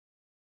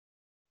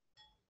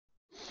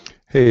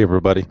Hey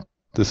everybody,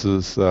 this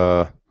is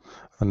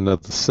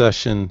another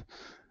session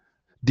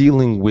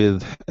dealing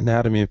with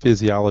anatomy and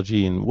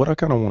physiology. And what I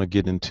kind of want to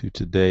get into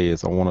today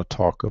is I want to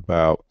talk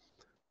about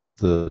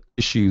the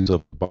tissues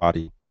of the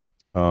body.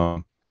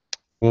 Um,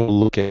 we'll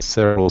look at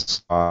several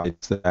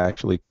slides that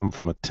actually come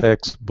from a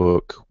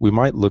textbook. We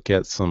might look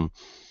at some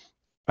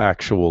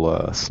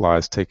actual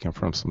slides taken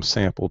from some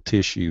sample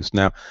tissues.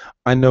 Now,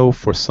 I know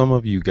for some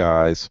of you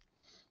guys,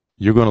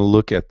 you're going to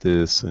look at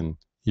this and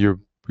you're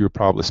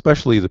probably,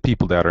 especially the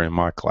people that are in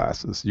my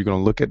classes, you're going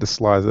to look at the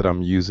slides that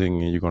I'm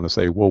using and you're going to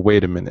say, well,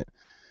 wait a minute,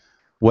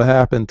 what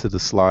happened to the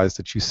slides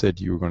that you said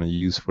you were going to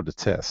use for the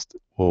test?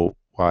 Well,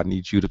 I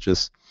need you to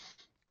just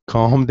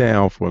calm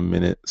down for a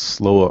minute,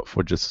 slow up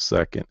for just a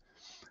second,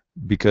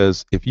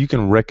 because if you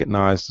can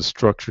recognize the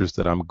structures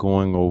that I'm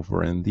going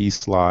over in these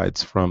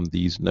slides from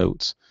these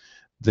notes,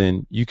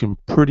 then you can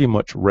pretty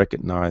much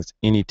recognize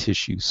any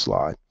tissue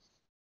slide.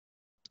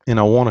 And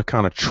I want to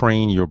kind of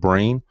train your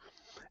brain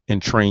and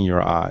train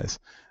your eyes.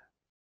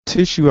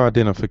 Tissue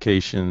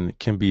identification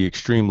can be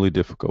extremely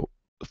difficult.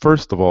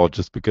 First of all,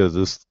 just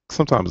because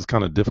sometimes it's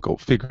kind of difficult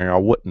figuring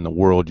out what in the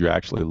world you're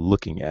actually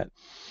looking at.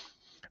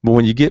 But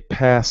when you get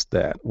past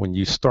that, when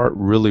you start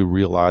really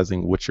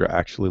realizing what you're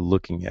actually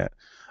looking at,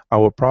 I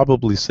would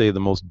probably say the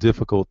most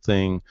difficult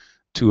thing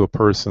to a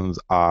person's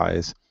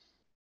eyes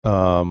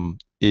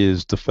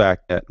is the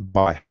fact that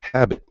by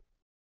habit,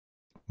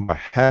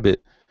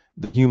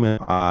 the human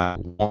eye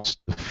wants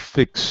to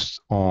fix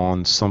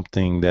on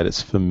something that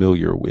it's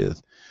familiar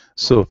with.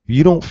 So if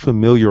you don't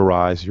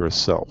familiarize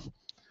yourself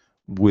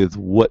with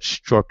what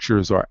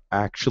structures are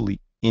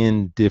actually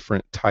in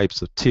different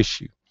types of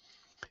tissue,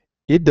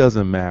 it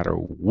doesn't matter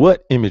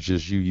what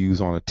images you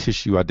use on a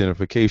tissue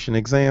identification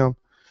exam,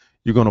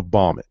 you're going to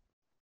bomb it.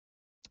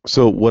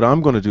 So what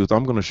I'm going to do is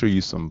I'm going to show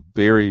you some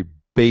very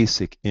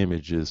basic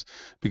images,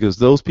 because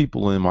those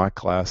people in my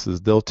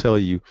classes, they'll tell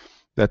you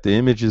that the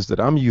images that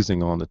I'm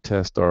using on the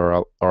test are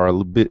a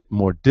little bit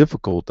more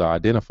difficult to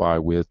identify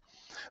with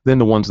than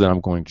the ones that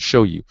I'm going to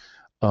show you.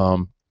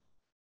 Um,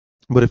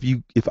 but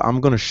if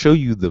I'm going to show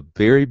you the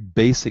very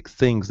basic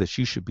things that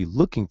you should be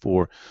looking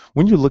for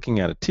when you're looking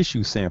at a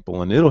tissue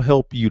sample, and it'll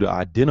help you to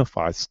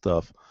identify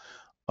stuff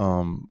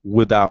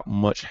without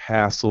much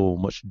hassle,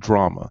 much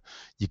drama.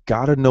 You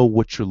got to know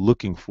what you're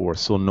looking for.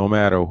 So no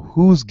matter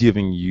who's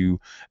giving you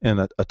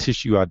a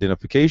tissue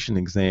identification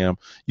exam,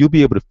 you'll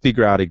be able to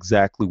figure out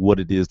exactly what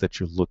it is that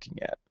you're looking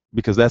at.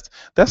 Because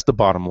that's the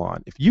bottom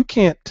line. If you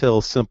can't tell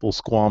simple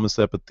squamous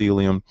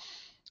epithelium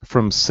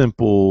from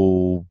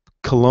simple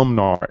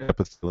columnar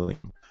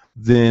epithelium,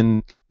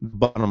 then the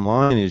bottom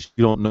line is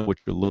you don't know what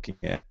you're looking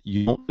at.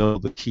 You don't know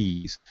the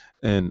keys.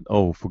 And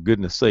oh, for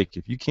goodness sake,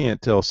 if you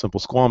can't tell simple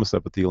squamous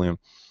epithelium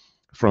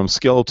from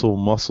skeletal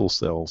muscle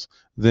cells,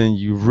 then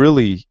you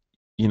really,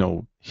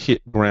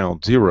 hit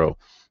ground zero.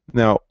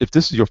 Now, if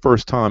this is your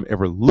first time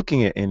ever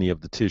looking at any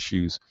of the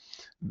tissues,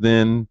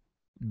 then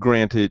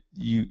granted,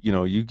 you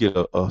get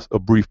a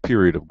brief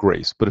period of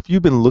grace. But if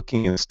you've been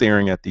looking and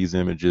staring at these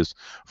images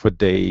for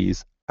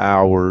days,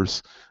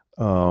 hours,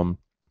 um,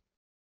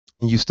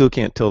 and you still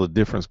can't tell the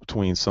difference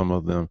between some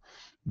of them,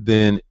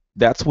 then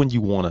that's when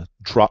you want to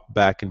drop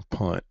back and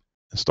punt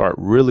and start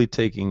really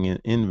taking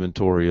an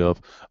inventory of,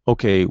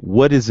 okay,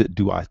 what is it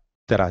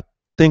that I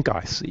think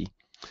I see?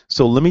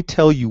 So let me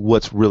tell you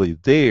what's really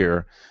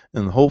there,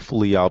 and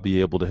hopefully I'll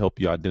be able to help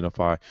you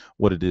identify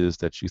what it is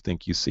that you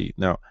think you see.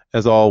 Now,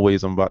 as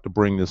always, I'm about to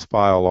bring this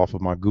file off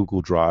of my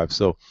Google Drive,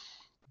 so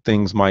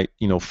things might,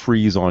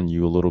 freeze on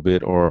you a little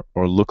bit or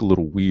look a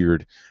little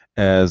weird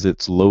as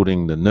it's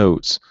loading the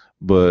notes.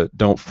 But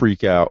don't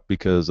freak out,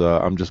 because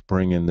I'm just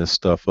bringing this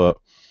stuff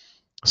up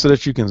so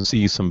that you can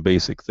see some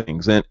basic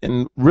things.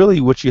 And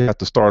really what you have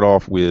to start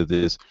off with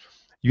is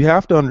you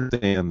have to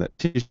understand that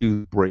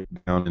tissues break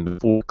down into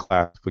four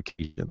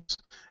classifications: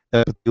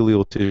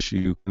 epithelial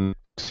tissue,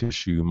 connective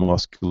tissue,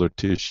 muscular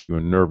tissue,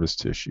 and nervous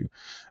tissue.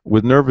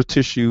 With nervous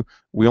tissue,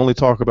 we only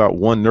talk about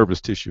one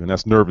nervous tissue, and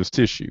that's nervous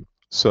tissue.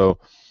 So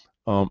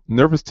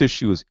nervous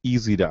tissue is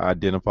easy to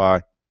identify.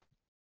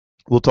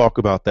 We'll talk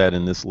about that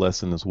in this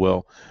lesson as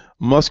well.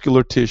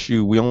 Muscular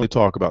tissue, we only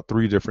talk about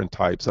three different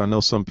types. I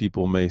know some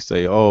people may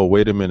say, oh,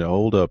 wait a minute,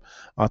 hold up.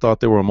 I thought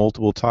there were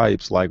multiple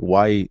types like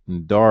white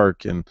and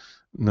dark. And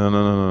no,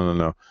 no, no, no,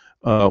 no,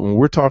 no. When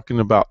we're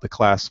talking about the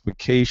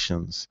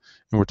classifications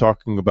and we're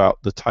talking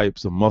about the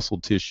types of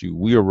muscle tissue,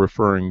 we are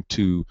referring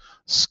to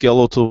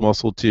skeletal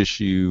muscle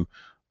tissue,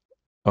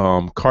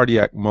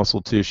 cardiac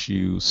muscle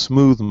tissue,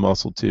 smooth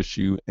muscle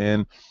tissue,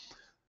 and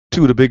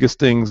two of the biggest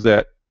things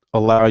that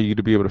allow you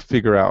to be able to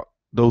figure out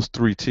those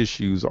three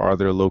tissues are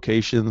their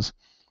locations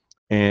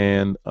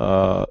and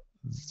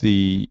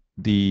the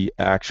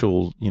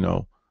actual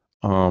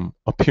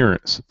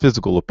appearance,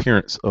 physical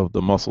appearance of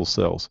the muscle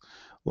cells,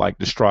 like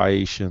the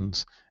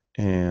striations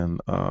and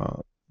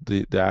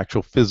the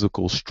actual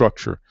physical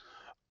structure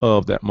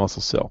of that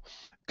muscle cell.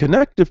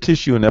 Connective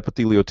tissue and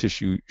epithelial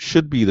tissue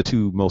should be the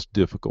two most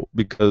difficult,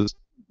 because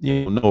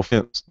no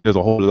offense, there's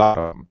a whole lot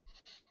of them.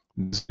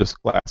 It's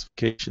just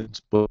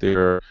classifications, but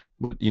they're,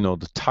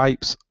 the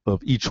types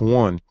of each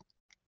one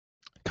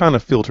kind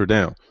of filter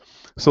down.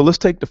 So let's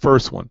take the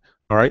first one.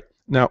 All right.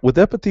 Now, with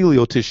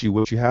epithelial tissue,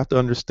 what you have to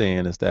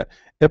understand is that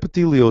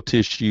epithelial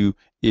tissue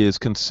is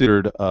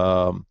considered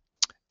a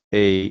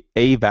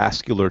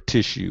avascular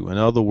tissue. In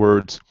other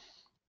words,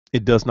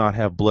 it does not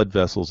have blood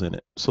vessels in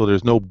it. So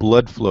there's no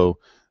blood flow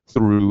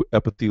through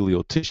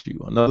epithelial tissue.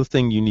 Another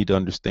thing you need to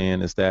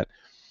understand is that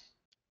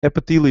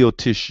epithelial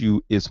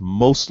tissue is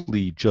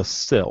mostly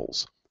just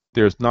cells.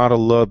 There's not a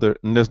lot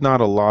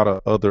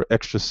of other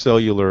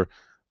extracellular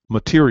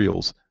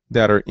materials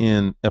that are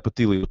in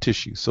epithelial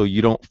tissue. So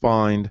you don't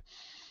find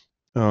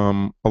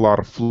a lot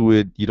of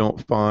fluid, you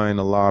don't find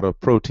a lot of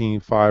protein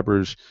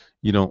fibers,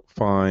 you don't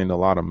find a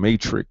lot of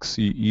matrix.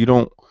 You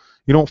don't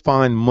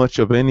find much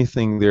of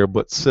anything there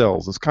but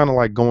cells. It's kind of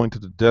like going to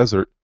the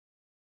desert.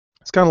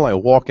 It's kind of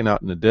like walking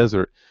out in the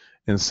desert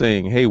and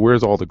saying, "Hey,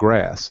 where's all the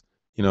grass?"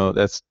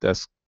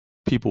 That's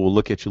people will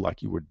look at you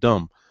like you were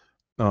dumb,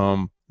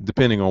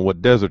 depending on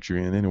what desert you're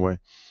in, anyway.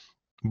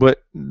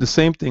 But the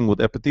same thing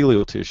with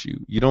epithelial tissue.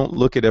 You don't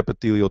look at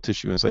epithelial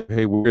tissue and say,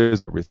 "Hey, where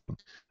is everything?"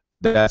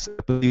 That's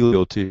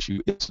epithelial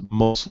tissue. It's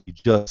mostly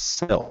just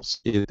cells.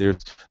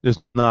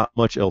 There's not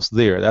much else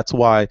there. That's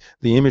why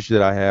the image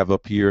that I have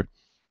up here,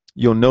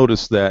 you'll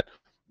notice that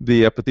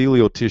the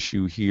epithelial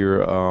tissue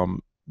here,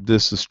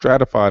 this is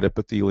stratified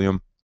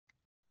epithelium,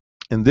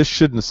 and this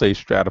shouldn't say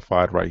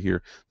stratified right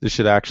here. This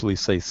should actually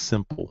say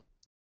simple.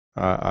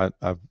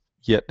 I've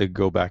yet to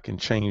go back and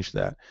change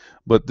that.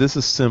 But this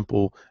is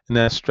simple, and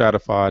that's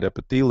stratified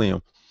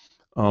epithelium.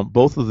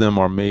 Both of them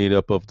are made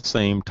up of the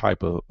same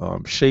type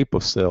of shape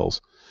of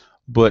cells,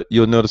 but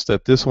you'll notice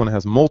that this one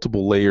has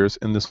multiple layers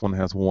and this one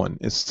has one.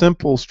 It's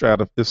simple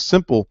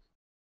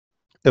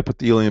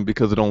epithelium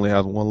because it only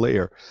has one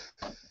layer.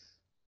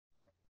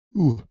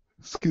 Ooh,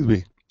 excuse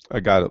me. I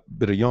got a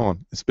bit of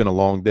yawn. It's been a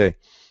long day.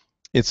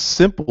 It's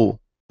simple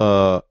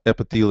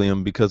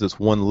epithelium because it's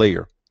one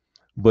layer.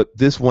 But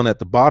this one at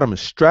the bottom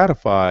is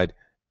stratified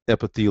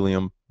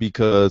epithelium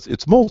because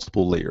it's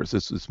multiple layers.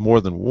 It's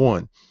more than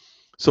one.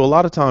 So a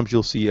lot of times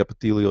you'll see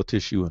epithelial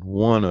tissue in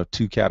one or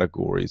two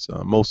categories.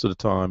 Most of the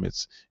time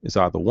it's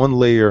either one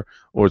layer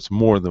or it's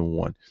more than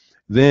one.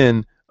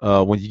 Then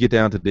when you get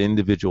down to the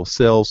individual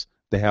cells,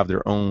 they have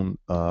their own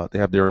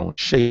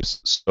shapes.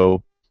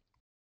 So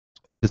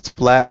if it's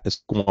flat,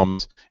 it's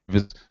squamous. If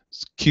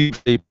it's cube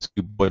shaped, it's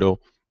cuboidal.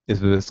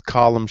 If it's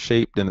column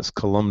shaped, then it's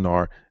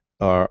columnar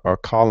or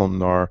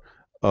columnar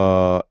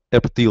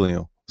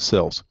epithelial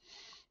cells.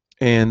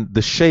 And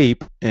the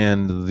shape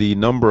and the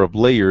number of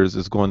layers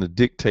is going to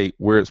dictate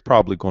where it's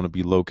probably going to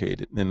be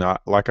located. And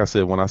like I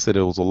said, when I said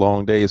it was a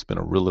long day, it's been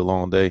a really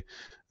long day.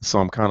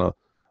 So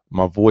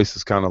my voice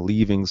is kind of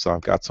leaving, so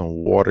I've got some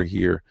water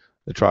here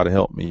to try to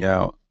help me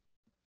out.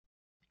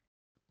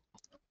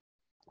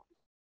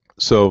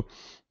 So,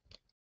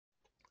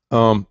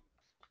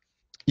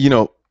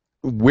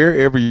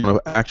 wherever you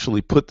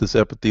actually put this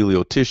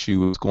epithelial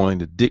tissue is going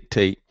to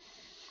dictate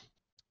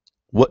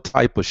what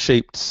type of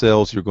shaped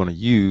cells you're going to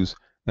use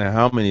and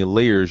how many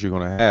layers you're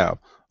going to have.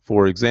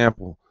 For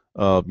example,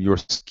 your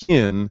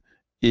skin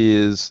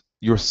is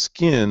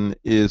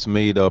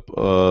made up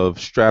of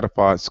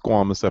stratified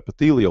squamous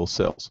epithelial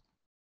cells.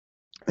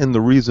 And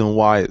the reason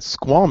why it's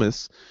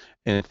squamous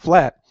and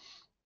flat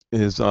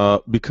is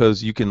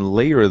because you can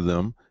layer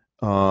them,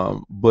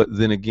 but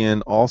then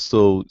again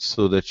also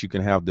so that you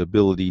can have the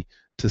ability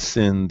to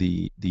send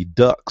the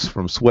ducts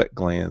from sweat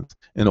glands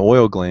and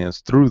oil glands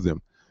through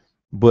them.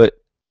 But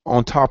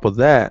on top of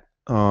that,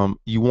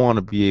 you want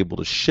to be able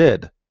to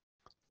shed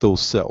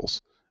those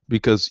cells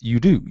because you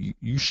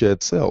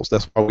shed cells.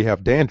 That's why we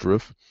have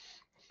dandruff,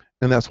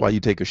 and that's why you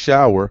take a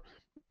shower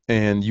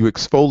and you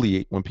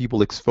exfoliate. When people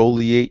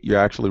exfoliate, you're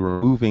actually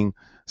removing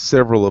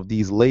several of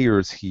these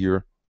layers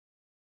here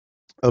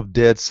of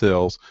dead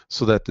cells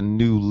so that the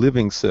new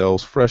living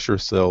cells, fresher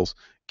cells,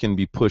 can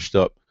be pushed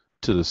up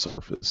to the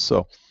surface.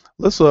 So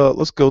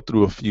let's go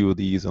through a few of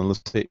these and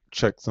let's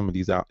check some of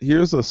these out.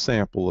 Here's a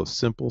sample of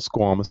simple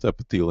squamous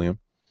epithelium.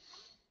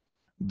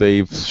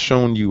 They've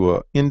shown you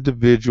an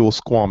individual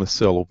squamous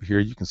cell over here.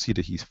 You can see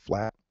that he's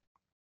flat.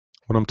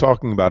 What I'm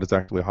talking about is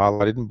actually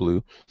highlighted in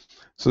blue.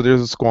 So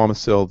there's a squamous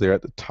cell there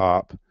at the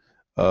top.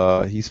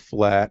 He's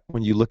flat.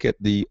 When you look at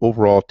the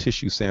overall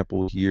tissue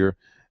sample here,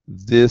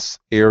 this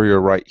area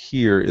right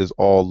here is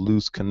all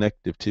loose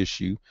connective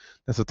tissue.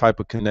 That's a type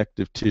of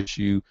connective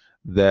tissue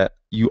that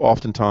you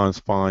oftentimes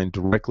find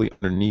directly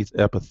underneath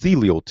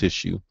epithelial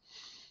tissue.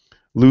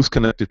 Loose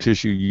connective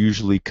tissue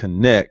usually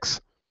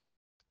connects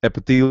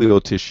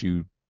epithelial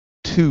tissue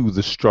to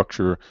the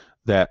structure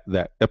that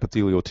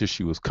epithelial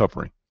tissue is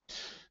covering.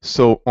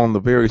 So on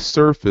the very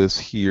surface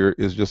here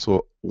is just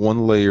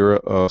one layer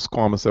of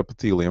squamous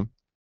epithelium,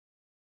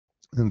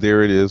 and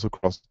there it is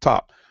across the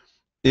top.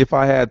 If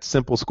I had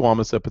simple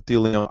squamous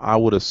epithelium, I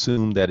would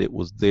assume that it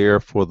was there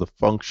for the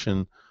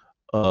function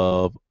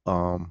of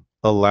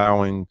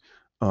allowing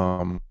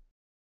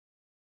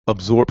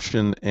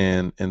absorption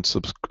and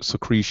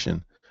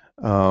secretion.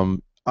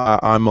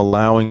 I'm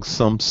allowing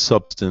some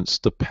substance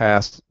to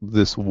pass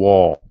this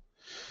wall,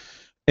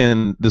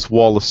 and this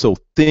wall is so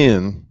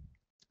thin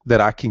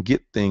that I can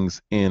get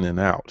things in and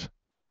out.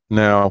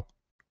 Now,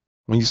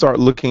 when you start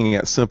looking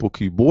at simple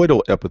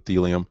cuboidal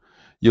epithelium,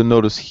 you'll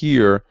notice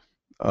here,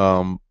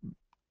 um,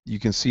 you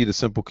can see the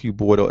simple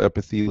cuboidal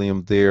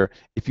epithelium there.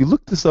 If you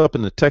look this up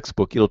in the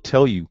textbook, it'll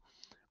tell you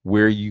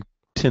where you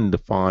tend to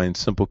find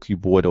simple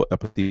cuboidal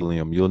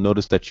epithelium. You'll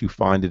notice that you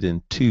find it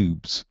in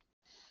tubes.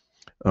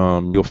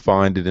 You'll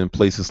find it in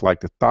places like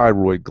the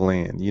thyroid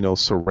gland,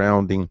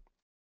 surrounding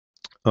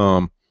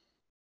um,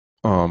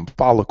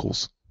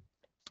 follicles,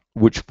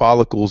 which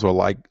follicles are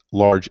like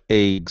large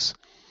eggs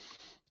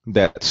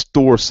that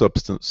store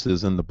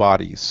substances in the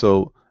body.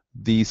 So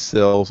these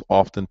cells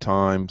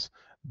oftentimes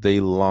they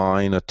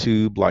line a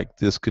tube like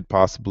this could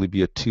possibly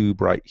be a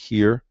tube right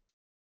here.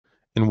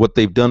 And what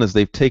they've done is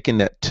they've taken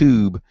that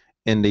tube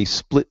and they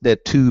split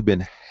that tube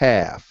in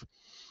half.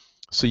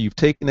 So you've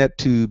taken that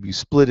tube, you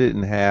split it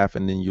in half,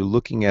 and then you're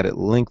looking at it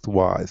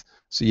lengthwise.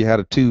 So you had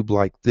a tube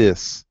like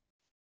this,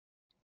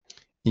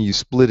 and you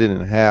split it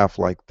in half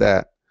like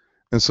that.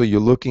 And so you're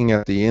looking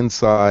at the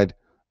inside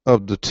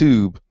of the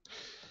tube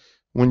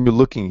when you're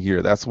looking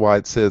here. That's why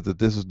it says that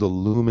this is the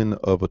lumen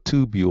of a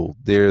tubule.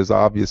 There's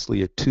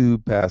obviously a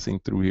tube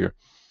passing through here.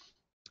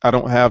 I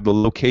don't have the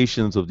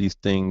locations of these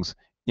things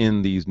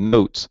in these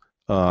notes.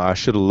 I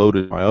should have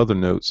loaded my other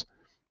notes,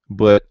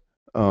 but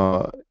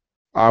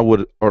I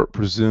would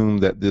presume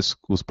that this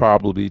was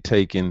probably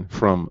taken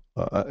from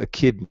a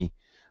kidney.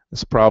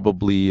 It's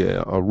probably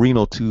a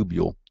renal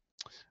tubule,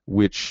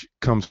 which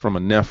comes from a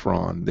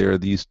nephron. There are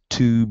these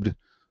tubed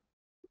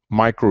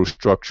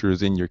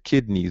microstructures in your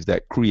kidneys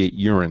that create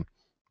urine.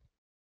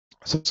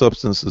 So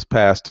substances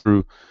pass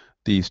through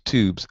these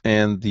tubes,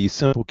 and the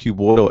simple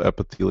cuboidal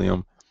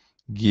epithelium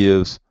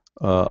gives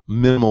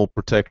minimal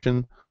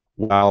protection,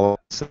 while at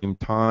the same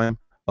time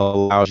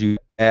allows you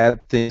to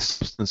add things,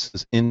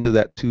 substances into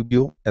that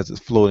tubule as it's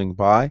floating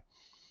by,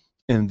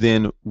 and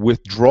then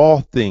withdraw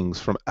things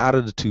from out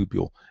of the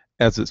tubule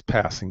as it's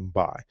passing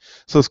by.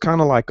 So it's kind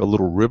of like a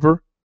little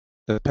river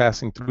that's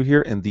passing through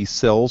here, and these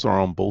cells are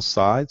on both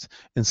sides,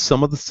 and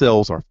some of the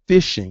cells are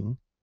fishing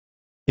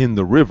in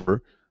the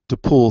river to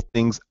pull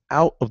things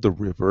out of the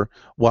river,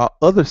 while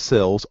other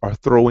cells are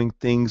throwing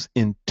things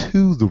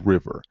into the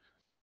river.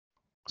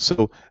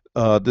 So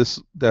that's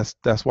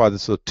why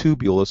this is a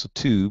tubule. It's a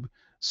tube.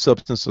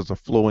 Substances are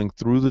flowing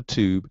through the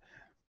tube.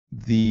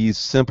 These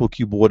simple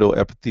cuboidal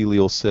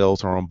epithelial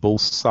cells are on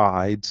both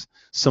sides.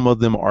 Some of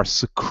them are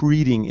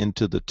secreting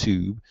into the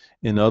tube.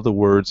 In other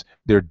words,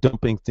 they're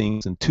dumping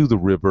things into the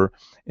river,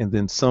 and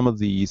then some of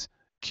these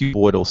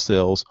cuboidal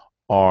cells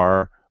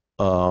are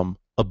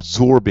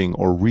absorbing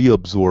or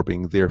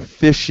reabsorbing. They're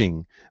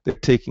fishing. They're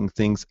taking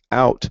things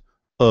out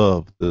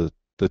of the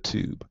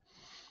tube.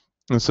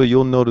 And so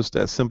you'll notice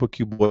that simple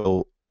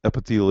cuboidal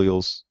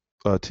epithelial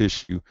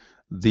tissue,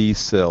 these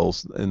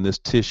cells in this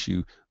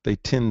tissue, they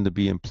tend to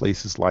be in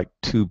places like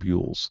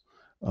tubules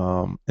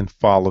and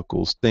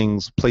follicles,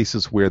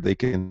 places where they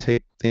can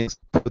take things,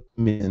 put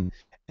them in,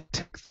 and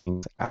take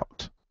things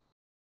out.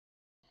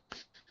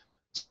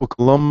 So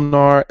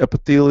columnar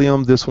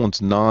epithelium, this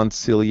one's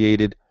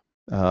non-ciliated.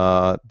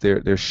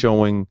 They're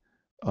showing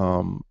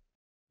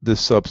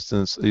this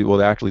substance.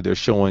 Well, actually, they're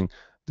showing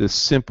this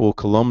simple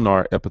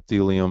columnar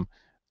epithelium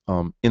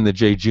in the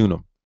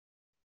jejunum,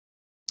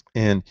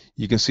 and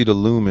you can see the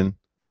lumen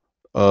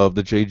of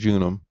the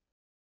jejunum.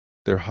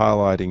 They're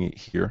highlighting it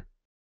here,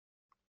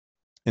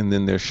 and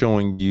then they're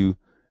showing you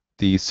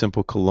the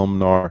simple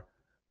columnar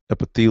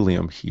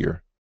epithelium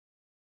here.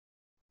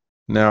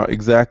 Now,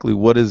 exactly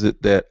what is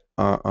it that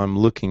I'm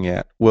looking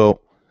at?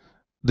 Well,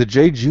 the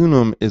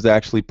jejunum is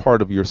actually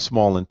part of your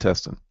small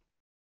intestine.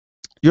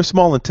 Your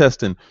small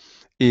intestine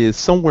is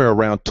somewhere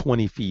around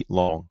 20 feet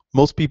long.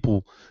 Most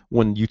people,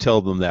 when you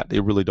tell them that,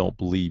 they really don't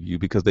believe you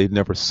because they've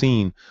never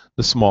seen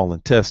the small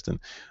intestine.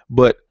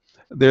 But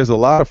there's a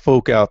lot of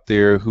folk out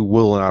there who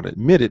will not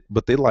admit it,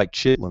 but they like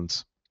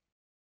chitlins.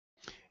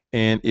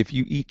 And if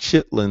you eat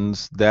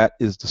chitlins, that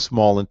is the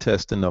small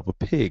intestine of a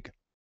pig.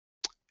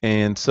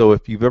 And so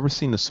if you've ever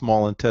seen the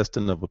small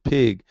intestine of a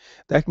pig,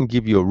 that can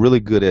give you a really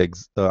good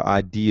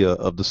idea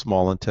of the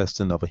small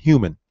intestine of a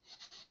human.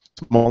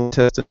 Small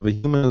intestine of a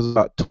human is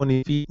about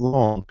 20 feet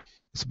long.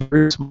 It's a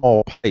very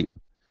small pipe,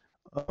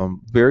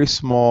 very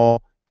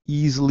small,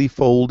 easily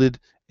folded,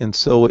 and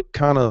so it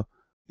kind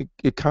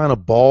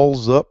of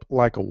balls up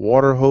like a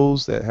water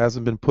hose that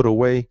hasn't been put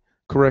away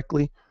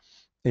correctly.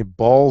 It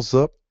balls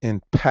up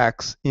and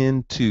packs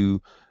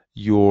into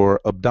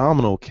your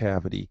abdominal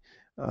cavity,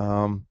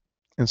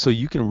 and so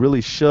you can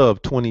really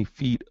shove 20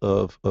 feet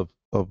of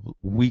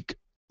weak,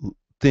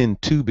 thin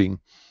tubing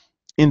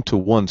into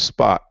one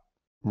spot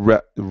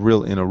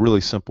in a really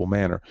simple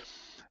manner.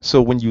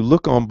 So when you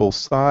look on both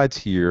sides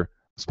here,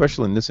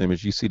 especially in this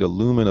image, you see the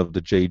lumen of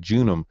the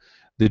jejunum.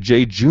 The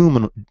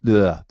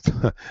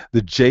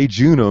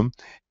jejunum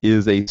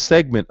is a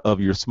segment of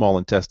your small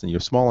intestine. Your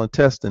small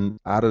intestine,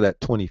 out of that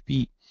 20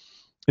 feet,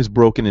 is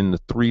broken into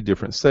 3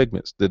 different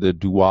segments: the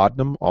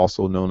duodenum,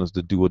 also known as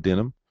the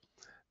duodenum,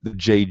 the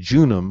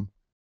jejunum,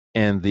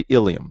 and the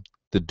ileum.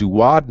 The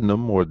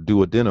duodenum or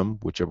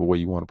duodenum, whichever way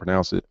you want to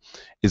pronounce it,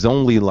 is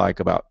only like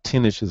about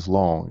 10 inches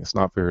long. It's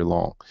not very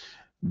long.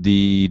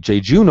 The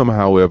jejunum,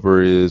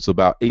 however, is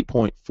about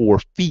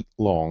 8.4 feet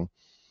long,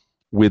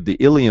 with the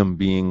ilium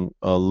being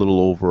a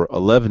little over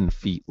 11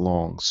 feet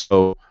long.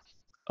 So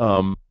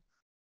um,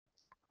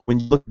 when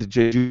you look at the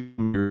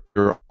jejunum,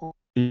 you're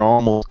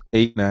almost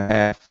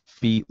 8.5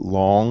 feet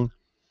long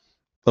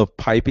of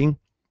piping.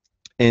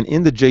 And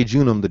in the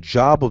jejunum, the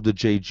job of the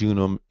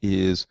jejunum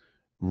is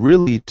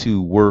really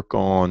to work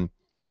on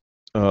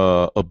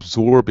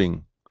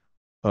absorbing,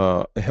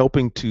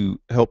 helping to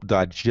help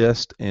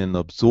digest and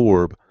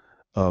absorb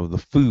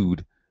the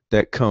food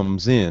that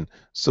comes in.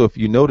 So if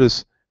you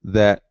notice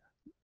that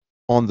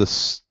on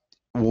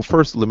well,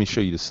 first let me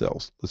show you the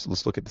cells.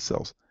 Let's look at the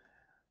cells.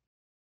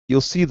 You'll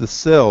see the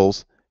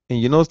cells,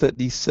 and you notice that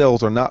these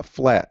cells are not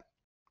flat.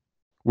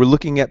 We're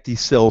looking at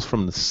these cells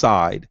from the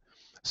side.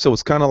 So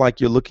it's kind of like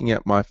you're looking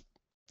at my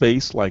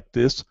face like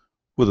this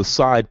with a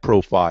side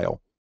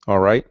profile. All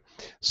right.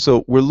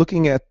 So we're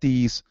looking at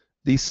these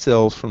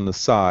cells from the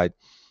side.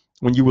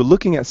 When you were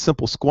looking at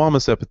simple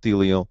squamous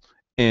epithelial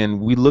and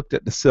we looked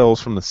at the cells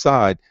from the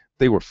side,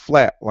 they were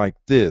flat like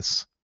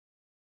this.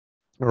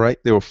 All right.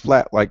 They were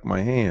flat like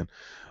my hand.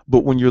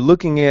 But when you're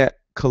looking at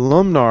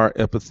columnar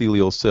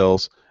epithelial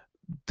cells,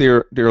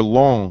 they're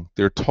long,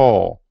 they're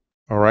tall.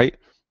 All right,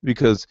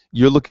 because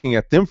you're looking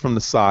at them from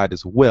the side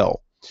as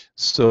well.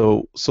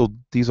 So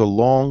these are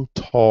long,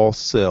 tall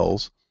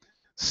cells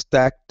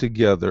stacked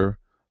together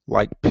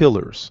like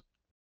pillars.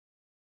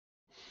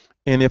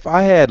 And if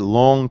I had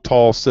long,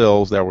 tall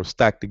cells that were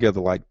stacked together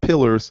like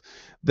pillars,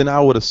 then I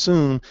would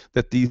assume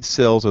that these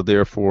cells are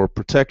there for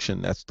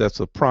protection. That's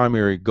a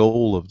primary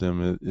goal of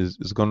them is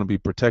going to be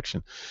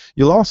protection.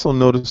 You'll also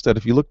notice that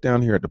if you look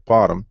down here at the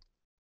bottom,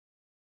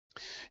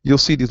 you'll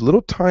see these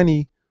little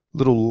tiny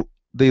little,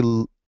 they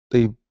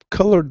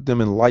colored them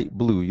in light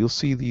blue. You'll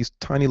see these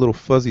tiny little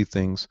fuzzy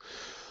things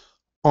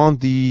on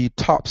the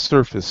top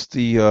surface,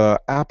 the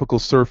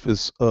apical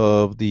surface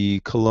of the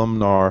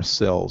columnar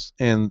cells,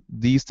 and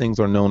these things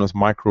are known as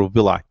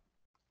microvilli.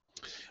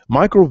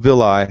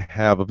 Microvilli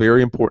have a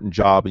very important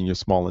job in your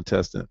small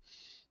intestine.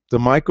 The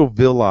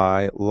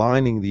microvilli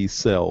lining these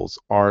cells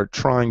are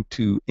trying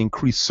to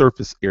increase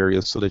surface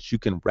area so that you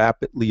can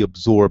rapidly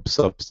absorb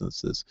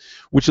substances,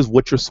 which is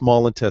what your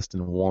small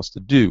intestine wants to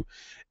do.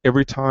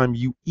 Every time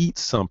you eat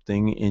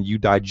something and you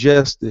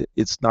digest it,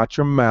 it's not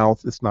your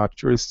mouth, it's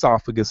not your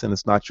esophagus, and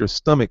it's not your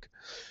stomach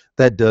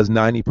that does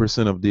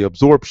 90% of the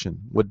absorption.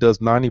 What does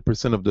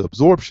 90% of the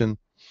absorption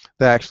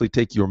that actually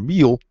take your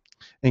meal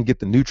and get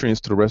the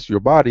nutrients to the rest of your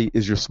body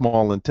is your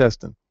small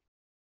intestine.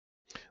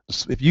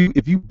 If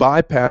you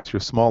bypass your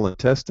small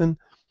intestine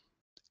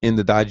in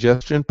the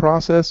digestion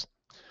process,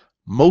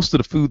 most of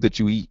the food that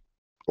you eat,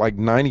 like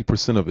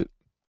 90% of it,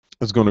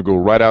 is going to go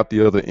right out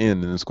the other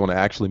end, and it's going to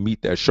actually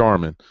meet that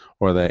Charmin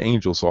or that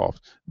Angel Soft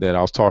that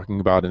I was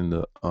talking about in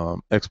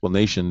the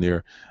explanation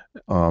there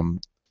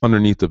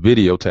underneath the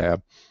video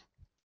tab.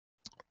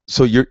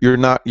 So you're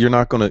not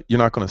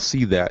gonna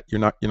see that. You're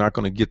not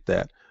gonna get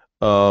that.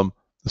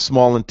 The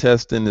small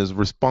intestine is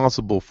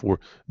responsible for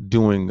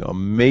doing a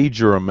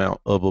major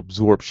amount of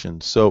absorption.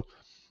 So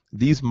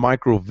these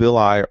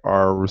microvilli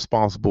are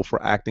responsible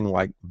for acting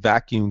like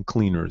vacuum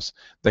cleaners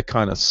that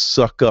kind of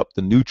suck up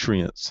the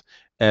nutrients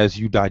as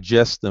you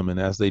digest them and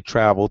as they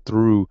travel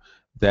through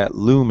that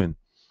lumen.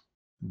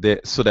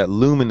 So that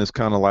lumen is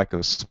kind of like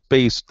a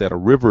space that a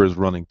river is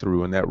running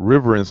through, and that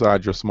river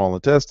inside your small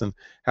intestine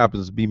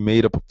happens to be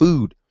made up of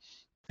food.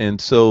 And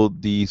so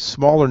the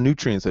smaller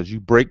nutrients, as you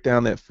break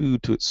down that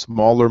food to its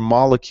smaller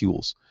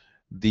molecules,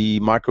 the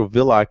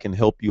microvilli can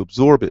help you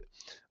absorb it.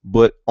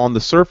 But on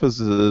the surface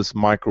of this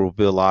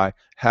microvilli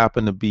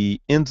happen to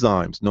be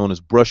enzymes known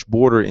as brush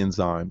border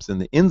enzymes. And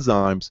the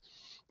enzymes,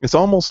 it's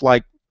almost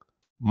like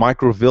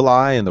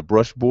microvilli and the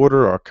brush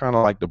border are kind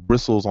of like the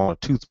bristles on a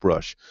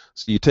toothbrush.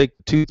 So you take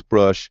the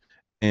toothbrush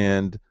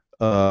and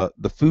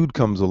the food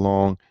comes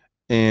along,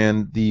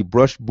 and the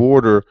brush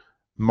border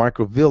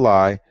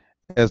microvilli,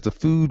 as the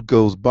food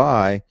goes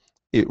by,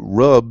 it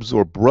rubs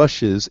or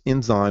brushes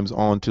enzymes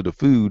onto the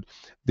food,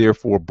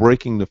 therefore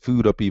breaking the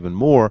food up even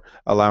more,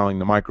 allowing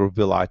the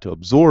microvilli to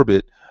absorb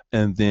it,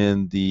 and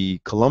then the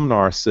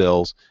columnar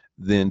cells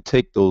then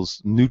take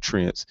those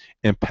nutrients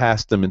and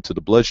pass them into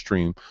the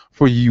bloodstream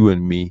for you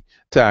and me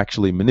to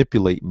actually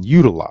manipulate and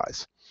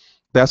utilize.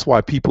 That's why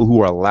people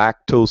who are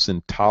lactose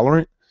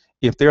intolerant,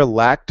 if they're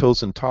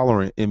lactose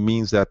intolerant, it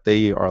means that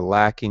they are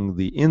lacking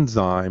the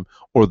enzyme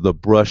or the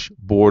brush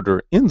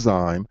border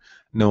enzyme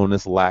known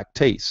as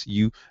lactase.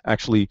 You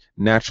actually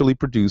naturally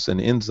produce an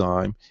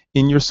enzyme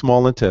in your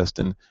small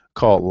intestine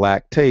called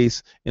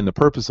lactase, and the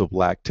purpose of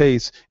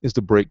lactase is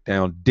to break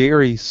down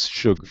dairy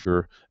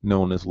sugar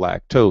known as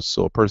lactose.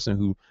 So a person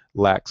who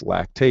lacks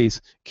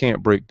lactase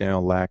can't break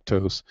down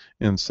lactose,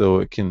 and so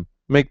it can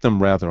make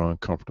them rather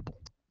uncomfortable.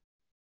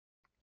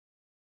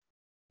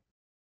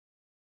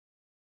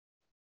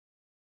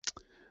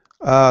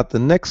 The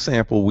next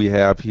sample we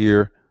have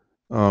here,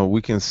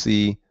 we can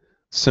see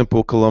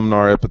simple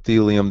columnar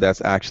epithelium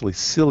that's actually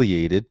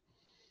ciliated.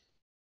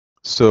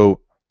 So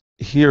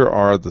here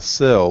are the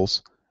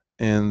cells,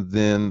 and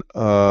then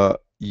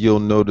you'll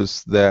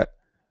notice that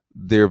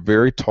they're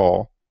very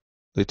tall.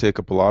 They take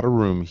up a lot of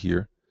room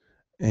here,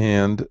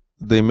 and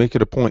they make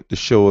it a point to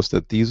show us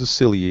that these are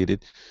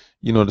ciliated.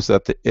 You notice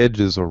that the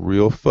edges are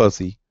real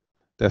fuzzy.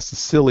 That's the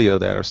cilia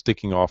that are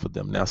sticking off of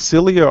them. Now,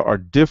 cilia are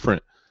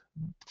different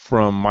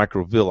from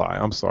microvilli.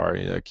 I'm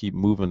sorry, I keep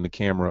moving the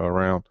camera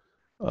around.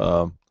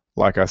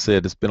 Like I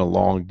said, it's been a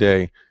long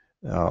day.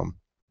 Um,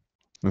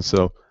 and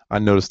so I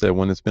noticed that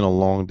when it's been a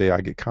long day,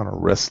 I get kind of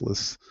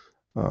restless.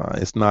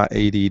 It's not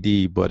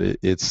ADD, but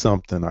it's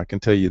something. I can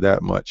tell you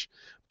that much.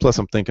 Plus,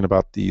 I'm thinking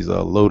about these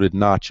loaded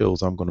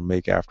nachos I'm going to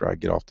make after I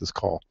get off this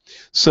call.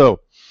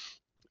 So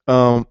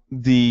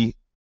the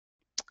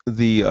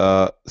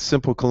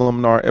simple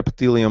columnar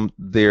epithelium,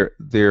 they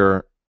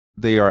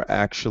are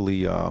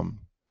actually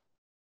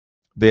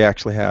they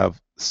actually have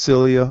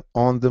cilia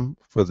on them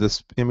for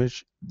this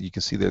image. You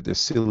can see that they're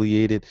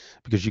ciliated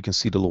because you can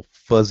see the little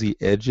fuzzy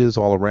edges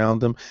all around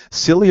them.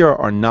 Cilia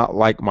are not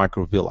like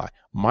microvilli.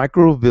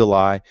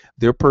 Microvilli,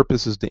 their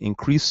purpose is to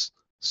increase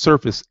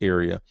surface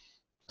area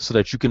so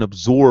that you can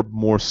absorb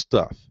more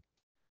stuff.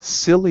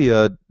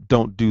 Cilia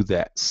don't do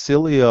that.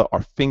 Cilia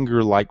are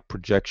finger-like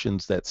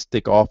projections that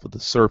stick off of the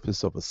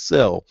surface of a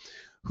cell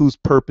whose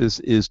purpose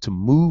is to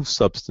move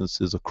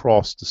substances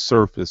across the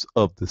surface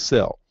of the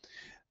cell.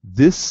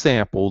 This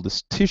sample,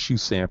 this tissue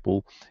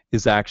sample,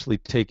 is actually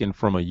taken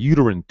from a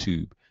uterine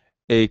tube,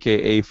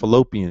 aka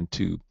fallopian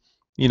tube.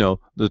 You know,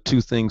 the two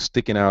things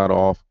sticking out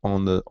off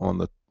on the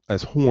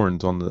as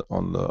horns on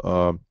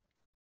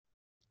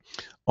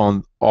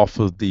off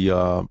of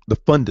the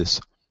fundus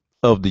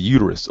of the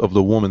uterus of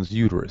the woman's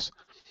uterus.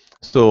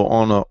 So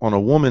on a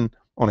woman,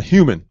 on a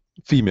human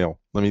female,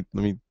 let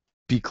me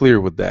be clear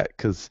with that,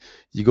 because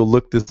you go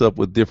look this up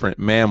with different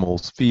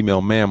mammals,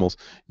 female mammals,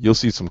 you'll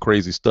see some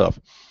crazy stuff.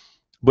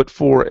 But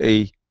for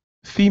a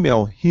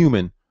female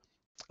human,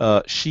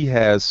 she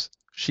has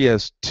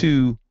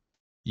two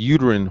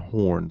uterine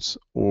horns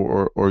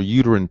or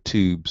uterine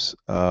tubes,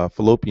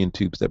 fallopian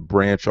tubes that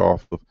branch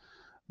off of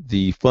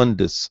the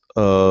fundus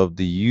of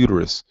the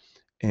uterus,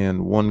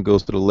 and one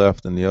goes to the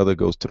left and the other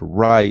goes to the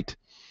right.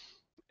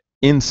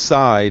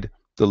 Inside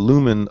the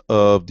lumen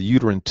of the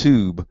uterine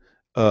tube,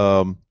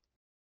 um,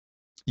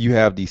 you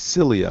have the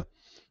cilia,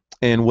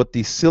 and what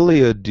the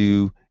cilia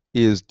do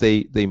is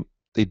they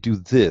do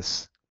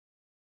this.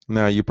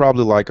 Now you're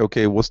probably like,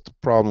 okay, what's the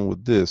problem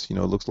with this? You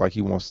know, it looks like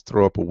he wants to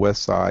throw up a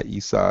west side,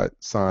 east side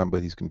sign,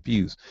 but he's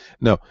confused.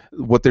 No,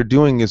 what they're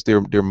doing is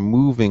they're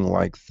moving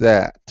like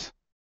that,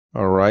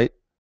 all right,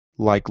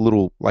 like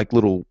little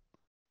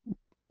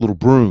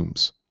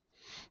brooms.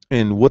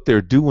 And what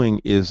they're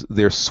doing is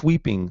they're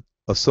sweeping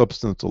a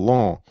substance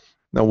along.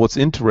 Now, what's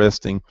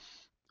interesting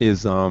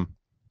is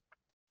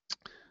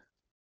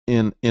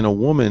in a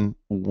woman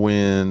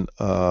when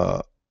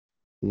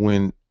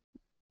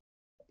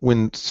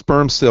when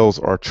sperm cells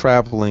are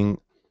traveling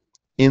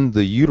in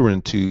the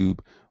uterine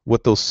tube,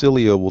 what those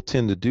cilia will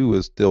tend to do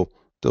is they'll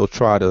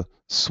try to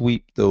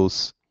sweep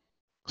those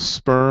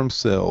sperm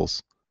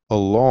cells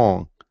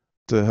along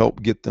to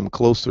help get them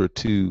closer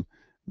to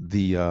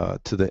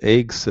the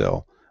egg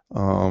cell.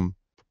 Um,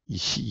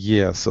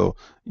 yeah, so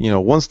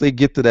once they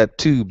get to that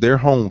tube, they're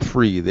home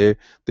free.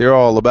 They're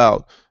all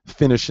about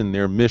finishing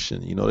their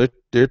mission.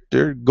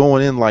 They're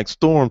going in like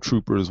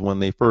stormtroopers when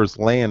they first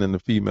land in the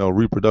female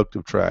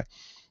reproductive tract.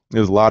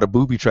 There's a lot of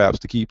booby traps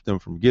to keep them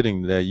from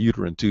getting to that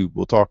uterine tube.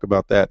 We'll talk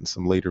about that in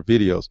some later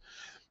videos.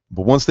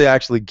 But once they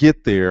actually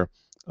get there,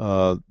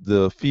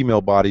 the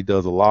female body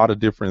does a lot of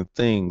different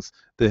things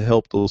to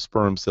help those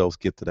sperm cells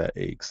get to that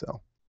egg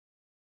cell.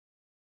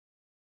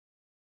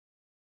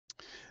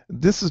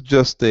 This is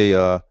just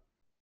a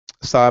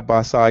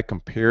side-by-side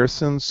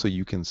comparison so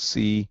you can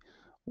see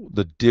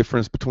the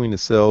difference between the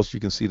cells. You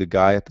can see the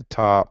guy at the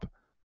top.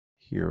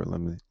 Here,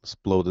 let's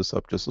blow this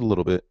up just a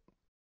little bit.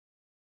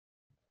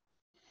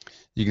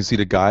 You can see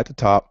the guy at the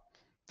top.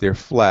 They're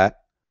flat.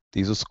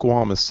 These are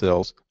squamous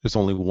cells. There's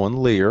only one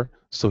layer,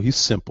 so he's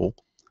simple.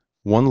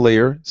 One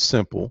layer,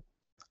 simple.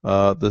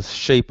 The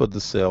shape of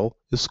the cell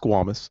is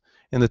squamous,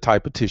 and the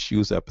type of tissue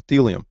is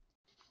epithelium.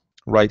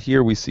 Right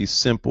here we see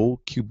simple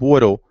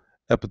cuboidal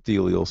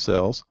epithelial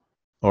cells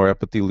or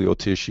epithelial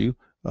tissue.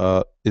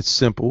 It's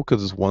simple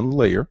because it's one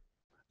layer.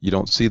 You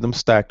don't see them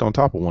stacked on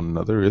top of one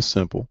another. It's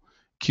simple.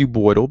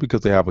 Cuboidal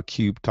because they have a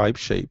cube type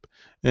shape,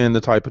 and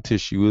the type of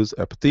tissue is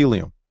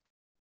epithelium.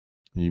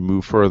 You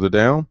move further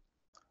down,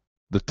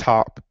 the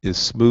top is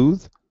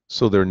smooth,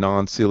 so they're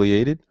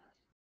non-ciliated.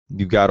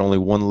 You've got only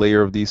one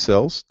layer of these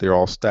cells. They're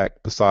all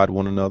stacked beside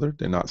one another.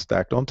 They're not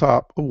stacked on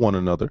top of one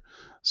another.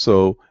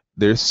 So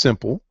they're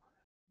simple.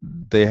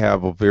 They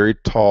have a very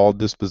tall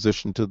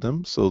disposition to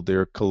them, so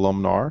they're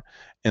columnar,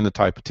 and the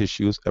type of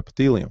tissue is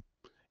epithelium.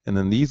 And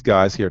then these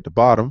guys here at the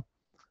bottom,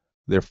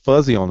 they're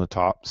fuzzy on the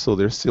top, so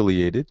they're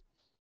ciliated.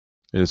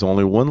 There's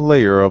only one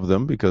layer of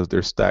them because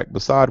they're stacked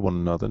beside one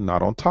another,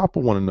 not on top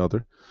of one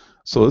another.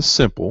 So it's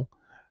simple.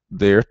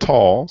 They're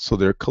tall, so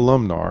they're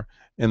columnar,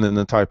 and then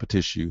the type of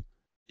tissue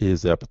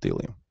is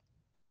epithelium.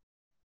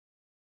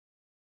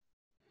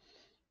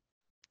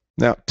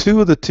 Now, two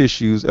of the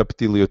tissues,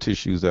 epithelial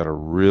tissues, that are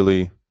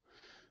really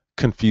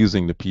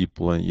confusing to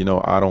people, and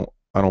I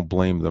don't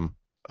blame them,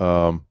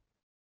 um,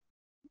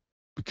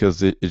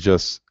 because it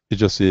just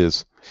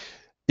is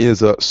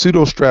a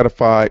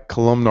pseudostratified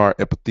columnar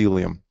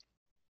epithelium.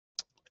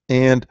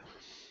 And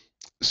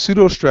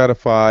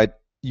pseudostratified,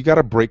 you got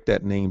to break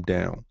that name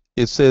down.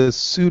 It says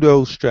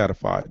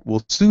pseudostratified.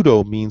 Well,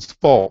 pseudo means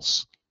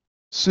false.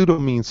 Pseudo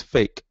means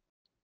fake.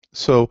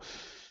 So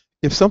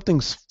if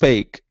something's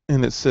fake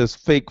and it says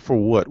fake for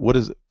what? What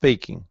is it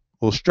faking?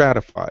 Well,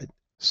 stratified.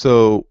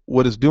 So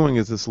what it's doing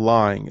is it's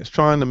lying. It's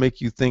trying to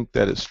make you think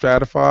that it's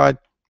stratified,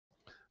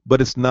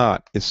 but it's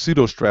not. It's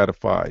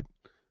pseudostratified.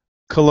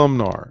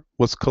 Columnar.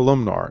 What's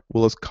columnar?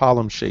 Well, it's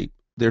column shaped.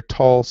 They're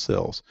tall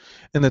cells.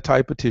 And the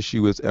type of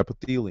tissue is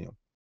epithelium.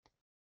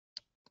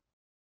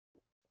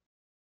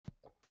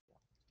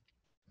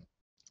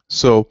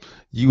 So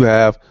you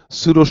have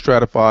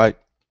pseudostratified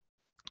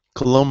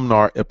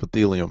columnar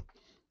epithelium.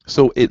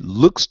 So it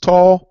looks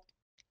tall,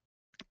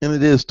 and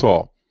it is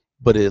tall,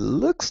 but it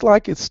looks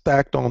like it's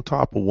stacked on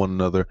top of one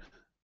another,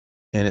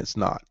 and it's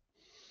not.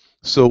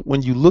 So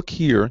when you look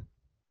here,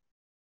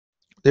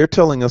 they're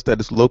telling us that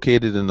it's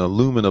located in the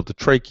lumen of the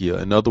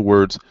trachea. In other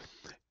words,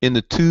 in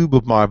the tube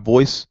of my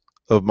voice,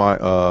 of my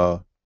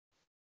of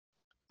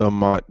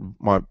my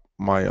my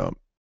my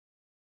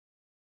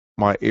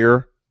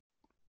air,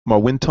 my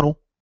wind tunnel.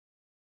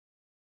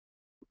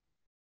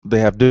 They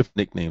have different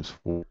nicknames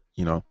for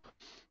it.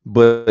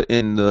 But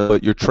in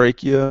your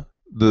trachea,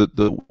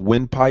 the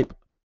windpipe,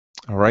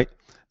 all right,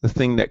 the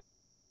thing that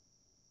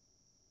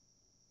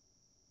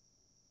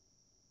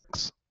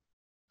connects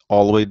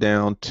all the way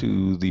down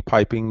to the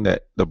piping,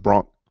 that the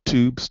bronch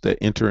tubes that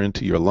enter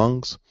into your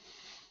lungs,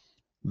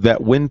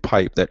 that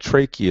windpipe, that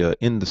trachea,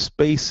 in the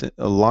space,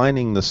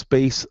 aligning the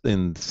space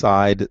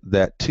inside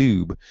that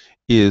tube,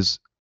 is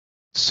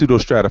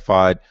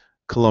pseudostratified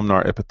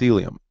columnar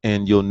epithelium.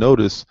 And you'll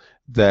notice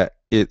that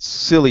it's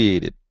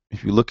ciliated.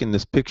 If you look in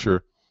this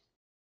picture,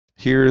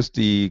 here's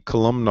the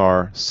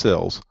columnar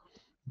cells.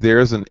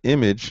 There's an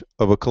image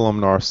of a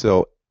columnar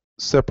cell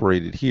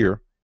separated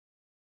here.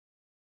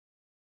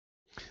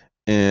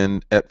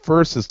 And at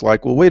first it's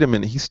like, well, wait a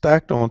minute, he's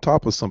stacked on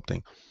top of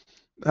something.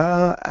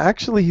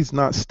 Actually, he's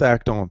not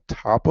stacked on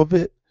top of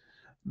it.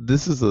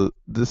 This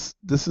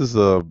is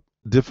a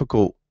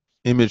difficult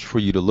image for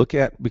you to look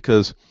at,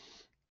 because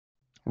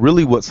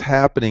really what's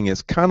happening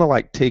is kind of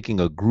like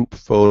taking a group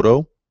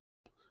photo.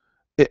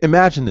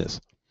 Imagine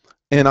this,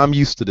 and I'm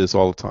used to this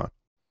all the time.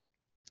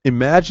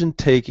 Imagine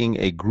taking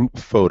a group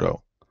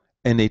photo,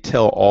 and they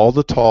tell all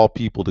the tall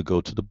people to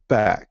go to the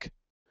back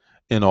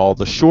and all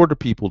the shorter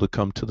people to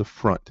come to the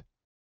front.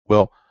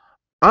 Well,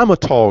 I'm a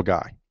tall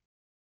guy.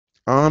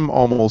 I'm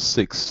almost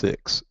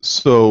 6'6",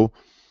 so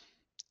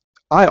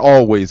I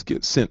always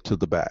get sent to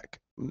the back.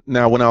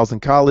 Now, when I was in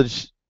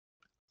college,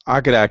 I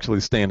could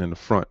actually stand in the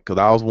front because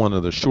I was one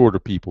of the shorter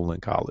people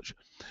in college.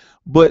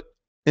 But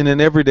in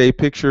an everyday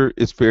picture,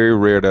 it's very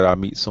rare that I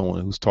meet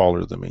someone who's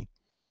taller than me.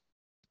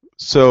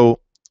 So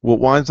what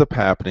winds up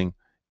happening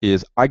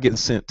is I get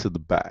sent to the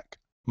back.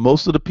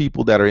 Most of the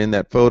people that are in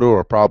that photo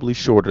are probably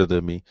shorter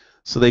than me,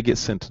 so they get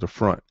sent to the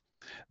front.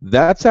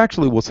 That's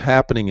actually what's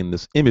happening in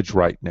this image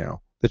right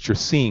now that you're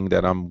seeing,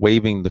 that I'm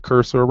waving the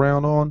cursor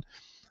around on.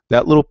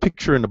 That little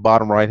picture in the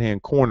bottom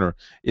right-hand corner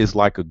is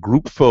like a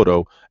group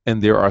photo,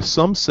 and there are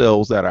some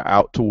cells that are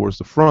out towards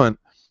the front.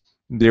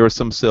 There are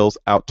some cells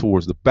out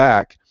towards the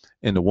back,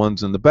 and the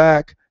ones in the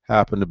back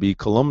happen to be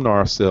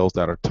columnar cells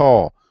that are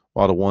tall,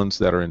 while the ones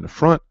that are in the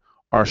front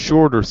are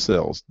shorter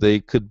cells. They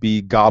could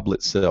be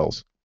goblet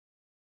cells,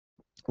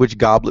 which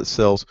goblet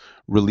cells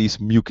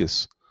release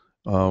mucus,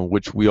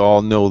 which we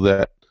all know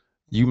that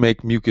you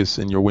make mucus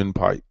in your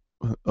windpipe.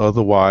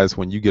 Otherwise,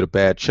 when you get a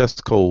bad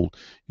chest cold,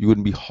 you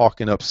wouldn't be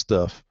hawking up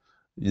stuff,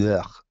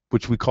 yeah,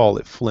 which we call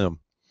it phlegm.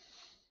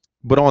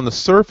 But on the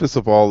surface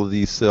of all of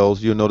these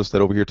cells, you'll notice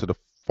that over here to the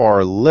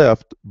far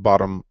left,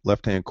 bottom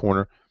left-hand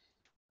corner,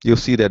 you'll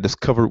see that it's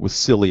covered with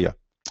cilia.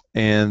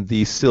 And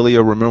the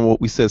cilia, remember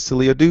what we said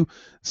cilia do?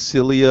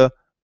 Cilia,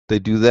 they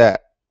do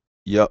that.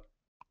 Yep,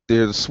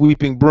 they're the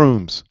sweeping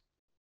brooms.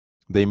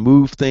 They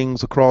move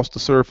things across the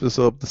surface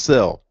of the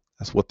cell.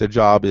 That's what their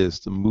job is,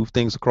 to move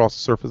things across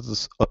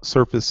the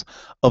surface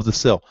of the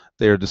cell.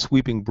 They are the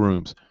sweeping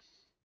brooms.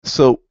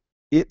 So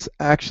it's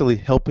actually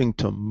helping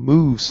to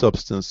move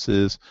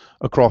substances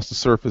across the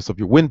surface of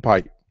your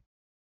windpipe.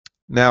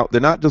 Now,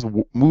 they're not just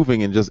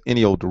moving in just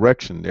any old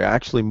direction. They're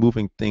actually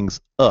moving things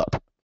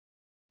up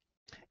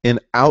and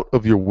out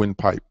of your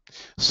windpipe.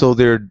 So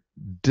their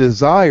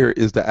desire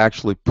is to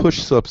actually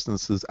push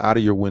substances out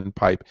of your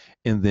windpipe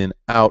and then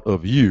out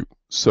of you.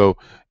 So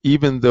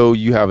even though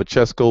you have a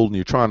chest cold and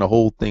you're trying to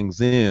hold things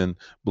in,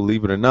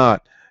 believe it or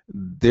not,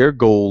 their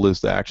goal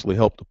is to actually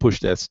help to push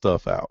that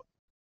stuff out.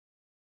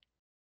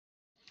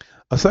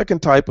 A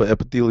second type of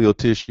epithelial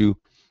tissue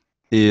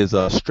is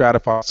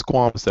stratified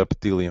squamous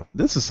epithelium.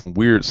 This is some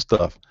weird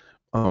stuff.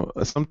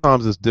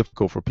 Sometimes it's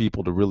difficult for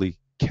people to really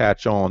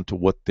catch on to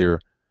what they're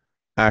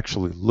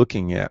actually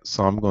looking at.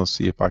 So I'm going to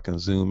see if I can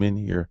zoom in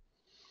here.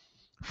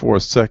 for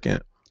a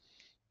second.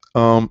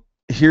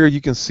 Here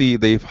you can see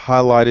they've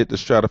highlighted the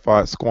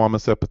stratified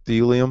squamous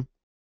epithelium.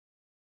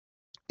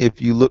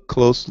 If you look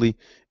closely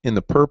in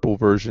the purple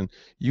version,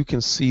 you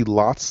can see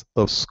lots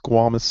of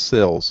squamous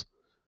cells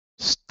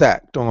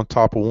stacked on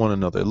top of one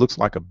another. It looks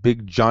like a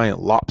big giant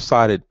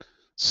lopsided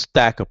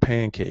stack of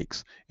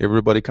pancakes.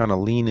 Everybody kind of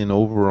leaning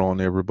over on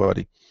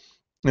everybody.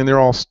 And they're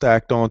all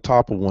stacked on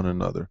top of one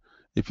another.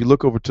 If you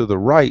look over to the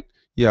right,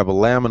 you have a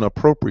lamina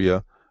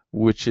propria,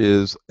 which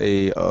is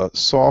a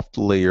soft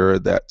layer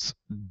that's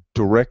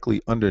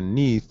directly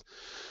underneath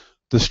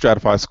the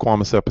stratified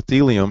squamous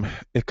epithelium.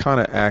 It kind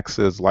of acts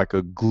as like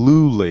a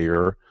glue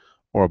layer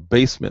or a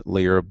basement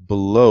layer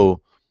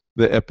below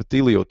the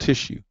epithelial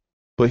tissue.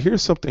 But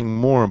here's something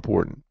more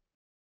important.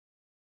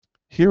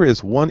 Here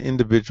is one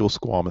individual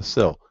squamous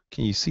cell.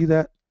 Can you see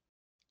that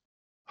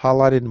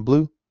highlighted in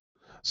blue?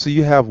 So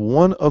you have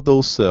one of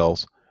those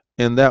cells,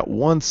 and that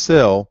one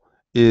cell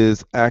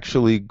is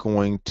actually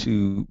going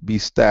to be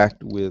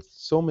stacked with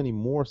so many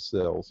more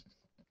cells,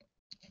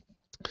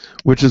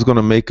 which is going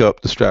to make up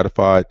the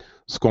stratified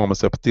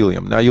squamous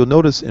epithelium. Now you'll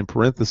notice in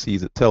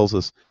parentheses it tells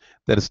us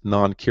that it's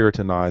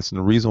non-keratinized, and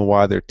the reason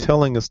why they're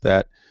telling us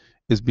that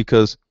is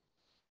because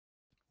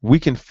we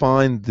can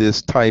find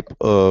this type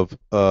of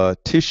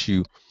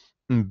tissue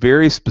in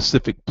very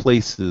specific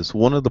places.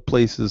 One of the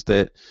places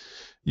that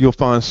you'll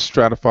find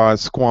stratified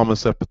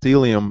squamous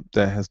epithelium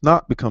that has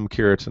not become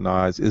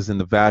keratinized is in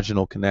the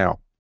vaginal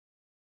canal.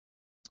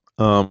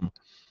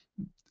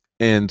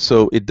 And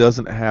so it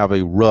doesn't have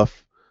a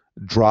rough,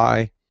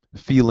 dry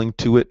feeling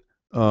to it.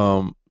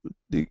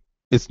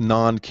 It's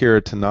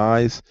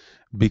non-keratinized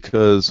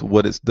because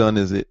what it's done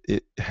is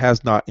it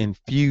has not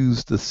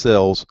infused the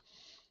cells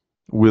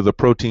with a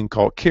protein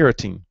called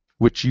keratin,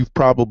 which you've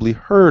probably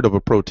heard of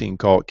a protein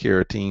called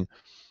keratin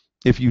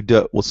if you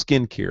dealt with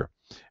skincare.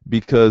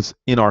 Because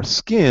in our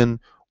skin,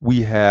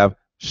 we have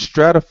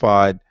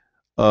stratified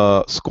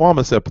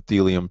squamous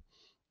epithelium,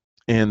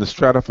 and the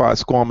stratified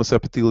squamous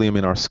epithelium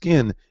in our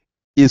skin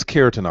is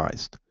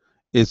keratinized.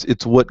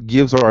 It's what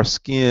gives our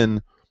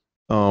skin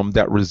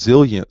that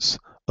resilience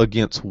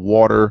against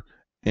water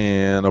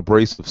and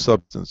abrasive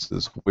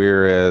substances,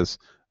 whereas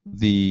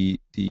the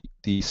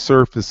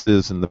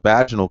surfaces in the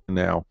vaginal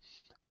canal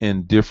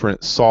and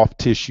different soft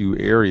tissue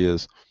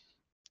areas,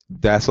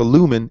 that's a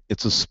lumen.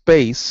 It's a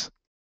space.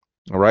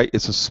 All right,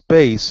 it's a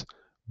space,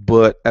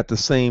 but at the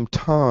same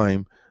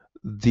time,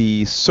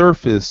 the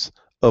surface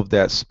of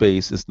that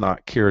space is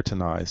not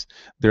keratinized.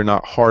 They're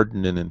not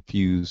hardened and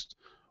infused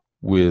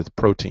with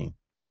protein.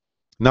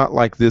 Not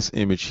like this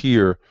image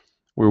here,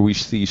 where we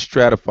see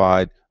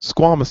stratified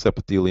squamous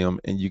epithelium,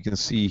 and you can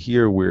see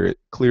here where it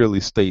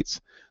clearly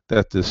states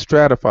that the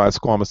stratified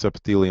squamous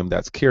epithelium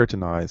that's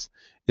keratinized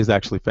is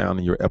actually found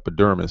in your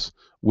epidermis,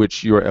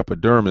 which your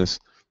epidermis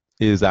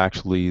is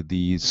actually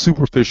the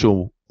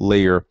superficial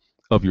layer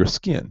of your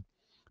skin.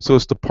 So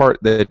it's the part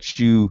that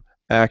you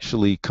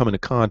actually come into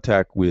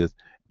contact with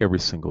every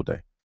single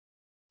day.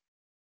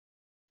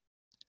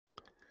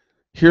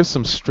 Here's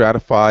some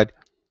stratified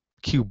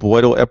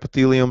cuboidal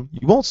epithelium.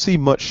 You won't see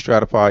much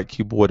stratified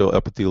cuboidal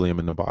epithelium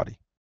in the body.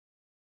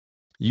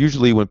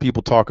 Usually when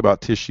people talk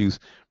about tissues,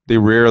 they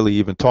rarely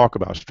even talk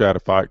about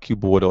stratified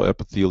cuboidal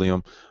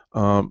epithelium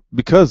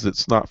because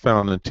it's not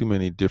found in too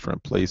many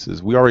different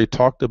places. We already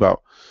talked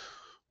about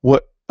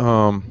what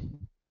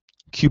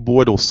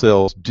cuboidal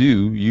cells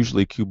do.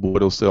 Usually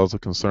cuboidal cells are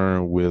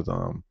concerned with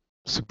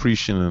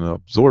secretion and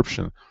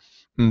absorption.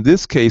 In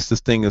this case,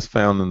 this thing is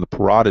found in the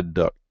parotid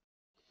duct.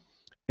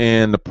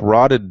 And the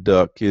parotid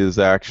duct is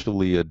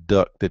actually a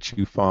duct that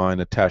you find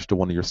attached to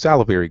one of your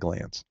salivary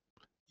glands.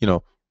 You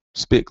know,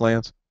 spit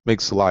glands make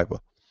saliva.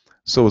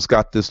 So it's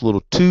got this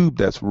little tube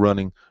that's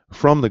running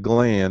from the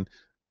gland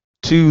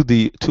to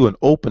an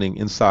opening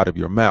inside of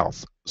your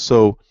mouth.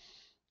 So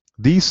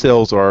these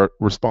cells are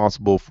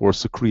responsible for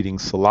secreting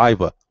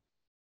saliva.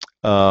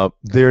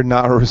 They're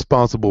not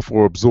responsible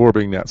for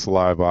absorbing that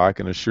saliva, I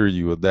can assure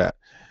you of that.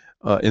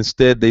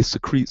 Instead, they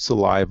secrete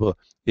saliva.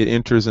 It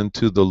enters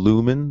into the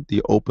lumen,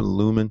 the open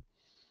lumen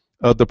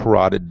of the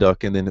parotid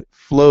duct, and then it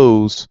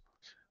flows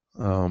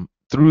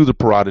through the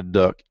parotid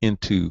duct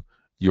into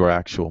your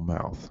actual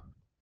mouth.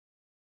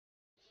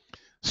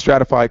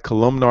 Stratified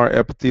columnar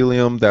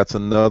epithelium, that's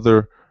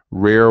another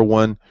rare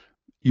one.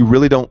 You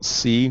really don't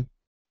see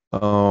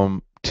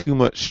too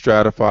much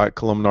stratified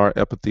columnar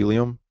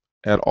epithelium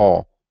at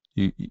all.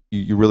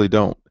 You really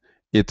don't.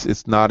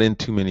 It's not in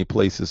too many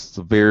places. It's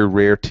a very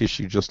rare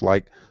tissue, just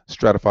like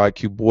stratified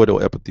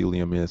cuboidal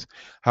epithelium is.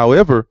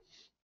 However,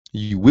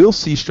 you will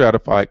see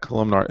stratified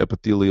columnar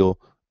epithelium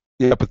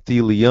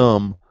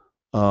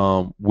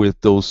with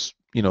those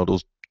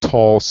those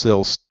tall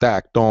cells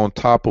stacked on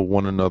top of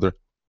one another.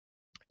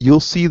 You'll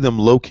see them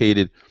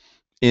located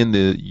in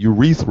the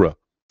urethra,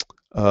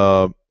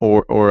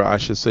 or I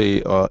should say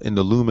in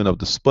the lumen of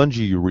the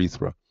spongy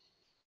urethra,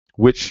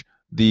 which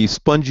the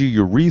spongy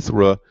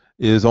urethra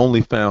is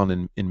only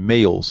found in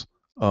males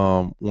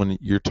when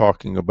you're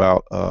talking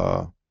about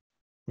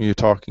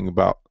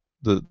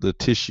the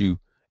tissue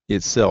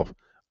itself.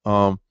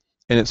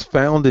 and it's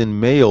found in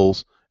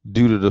males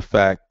due to the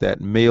fact that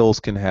males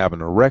can have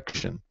an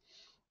erection.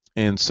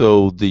 And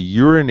so the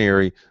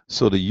urinary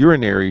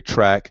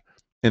tract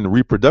and the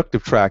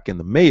reproductive tract in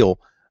the male,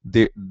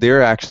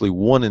 they're actually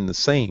one and the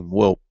same.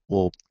 Well,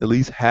 at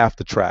least half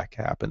the tract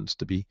happens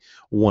to be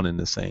one and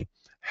the same.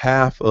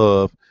 Half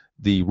of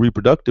the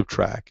reproductive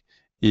tract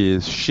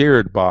is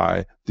shared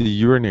by the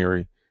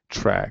urinary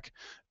tract,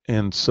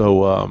 and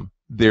so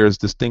there's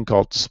this thing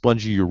called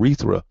spongy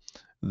urethra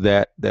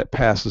that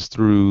passes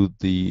through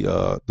the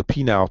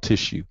penile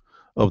tissue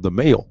of the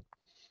male,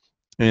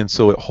 and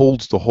so it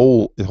holds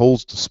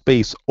the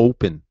space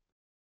open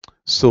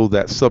so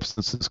that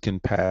substances can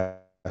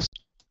pass.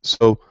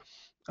 So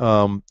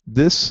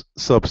this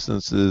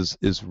substance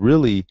is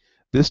really,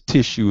 this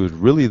tissue is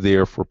really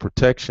there for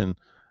protection,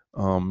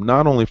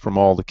 not only from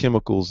all the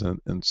chemicals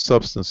and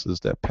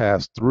substances that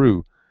pass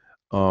through,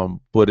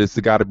 but it's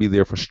got to be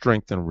there for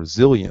strength and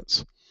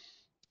resilience.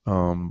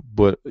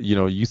 But you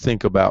know, you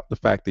think about the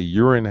fact that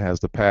urine has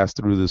to pass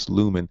through this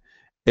lumen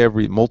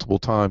multiple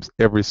times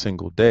every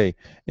single day,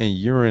 and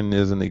urine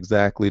isn't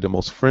exactly the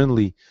most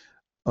friendly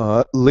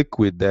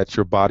liquid that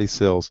your body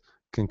cells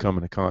can come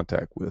into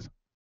contact with.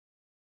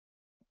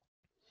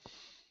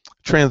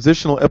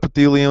 Transitional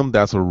epithelium,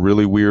 that's a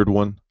really weird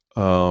one.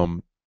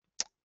 Um,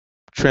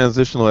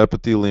 Transitional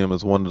epithelium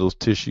is one of those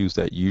tissues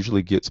that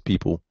usually gets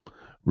people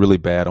really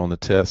bad on the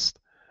test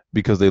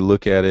because they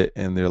look at it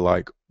and they're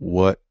like,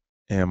 what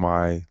am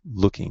I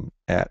looking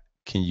at?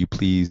 Can you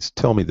please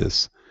tell me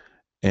this?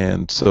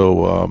 And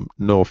so,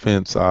 no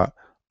offense,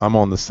 I'm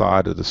on the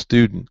side of the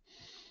student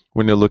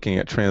when they're looking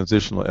at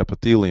transitional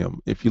epithelium.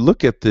 If you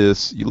look at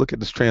this, you look at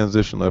this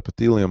transitional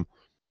epithelium,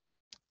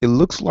 it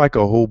looks like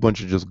a whole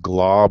bunch of just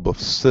glob of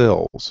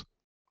cells,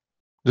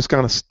 just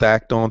kind of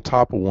stacked on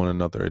top of one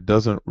another. It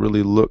doesn't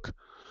really look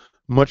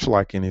much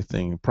like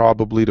anything.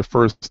 Probably the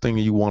first thing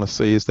you want to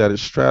say is that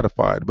it's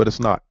stratified, but it's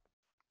not.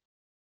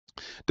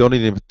 Don't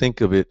even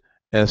think of it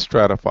as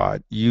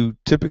stratified. You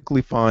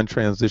typically find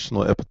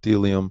transitional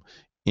epithelium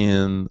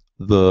in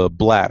the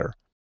bladder,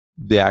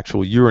 the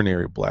actual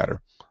urinary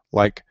bladder.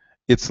 Like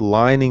it's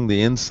lining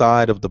the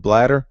inside of the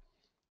bladder.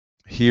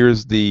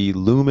 Here's the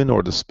lumen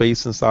or the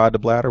space inside the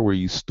bladder where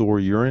you store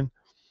urine.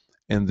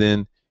 And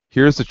then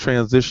here's the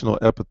transitional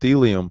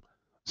epithelium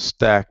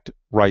stacked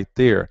right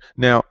there.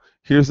 Now,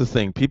 here's the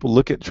thing. People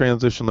look at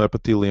transitional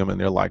epithelium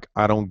and they're like,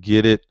 I don't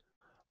get it.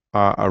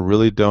 I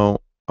really don't.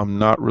 I'm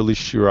not really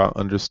sure I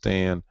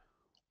understand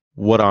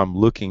what I'm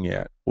looking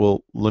at.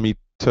 Well, let me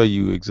tell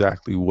you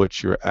exactly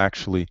what you're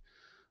actually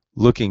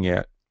looking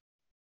at.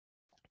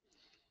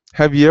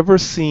 Have you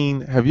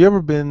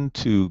ever been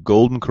to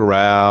Golden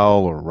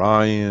Corral or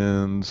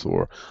Ryan's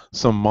or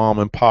some mom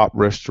and pop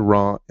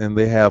restaurant and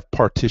they have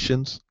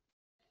partitions?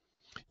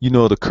 You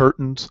know, the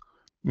curtains,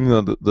 you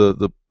know,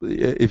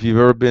 if you've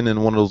ever been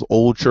in one of those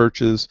old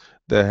churches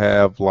that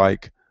have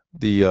like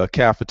the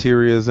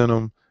cafeterias in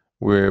them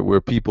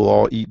where people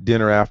all eat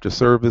dinner after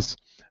service,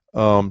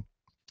 um,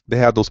 they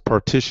have those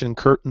partition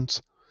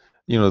curtains,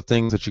 you know,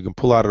 things that you can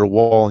pull out of the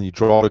wall and you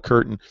draw the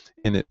curtain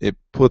and it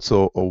puts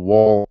a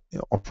wall, you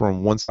know,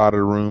 from one side of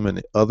the room and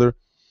the other.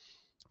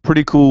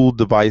 Pretty cool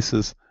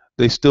devices.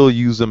 They still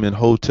use them in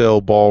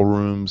hotel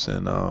ballrooms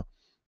and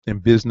in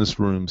business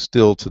rooms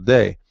still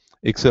today,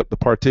 except the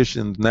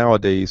partitions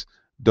nowadays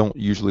don't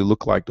usually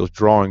look like those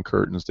drawing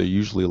curtains. They're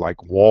usually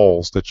like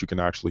walls that you can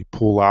actually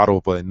pull out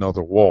of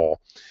another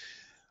wall.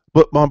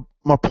 But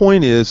my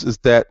point is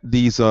that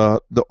these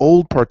the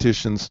old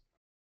partitions,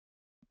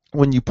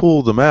 when you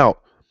pull them out,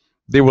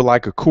 they were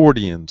like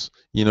accordions.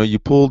 You know, you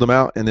pulled them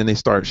out and then they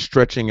start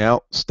stretching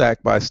out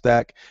stack by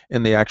stack,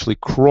 and they actually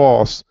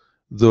cross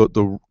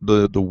the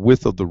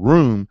width of the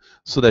room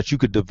so that you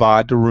could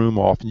divide the room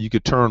off and you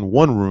could turn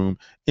one room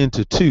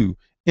into two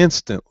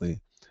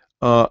instantly.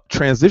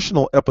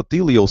 Transitional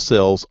epithelial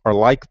cells are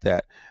like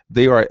that.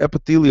 They are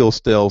epithelial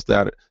cells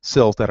that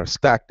are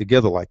stacked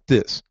together like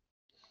this.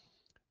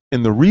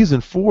 And the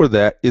reason for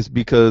that is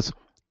because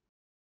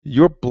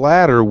your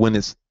bladder, when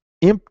it's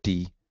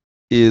empty,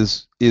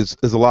 is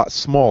a lot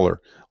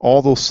smaller.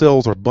 All those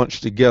cells are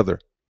bunched together.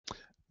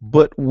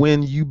 But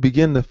when you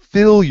begin to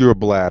fill your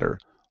bladder,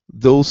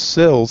 those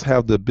cells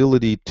have the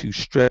ability to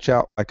stretch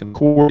out like an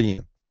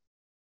accordion,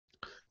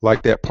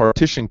 like that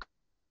partition.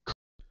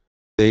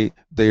 They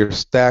are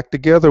stacked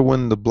together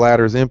when the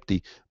bladder is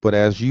empty, but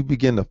as you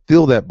begin to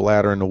fill that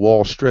bladder and the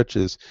wall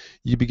stretches,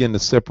 you begin to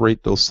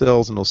separate those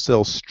cells, and those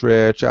cells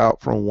stretch out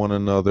from one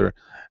another,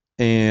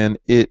 and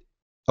it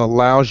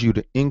allows you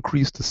to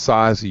increase the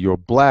size of your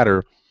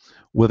bladder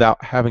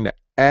without having to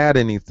add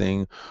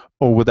anything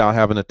or without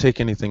having to take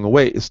anything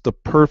away. It's the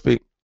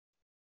perfect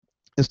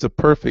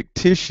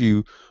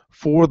tissue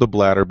for the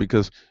bladder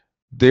because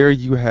there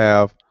you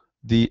have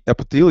the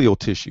epithelial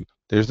tissue.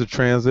 There's the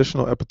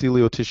transitional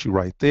epithelial tissue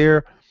right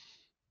there.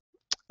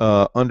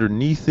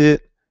 Underneath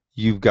it,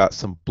 you've got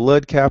some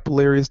blood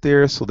capillaries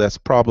there, so that's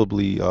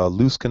probably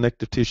loose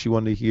connective tissue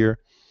under here.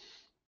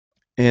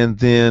 And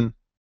then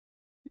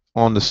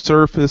on the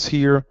surface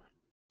here,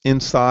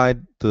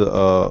 inside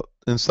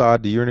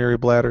inside the urinary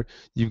bladder,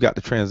 you've got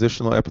the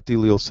transitional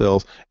epithelial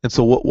cells. And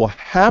so what will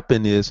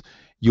happen is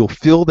you'll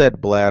fill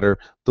that bladder,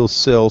 those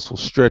cells will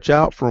stretch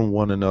out from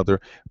one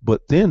another,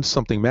 but then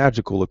something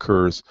magical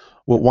occurs.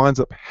 What winds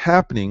up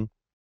happening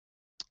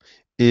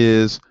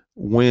is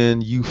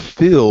when you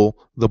fill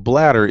the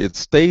bladder, it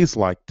stays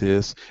like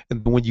this.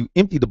 And when you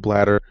empty the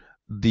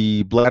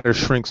bladder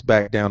shrinks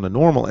back down to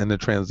normal, and the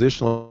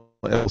transitional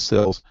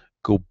cells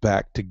go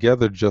back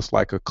together just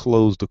like a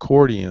closed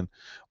accordion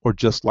or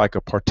just like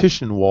a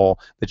partition wall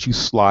that you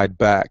slide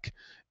back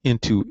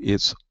into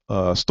its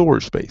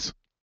storage space.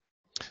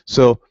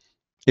 So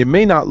it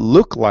may not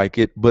look like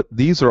it, but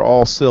these are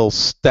all cells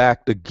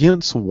stacked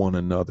against one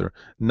another,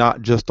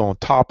 not just on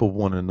top of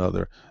one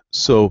another.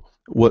 So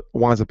what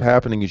winds up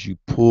happening is you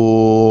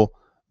pull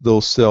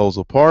those cells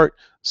apart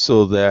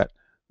so that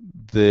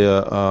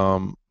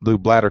the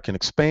bladder can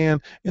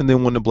expand, and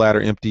then when the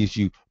bladder empties,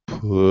 you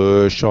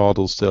push all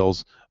those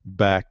cells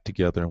back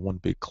together in one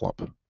big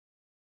clump.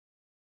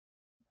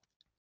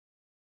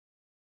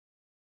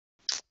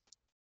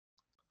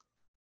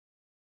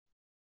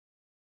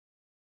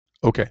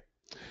 Okay.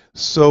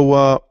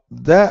 So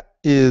that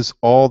is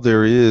all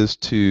there is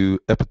to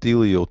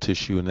epithelial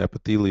tissue and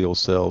epithelial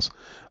cells.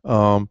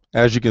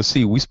 As you can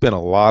see, we spent a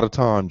lot of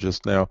time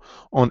just now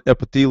on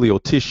epithelial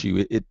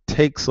tissue. It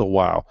takes a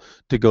while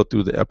to go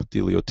through the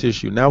epithelial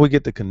tissue. Now we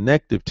get the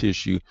connective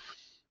tissue,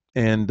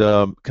 and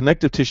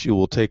connective tissue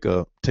will take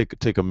a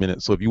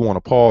minute. So if you want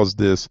to pause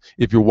this,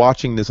 if you're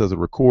watching this as a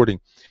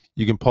recording,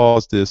 you can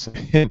pause this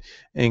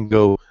and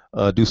go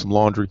do some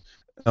laundry.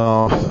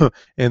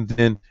 And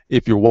then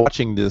if you're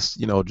watching this,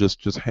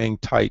 just hang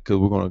tight, because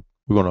we're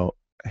gonna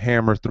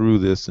hammer through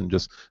this and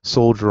just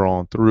soldier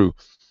on through.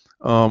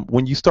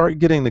 When you start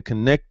getting the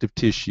connective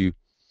tissue,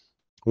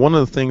 one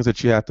of the things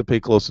that you have to pay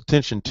close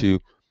attention to,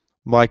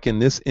 like in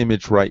this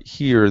image right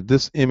here,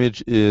 this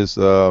image is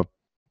a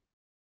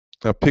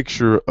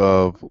picture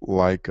of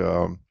like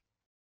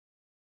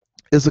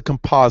it's a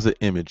composite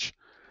image.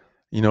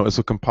 It's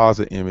a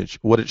composite image.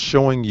 What it's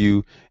showing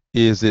you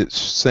is it's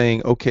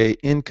saying, okay,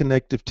 in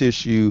connective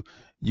tissue,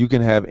 you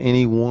can have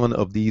any one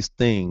of these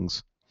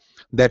things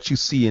that you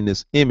see in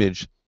this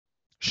image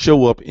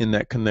show up in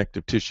that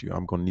connective tissue.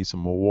 I'm going to need some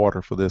more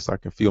water for this. I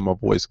can feel my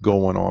voice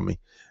going on me.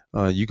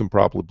 You can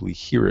probably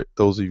hear it,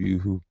 those of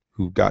you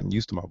who've gotten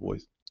used to my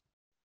voice.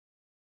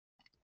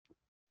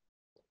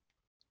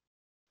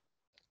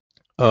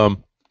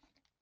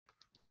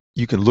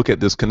 You can look at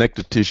this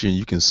connective tissue and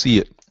you can see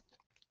it.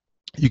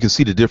 You can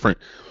see the different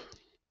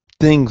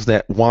things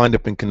that wind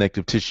up in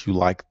connective tissue,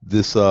 like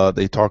this.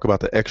 They talk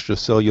about the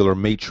extracellular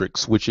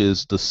matrix, which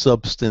is the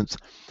substance.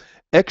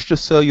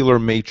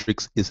 Extracellular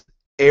matrix is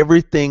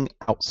everything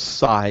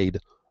outside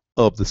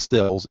of the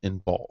cells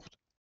involved.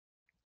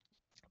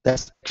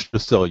 That's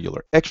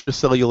extracellular.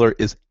 Extracellular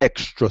is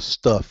extra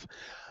stuff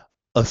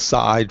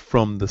aside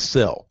from the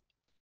cell.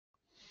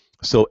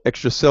 So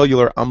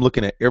extracellular, I'm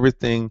looking at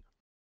everything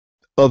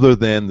other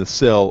than the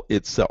cell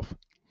itself.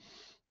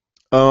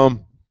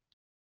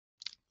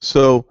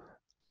 So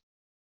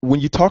when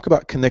you talk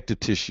about connective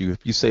tissue,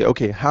 if you say,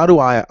 okay, how do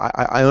I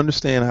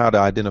understand how to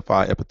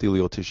identify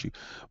epithelial tissue,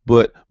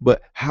 but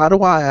how do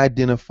I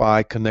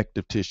identify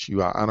connective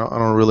tissue? I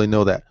don't really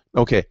know that.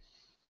 Okay,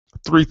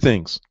 3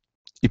 things.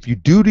 If you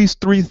do these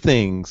 3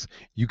 things,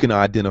 you can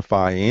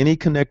identify any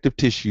connective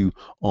tissue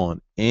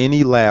on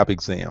any lab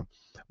exam.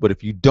 But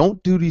if you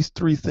don't do these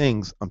 3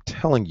 things, I'm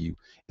telling you,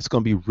 it's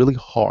going to be really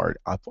hard.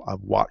 I've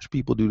watched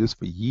people do this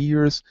for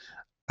years.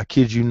 I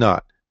kid you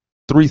not.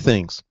 3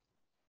 things.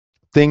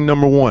 Thing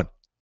number 1,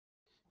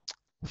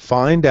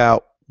 find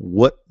out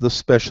what the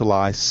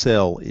specialized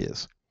cell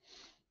is.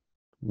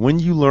 When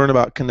you learn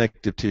about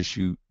connective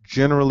tissue,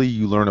 generally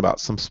you learn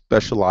about some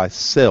specialized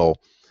cell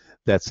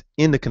that's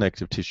in the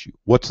connective tissue.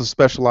 What's a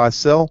specialized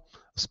cell?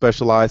 A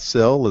specialized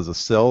cell is a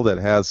cell that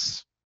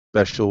has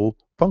special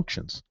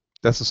functions.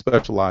 That's a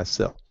specialized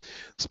cell.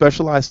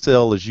 Specialized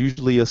cell is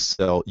usually a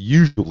cell,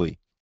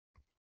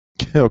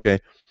 okay,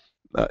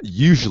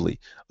 usually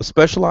a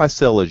specialized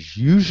cell is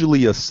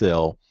usually a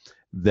cell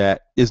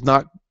that is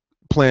not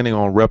planning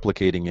on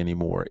replicating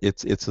anymore.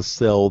 It's a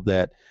cell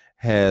that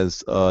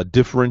has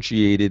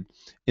differentiated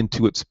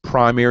into its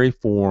primary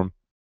form.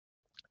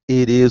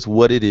 It is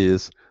what it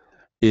is.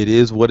 It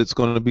is what it's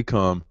going to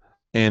become,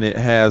 and it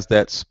has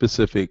that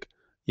specific,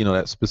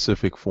 that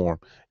specific form.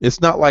 It's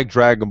not like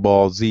Dragon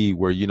Ball Z,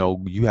 where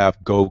you have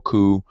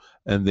Goku,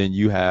 and then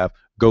you have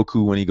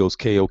Goku when he goes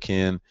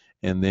Kaioken,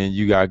 and then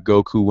you got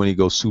Goku when he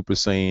goes Super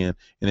Saiyan,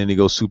 and then he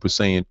goes Super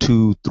Saiyan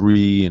 2,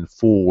 3, and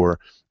 4,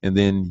 and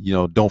then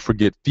don't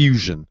forget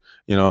Fusion.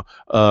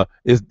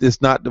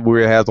 It's not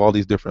where it has all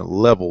these different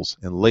levels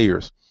and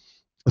layers.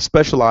 A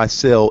specialized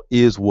cell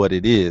is what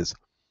it is.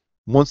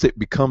 Once it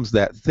becomes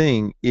that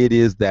thing, it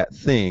is that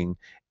thing,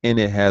 and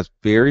it has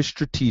very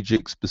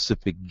strategic,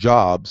 specific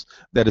jobs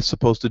that it's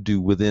supposed to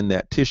do within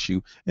that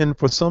tissue, and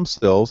for some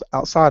cells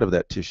outside of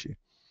that tissue.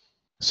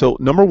 So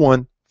number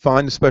 1,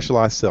 find the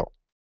specialized cell.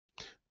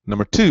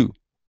 Number 2,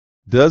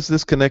 does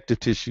this connective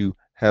tissue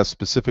have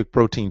specific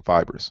protein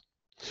fibers?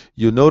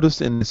 You'll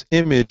notice in this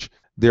image,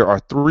 there are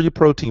three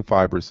protein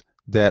fibers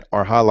that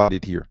are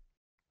highlighted here.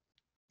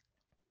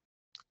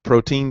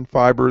 Protein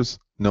fibers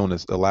known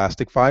as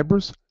elastic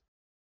fibers,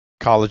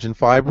 collagen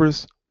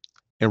fibers,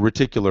 and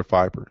reticular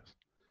fibers.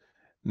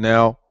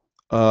 Now,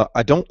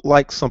 I don't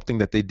like something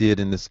that they did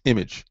in this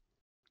image.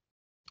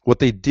 What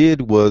they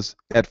did was,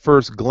 at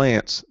first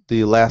glance,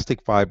 the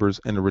elastic fibers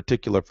and the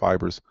reticular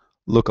fibers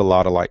look a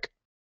lot alike.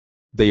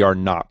 They are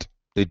not.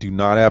 They do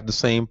not have the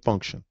same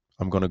function.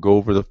 I'm going to go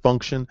over the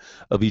function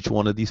of each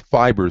one of these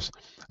fibers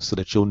so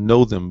that you'll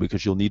know them,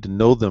 because you'll need to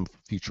know them for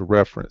future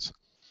reference.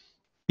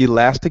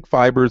 Elastic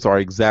fibers are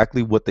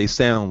exactly what they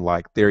sound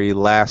like. They're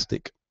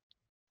elastic.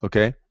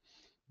 Okay?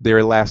 They're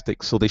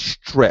elastic, so they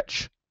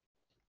stretch.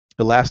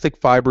 Elastic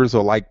fibers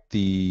are like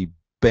the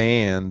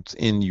bands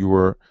in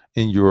your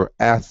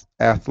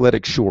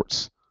athletic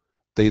shorts.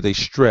 They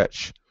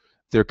stretch.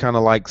 They're kind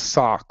of like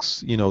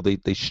socks,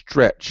 they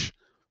stretch.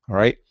 All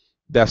right?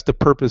 That's the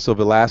purpose of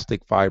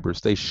elastic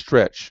fibers. They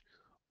stretch.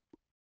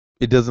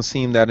 It doesn't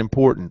seem that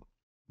important,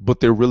 but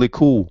they're really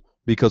cool,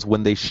 because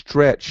when they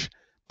stretch,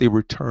 they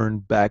return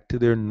back to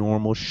their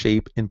normal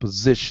shape and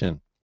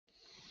position.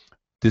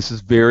 This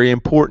is very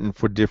important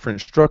for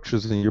different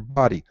structures in your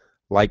body,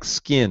 like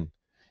skin.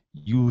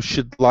 You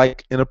should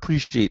like and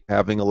appreciate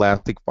having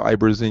elastic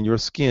fibers in your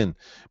skin,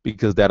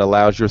 because that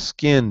allows your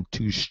skin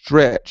to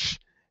stretch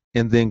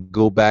and then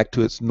go back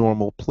to its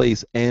normal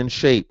place and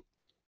shape.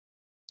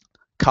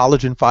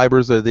 Collagen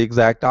fibers are the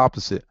exact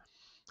opposite.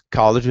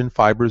 Collagen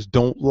fibers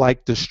don't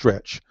like to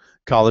stretch.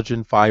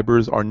 Collagen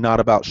fibers are not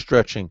about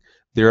stretching.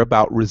 They're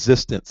about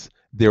resistance.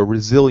 They're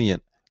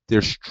resilient.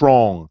 They're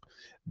strong.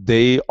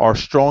 They are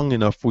strong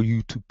enough for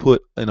you to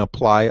put and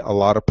apply a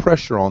lot of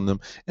pressure on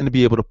them and to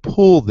be able to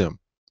pull them.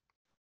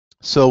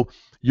 So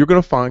you're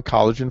going to find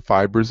collagen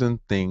fibers in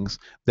things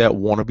that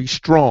want to be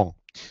strong,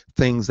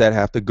 things that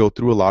have to go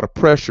through a lot of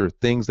pressure,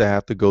 things that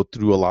have to go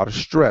through a lot of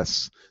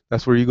stress.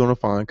 That's where you're going to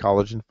find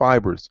collagen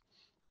fibers.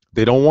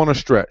 They don't want to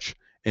stretch,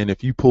 and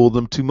if you pull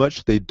them too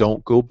much, they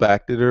don't go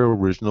back to their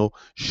original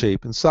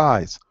shape and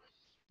size.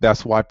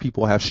 That's why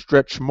people have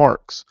stretch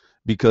marks,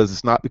 because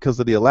it's not because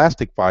of the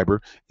elastic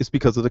fiber, it's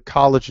because of the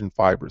collagen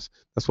fibers.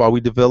 That's why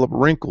we develop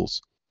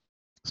wrinkles.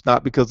 It's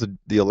not because of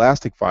the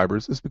elastic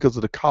fibers, it's because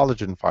of the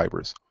collagen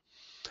fibers.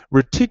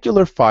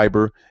 Reticular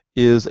fiber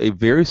is a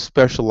very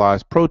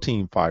specialized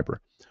protein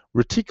fiber.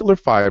 Reticular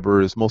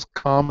fiber is most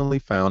commonly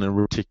found in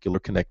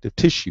reticular connective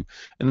tissue.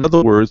 In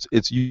other words,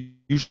 it's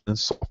usually in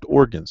soft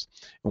organs.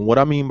 And what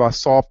I mean by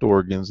soft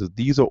organs is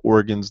these are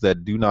organs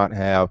that do not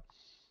have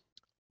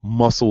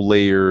muscle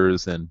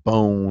layers and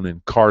bone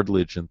and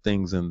cartilage and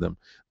things in them.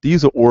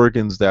 These are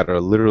organs that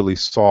are literally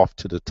soft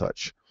to the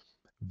touch,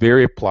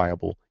 very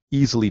pliable,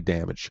 easily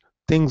damaged.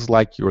 Things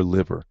like your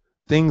liver,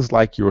 things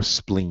like your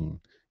spleen,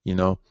 you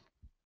know,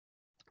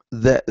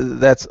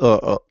 that's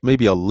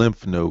maybe a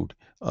lymph node,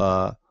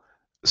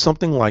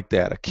 something like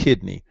that, a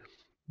kidney.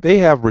 They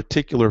have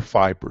reticular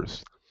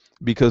fibers,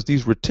 because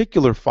these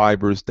reticular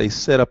fibers, they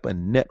set up a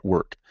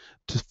network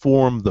to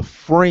form the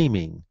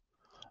framing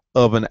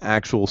of an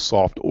actual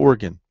soft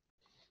organ.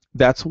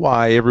 That's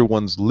why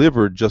everyone's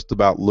liver just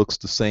about looks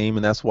the same,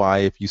 and that's why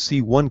if you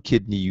see one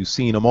kidney, you've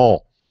seen them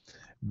all,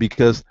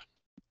 because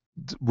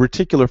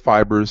reticular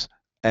fibers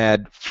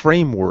add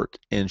framework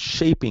and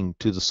shaping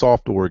to the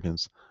soft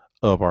organs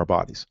of our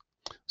bodies.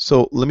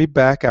 So let me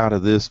back out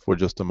of this for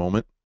just a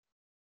moment,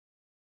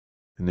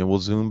 and then we'll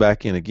zoom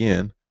back in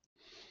again.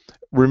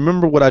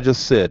 Remember what I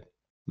just said.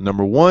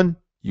 Number one,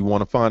 you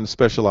want to find a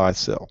specialized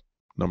cell.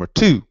 Number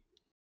two,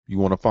 you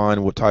want to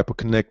find what type of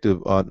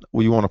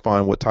you want to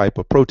find what type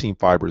of protein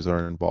fibers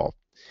are involved.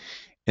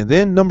 And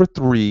then number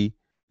three,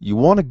 you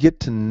want to get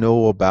to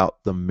know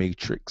about the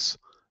matrix,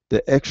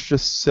 the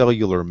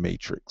extracellular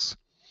matrix.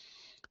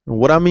 And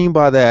what I mean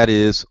by that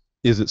is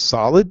it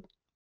solid?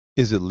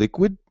 Is it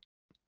liquid?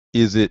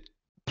 Is it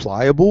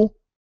pliable?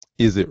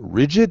 Is it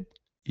rigid?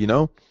 You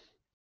know,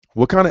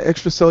 what kind of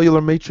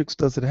extracellular matrix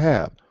does it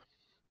have?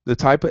 The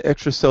type of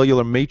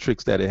extracellular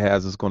matrix that it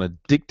has is going to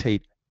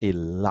dictate a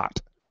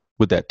lot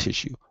with that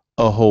tissue,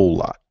 a whole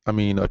lot. I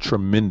mean, a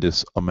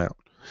tremendous amount.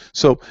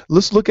 So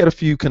let's look at a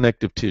few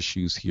connective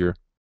tissues here.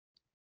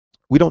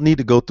 We don't need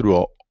to go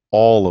through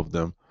all of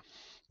them,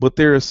 but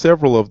there are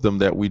several of them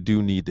that we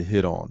do need to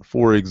hit on.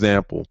 For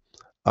example,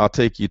 I'll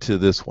take you to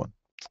this one.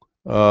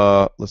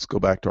 Let's go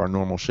back to our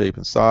normal shape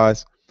and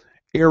size.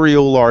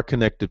 Areolar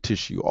connective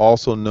tissue,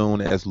 also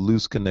known as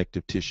loose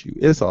connective tissue.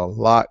 It's a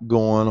lot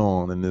going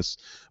on in this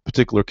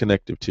particular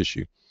connective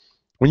tissue.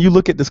 When you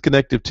look at this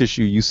connective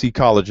tissue, you see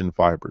collagen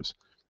fibers,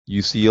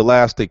 you see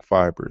elastic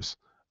fibers,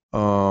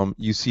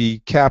 you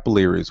see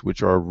capillaries,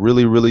 which are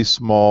really, really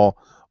small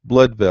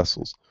blood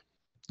vessels.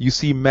 You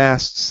see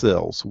mast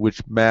cells,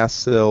 which mast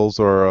cells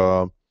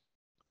are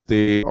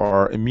they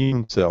are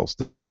immune cells.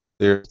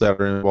 That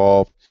are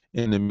involved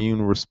in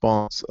immune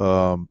response.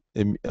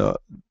 In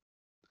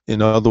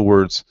other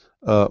words,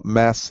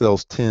 mast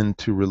cells tend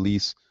to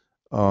release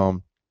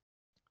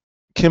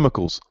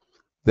chemicals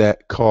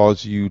that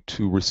cause you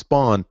to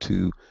respond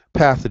to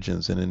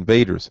pathogens and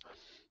invaders.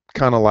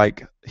 kind of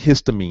like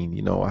histamine.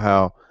 You know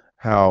how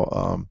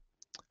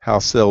how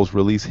cells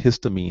release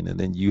histamine, and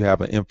then you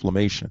have an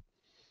inflammation.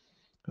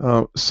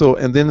 And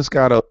then it's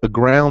got a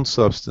ground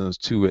substance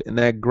to it, and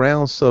that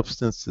ground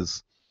substance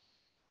is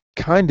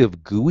kind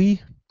of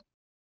gooey.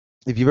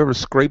 If you've ever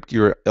scraped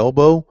your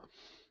elbow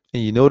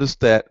and you notice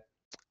that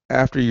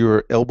after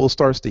your elbow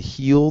starts to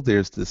heal,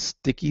 there's this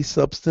sticky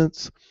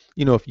substance.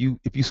 You know, if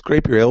you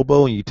scrape your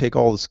elbow and you take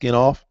all the skin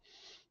off,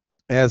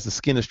 as the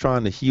skin is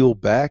trying to heal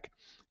back,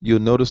 you'll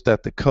notice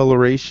that the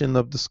coloration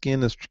of the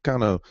skin is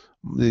kind of,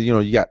 you know,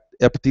 you got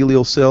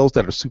epithelial cells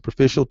that are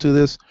superficial to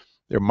this.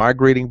 They're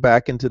migrating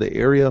back into the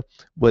area,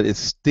 but it's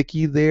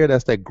sticky there.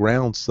 That's that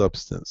ground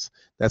substance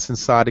that's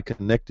inside the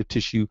connective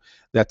tissue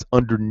that's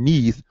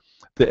underneath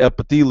the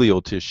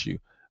epithelial tissue.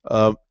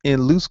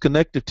 In loose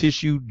connective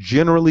tissue,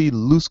 generally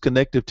loose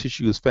connective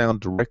tissue is found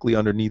directly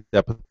underneath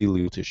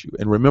epithelial tissue.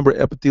 And remember,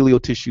 epithelial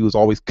tissue is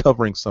always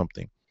covering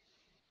something.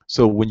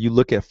 So when you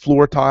look at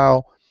floor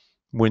tile,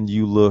 when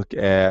you look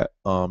at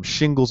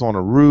shingles on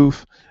a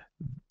roof,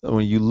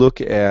 when you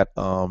look at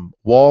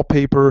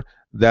wallpaper,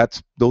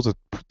 those are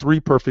three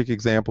perfect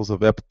examples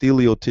of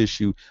epithelial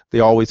tissue.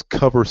 They always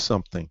cover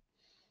something.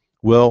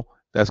 Well,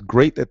 that's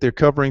great that they're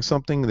covering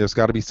something. There's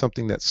got to be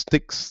something that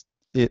sticks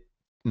it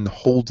and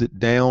holds it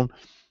down.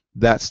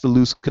 That's the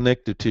loose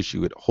connective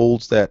tissue. It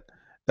holds that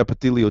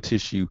epithelial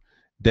tissue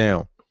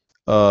down.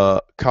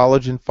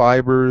 Collagen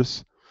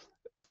fibers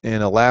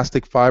and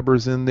elastic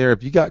fibers in there.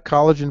 If you got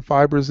collagen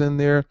fibers in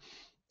there,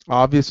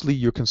 obviously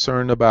you're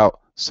concerned about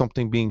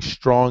something being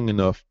strong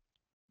enough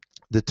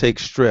to take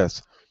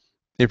stress.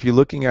 If you're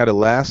looking at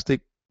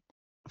elastic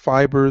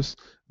fibers,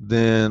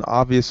 then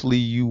obviously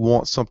you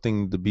want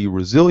something to be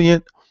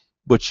resilient,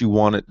 but you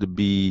want it to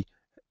be,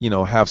 you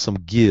know, have some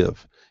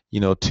give, you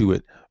know, to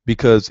it.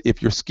 Because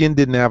if your skin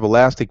didn't have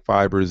elastic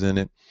fibers in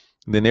it,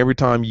 then every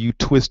time you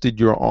twisted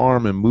your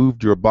arm and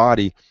moved your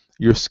body,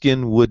 your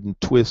skin wouldn't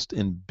twist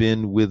and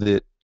bend with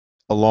it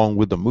along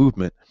with the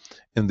movement,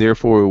 and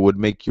therefore it would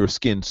make your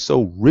skin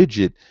so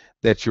rigid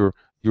that your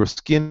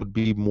skin would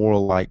be more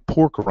like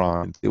pork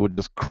rinds. It would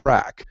just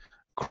crack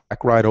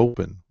right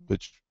open,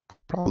 which would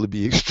probably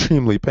be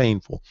extremely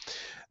painful.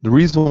 The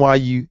reason why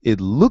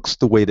it looks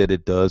the way that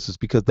it does is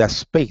because that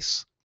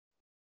space,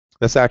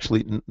 that's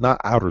actually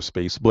not outer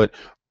space, but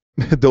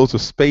those are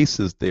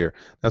spaces there.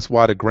 That's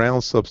why the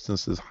ground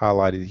substance is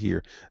highlighted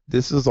here.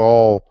 This is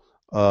all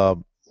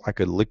like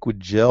a liquid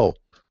gel.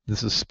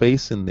 This is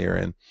space in there,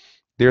 and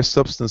there are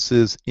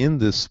substances in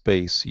this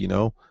space. You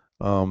know,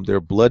 there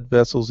are blood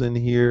vessels in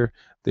here.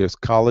 There's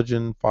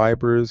collagen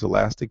fibers,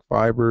 elastic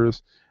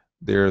fibers.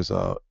 There's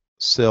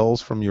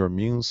cells from your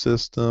immune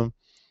system.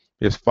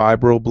 There's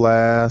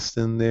fibroblasts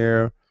in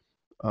there.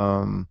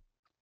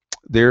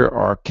 There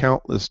are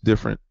countless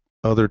different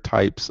other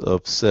types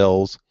of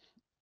cells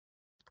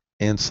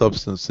and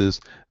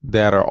substances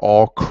that are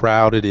all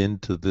crowded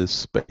into this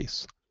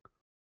space.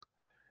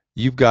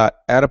 You've got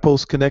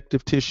adipose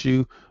connective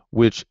tissue,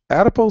 which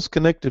adipose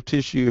connective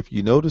tissue, if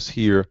you notice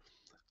here,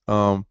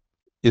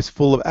 is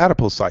full of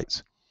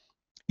adipocytes.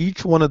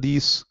 Each one of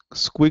these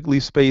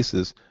squiggly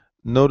spaces,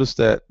 notice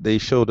that they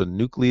show the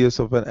nucleus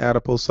of an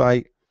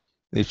adipocyte.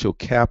 They show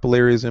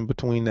capillaries in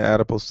between the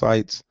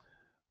adipocytes,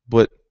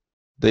 but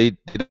they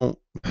don't,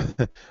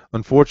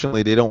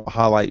 unfortunately, they don't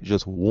highlight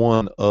just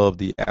one of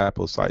the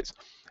adipocytes.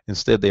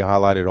 Instead, they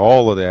highlighted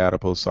all of the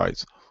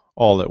adipocytes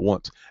all at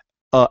once.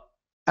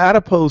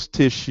 Adipose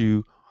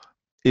tissue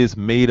is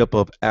made up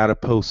of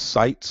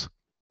adipocytes.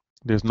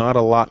 There's not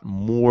a lot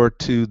more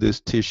to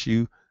this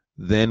tissue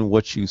than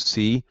what you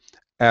see.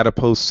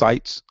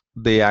 Adipocytes,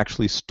 they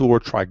actually store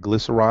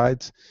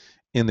triglycerides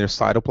in their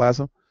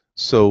cytoplasm.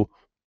 So,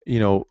 you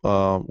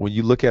know, when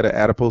you look at an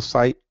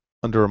adipocyte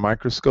under a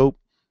microscope,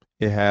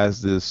 it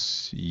has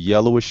this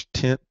yellowish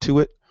tint to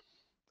it.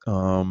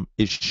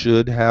 It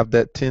should have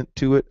that tint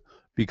to it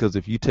because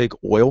if you take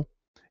oil,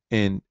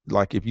 and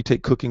like if you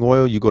take cooking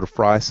oil, you go to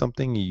fry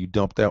something and you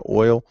dump that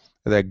oil,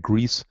 that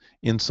grease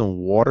in some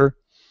water,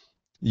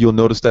 you'll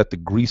notice that the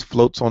grease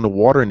floats on the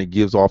water and it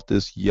gives off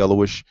this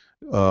yellowish,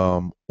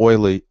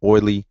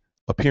 oily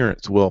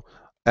appearance. Well,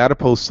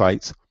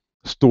 adipocytes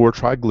store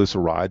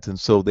triglycerides, and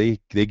so they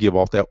give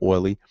off that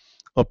oily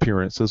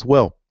appearance as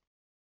well.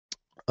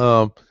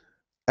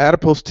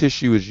 Adipose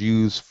tissue is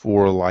used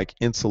for like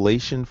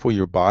insulation for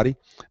your body.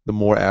 The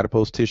more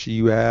adipose tissue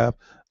you have,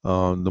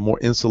 the more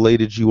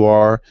insulated you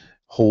are,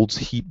 holds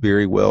heat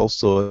very well.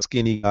 So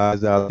skinny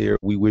guys out there,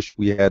 we wish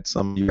we had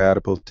some of your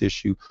adipose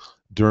tissue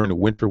during the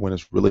winter when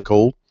it's really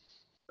cold.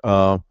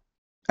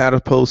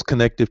 Adipose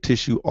connective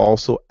tissue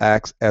also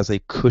acts as a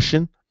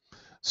cushion.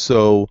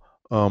 So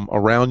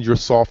around your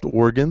soft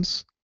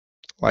organs,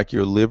 like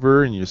your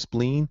liver and your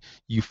spleen,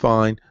 you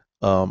find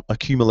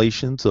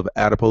accumulations of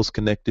adipose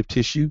connective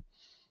tissue,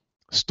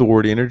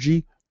 stored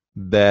energy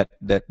that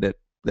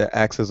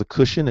acts as a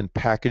cushion and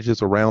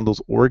packages around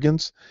those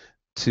organs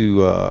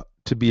to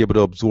be able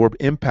to absorb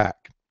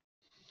impact.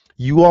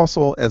 You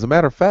also, as a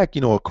matter of fact,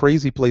 you know, a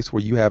crazy place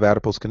where you have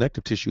adipose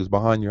connective tissue is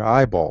behind your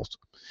eyeballs.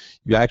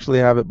 You actually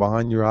have it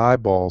behind your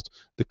eyeballs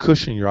to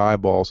cushion your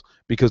eyeballs,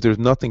 because there's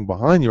nothing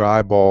behind your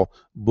eyeball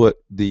but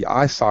the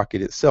eye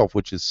socket itself,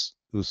 which is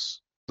the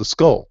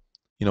skull.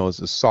 It's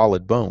a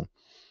solid bone.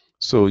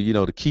 So,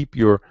 to keep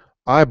your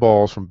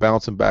eyeballs from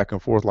bouncing back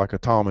and forth like a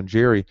Tom and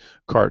Jerry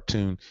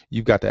cartoon,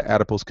 you've got the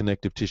adipose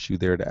connective tissue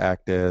there to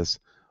act as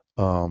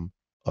um,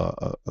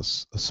 a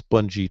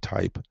spongy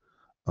type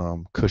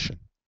cushion.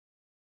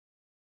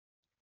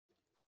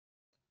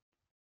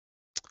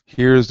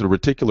 Here's the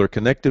reticular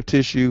connective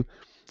tissue.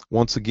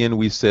 Once again,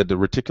 we said the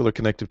reticular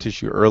connective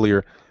tissue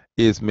earlier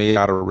is made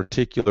out of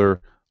reticular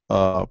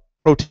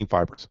protein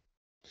fibers.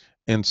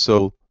 And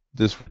so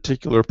this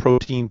reticular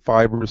protein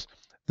fibers,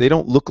 they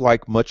don't look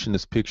like much in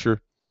this picture.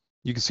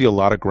 You can see a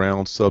lot of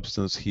ground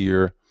substance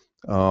here.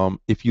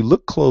 If you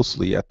look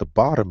closely at the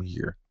bottom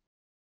here,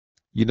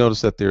 you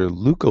notice that there are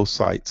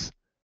leukocytes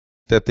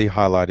that they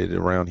highlighted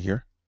around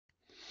here.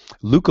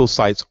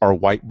 Leukocytes are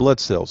white blood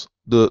cells.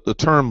 The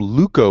term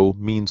leuko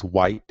means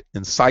white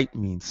and cyte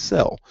means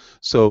cell.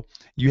 So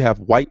you have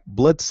white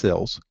blood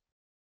cells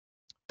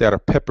that are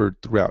peppered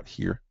throughout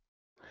here.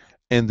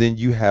 And then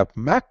you have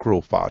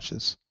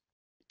macrophages,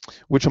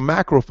 which a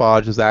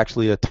macrophage is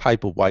actually a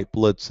type of white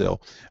blood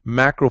cell.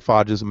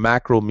 Macrophages,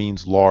 macro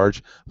means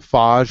large,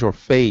 phage or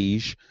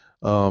phage,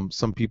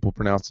 some people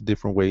pronounce it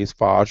different ways,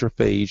 phage or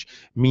phage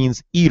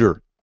means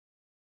eater,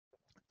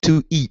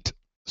 to eat.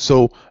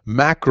 So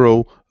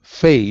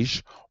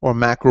macrophage or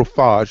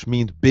macrophage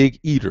means big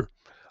eater.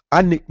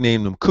 I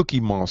nicknamed them Cookie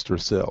Monster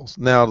cells.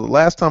 Now, the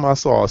last time I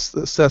saw a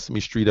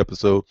Sesame Street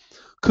episode,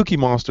 Cookie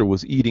Monster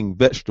was eating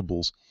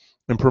vegetables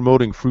and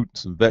promoting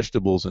fruits and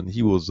vegetables, and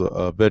he was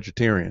a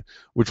vegetarian,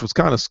 which was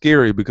kind of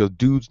scary because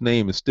dude's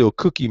name is still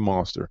Cookie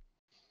Monster,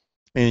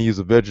 and he's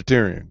a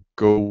vegetarian.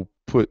 Go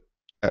put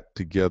that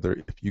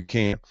together if you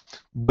can.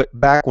 But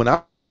back when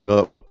I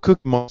was up,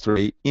 Cookie Monster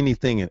ate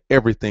anything and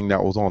everything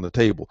that was on the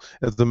table.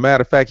 As a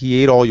matter of fact,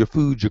 he ate all your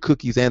food, your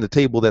cookies, and the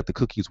table that the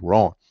cookies were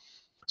on.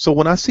 So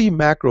when I see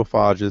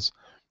macrophages,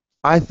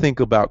 I think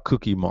about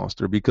Cookie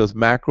Monster, because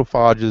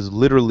macrophages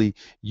literally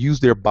use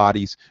their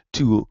bodies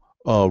to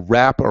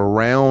wrap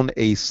around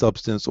a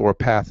substance or a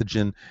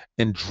pathogen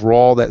and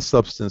draw that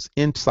substance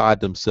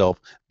inside themselves.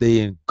 They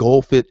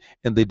engulf it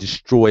and they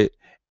destroy it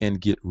and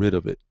get rid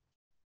of it.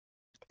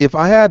 If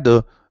I had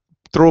to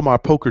throw my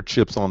poker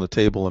chips on the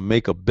table and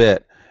make a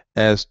bet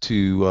as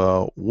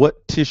to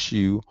what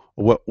tissue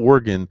or what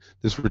organ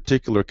this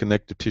reticular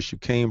connective tissue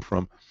came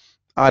from,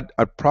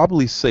 I'd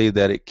probably say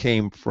that it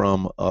came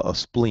from a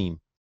spleen.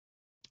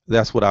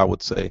 That's what I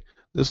would say.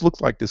 This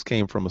looks like this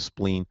came from a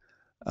spleen.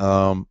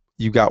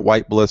 You got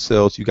white blood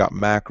cells, you got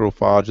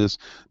macrophages,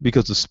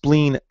 because the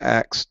spleen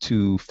acts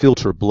to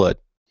filter blood.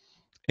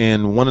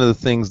 And one of the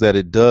things that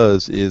it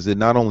does is it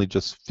not only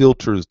just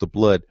filters the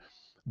blood,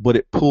 but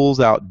it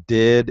pulls out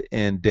dead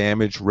and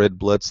damaged red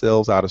blood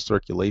cells out of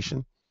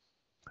circulation.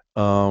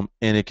 And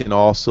it can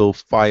also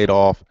fight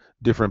off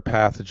different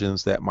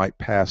pathogens that might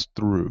pass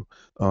through.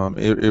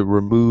 It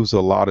removes a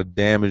lot of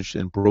damaged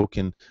and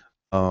broken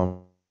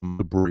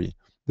debris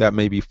that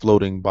may be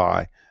floating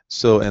by.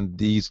 So, and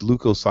these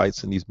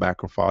leukocytes and these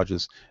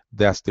macrophages,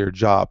 that's their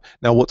job.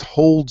 Now, what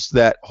holds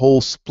that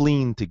whole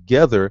spleen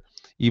together,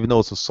 even though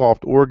it's a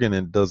soft organ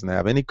and doesn't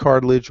have any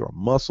cartilage or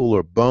muscle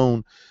or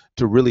bone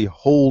to really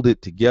hold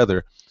it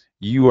together,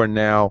 you are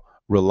now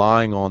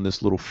relying on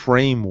this little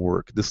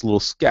framework, this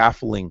little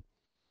scaffolding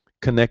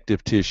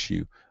connective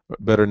tissue,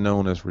 better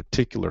known as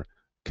reticular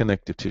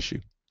connective tissue.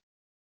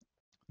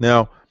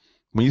 Now,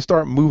 when you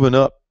start moving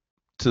up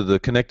to the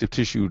connective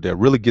tissue that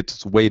really gets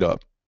its weight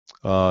up,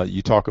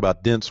 you talk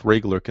about dense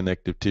regular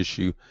connective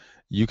tissue.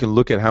 You can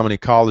look at how many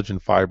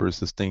collagen fibers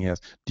this thing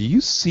has. Do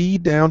you see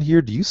down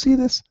here? Do you see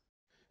this?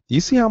 Do you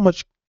see how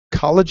much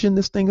collagen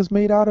this thing is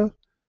made out of?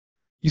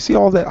 You see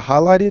all that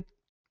highlighted?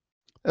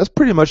 That's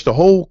pretty much the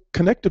whole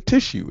connective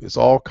tissue. It's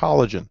all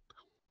collagen.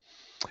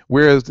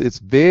 Whereas it's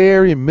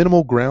very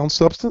minimal ground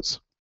substance.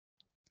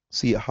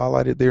 See it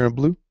highlighted there in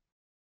blue?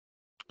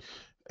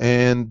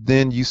 And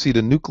then you see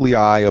the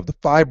nuclei of the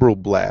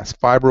fibroblast.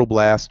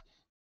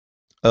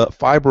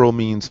 Fibro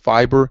means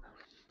fiber.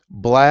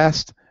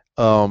 Blast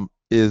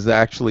is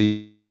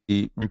actually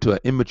into an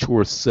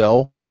immature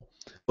cell.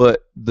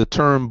 But the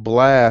term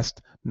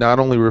blast not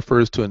only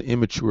refers to an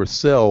immature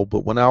cell,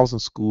 but when I was in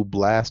school,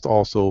 blast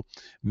also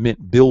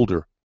meant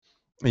builder.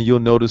 And you'll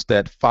notice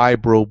that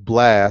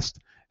fibroblast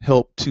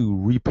help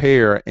to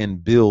repair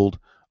and build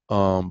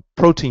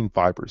protein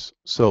fibers.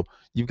 So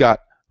you've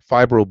got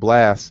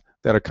fibroblasts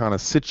that are kind of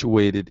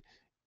situated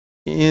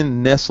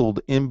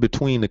nestled in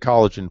between the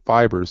collagen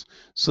fibers,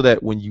 so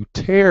that when you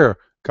tear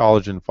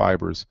collagen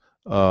fibers,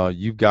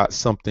 you've got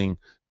something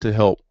to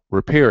help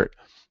repair it.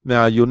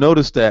 Now you'll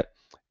notice that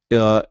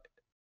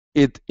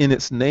it in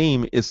its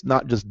name, it's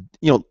not just,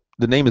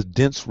 the name is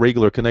dense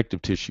regular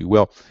connective tissue.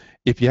 Well,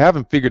 if you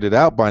haven't figured it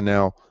out by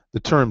now, the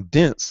term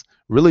dense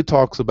really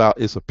talks about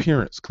its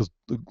appearance, because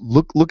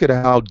look at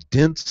how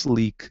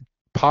densely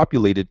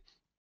populated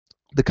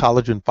the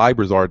collagen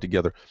fibers are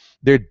together.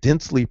 They're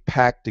densely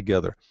packed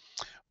together.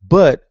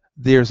 But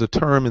there's a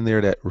term in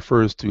there that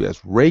refers to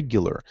as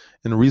regular.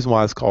 And the reason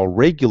why it's called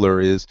regular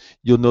is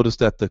you'll notice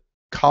that the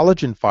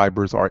collagen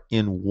fibers are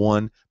in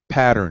one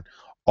pattern.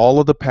 All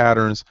of the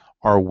patterns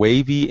are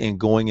wavy and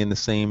going in the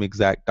same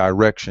exact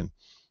direction.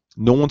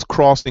 No one's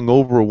crossing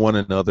over one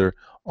another.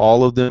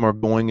 All of them are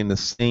going in the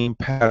same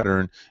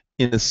pattern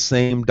in the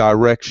same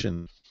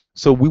direction.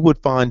 So we would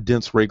find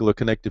dense regular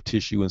connective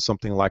tissue in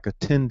something like a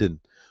tendon,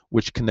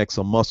 which connects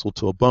a muscle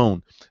to a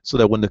bone, so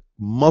that when the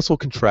muscle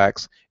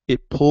contracts,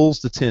 it pulls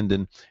the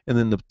tendon, and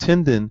then the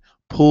tendon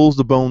pulls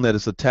the bone that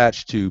it's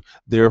attached to,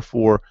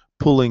 therefore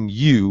pulling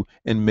you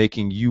and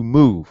making you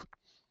move.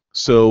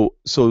 So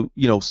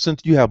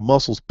since you have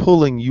muscles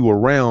pulling you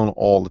around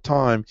all the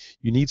time,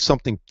 you need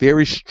something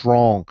very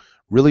strong,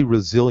 really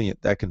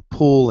resilient that can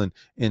pull and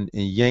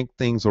yank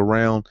things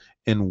around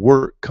and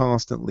work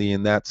constantly,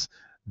 and that's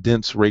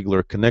dense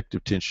regular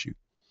connective tissue.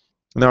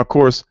 Now, of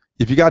course,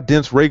 if you got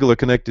dense regular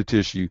connective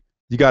tissue,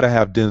 you got to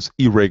have dense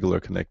irregular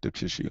connective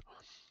tissue.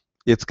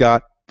 It's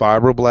got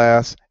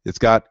fibroblasts, it's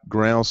got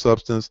ground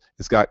substance,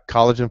 it's got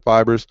collagen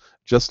fibers,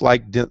 just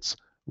like dense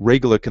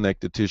regular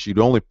connective tissue.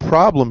 The only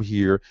problem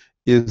here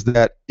is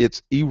that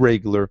it's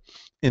irregular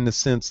in the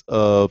sense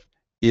of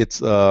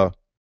its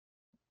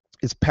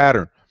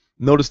pattern.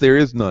 Notice there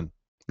is none.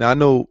 Now I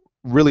know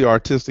really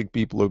artistic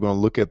people are going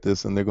to look at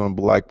this and they're going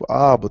to be like,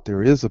 but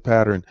there is a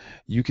pattern.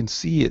 You can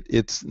see it.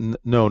 It's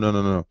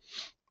no.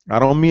 I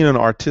don't mean an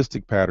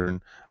artistic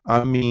pattern.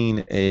 I mean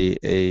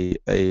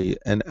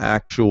an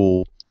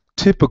actual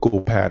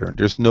typical pattern.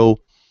 There's no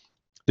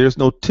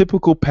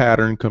typical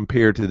pattern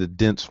compared to the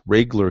dense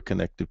regular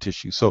connective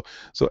tissue.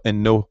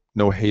 And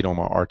no hate on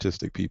my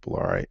artistic people.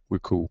 All right, we're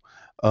cool.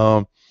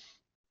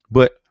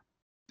 But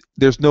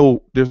there's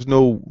no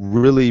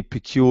really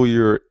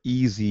peculiar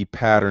easy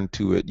pattern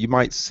to it. You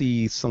might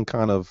see some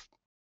kind of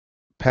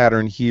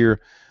pattern here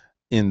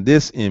in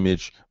this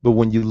image, but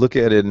when you look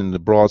at it in the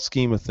broad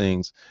scheme of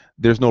things,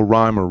 there's no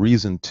rhyme or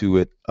reason to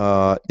it.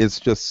 It's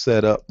just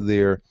set up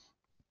there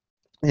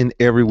in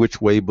every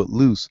which way but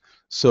loose.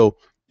 So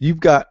you've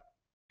got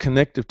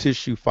connective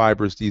tissue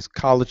fibers, these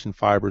collagen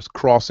fibers,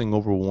 crossing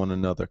over one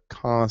another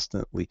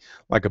constantly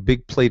like a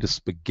big plate of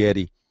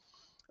spaghetti.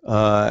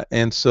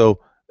 And so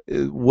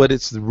what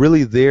it's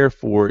really there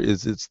for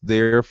is it's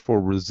there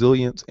for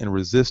resilience and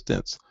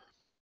resistance.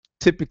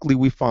 Typically,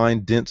 we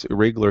find dense,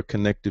 irregular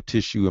connective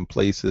tissue in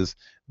places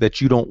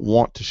that you don't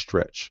want to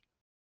stretch.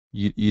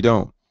 You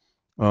don't.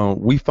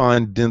 We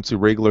find dense,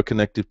 irregular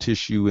connective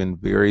tissue in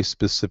very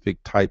specific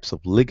types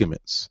of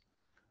ligaments.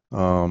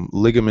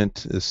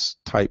 Ligamentous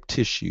type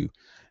tissue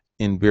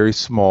in very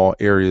small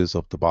areas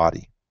of the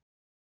body.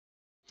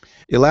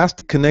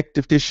 Elastic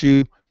connective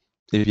tissue,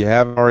 if you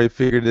haven't already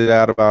figured it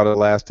out about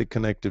elastic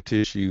connective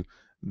tissue,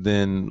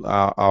 then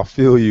I'll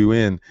fill you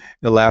in.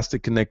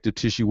 Elastic connective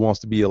tissue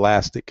wants to be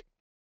elastic.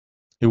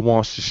 It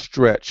wants to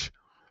stretch.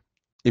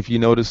 If you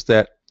notice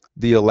that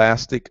the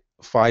elastic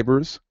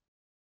fibers,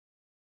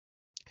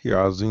 here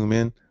I'll zoom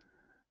in,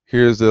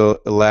 here's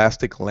the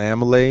elastic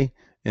lamellae.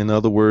 In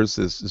other words,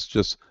 it's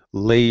just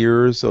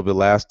layers of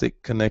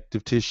elastic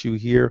connective tissue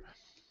here.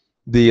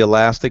 The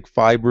elastic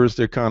fibers,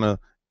 they're kind of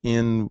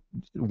in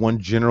one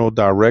general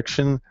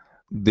direction.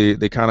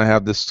 They kind of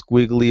have this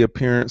squiggly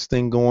appearance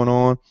thing going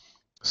on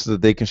so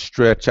that they can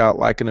stretch out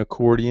like an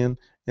accordion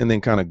and then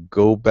kind of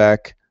go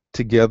back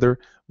together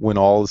when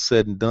all is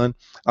said and done.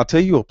 I'll tell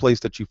you a place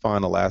that you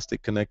find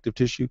elastic connective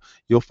tissue.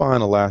 You'll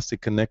find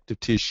elastic connective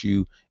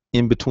tissue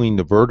in between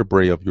the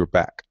vertebrae of your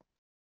back.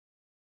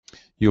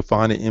 You'll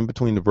find it in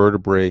between the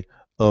vertebrae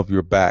of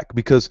your back,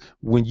 because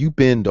when you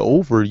bend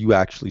over, you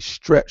actually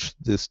stretch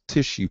this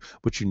tissue,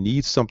 but you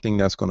need something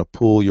that's going to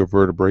pull your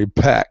vertebrae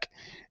back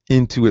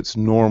into its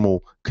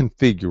normal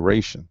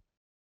configuration.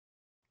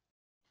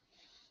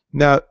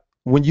 Now,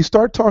 when you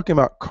start talking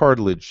about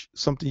cartilage,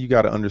 something you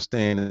got to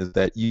understand is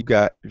that you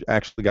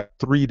actually got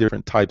 3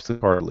 different types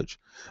of cartilage.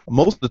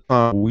 Most of the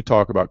time when we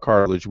talk about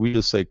cartilage, we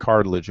just say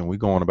cartilage and we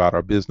go on about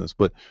our business,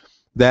 but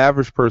the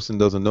average person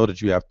doesn't know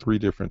that you have 3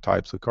 different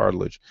types of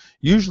cartilage.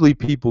 Usually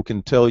people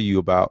can tell you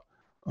about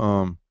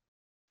 1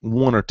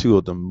 or 2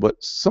 of them, but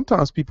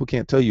sometimes people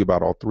can't tell you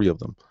about all 3 of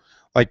them.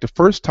 Like the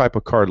first type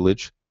of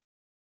cartilage,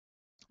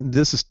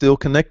 this is still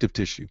connective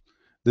tissue.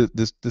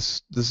 This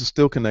is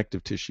still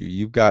connective tissue.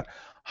 You've got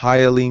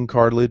hyaline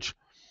cartilage.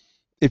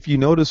 If you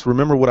notice,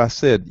 remember what I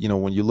said,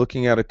 when you're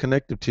looking at a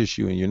connective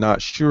tissue and you're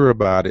not sure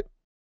about it,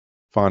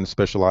 find a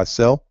specialized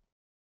cell,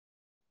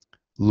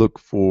 look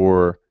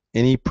for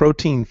any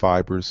protein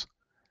fibers,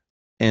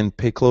 and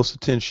pay close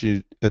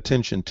attention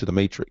to the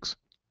matrix.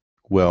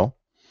 Well,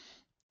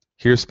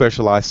 here's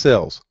specialized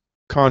cells,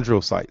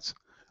 chondrocytes.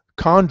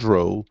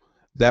 Chondro,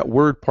 that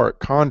word part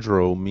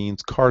chondro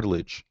means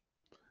cartilage.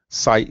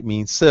 Cyte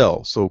means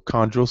cell, so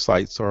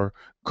chondrocytes are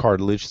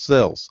cartilage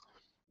cells.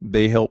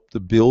 They help to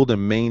build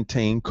and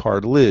maintain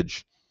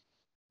cartilage,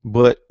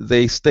 but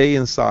they stay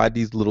inside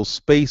these little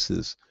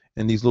spaces,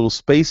 and these little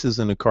spaces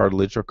in the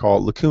cartilage are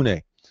called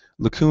lacunae.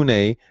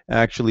 Lacunae,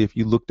 actually, if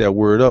you look that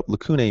word up,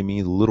 lacunae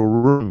means little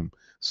room.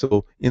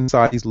 So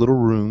inside these little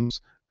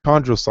rooms,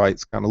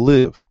 chondrocytes kind of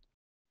live.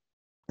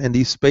 and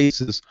these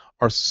spaces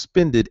are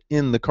suspended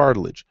in the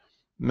cartilage.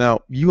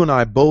 Now, you and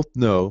I both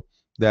know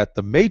that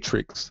the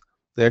matrix,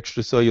 the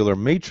extracellular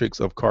matrix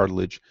of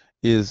cartilage,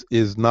 is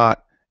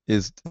not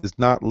is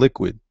not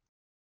liquid.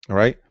 All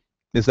right,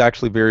 it's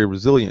actually very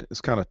resilient.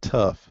 It's kind of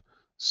tough.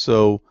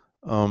 So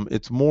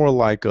it's more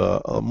like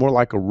a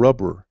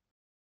rubber,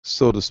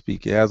 so to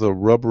speak. It has a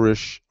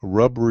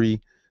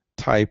rubbery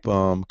type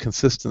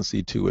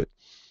consistency to it.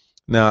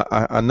 Now,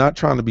 I'm not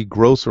trying to be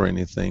gross or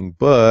anything,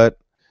 but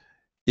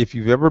if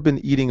you've ever been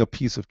eating a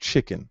piece of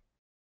chicken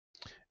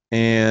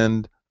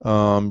and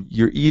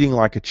you're eating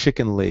like a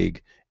chicken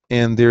leg,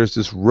 and there's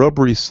this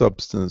rubbery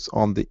substance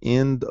on the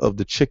end of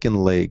the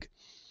chicken leg,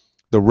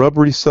 the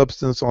rubbery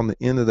substance on the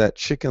end of that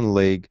chicken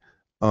leg,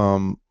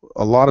 a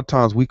lot of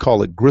times we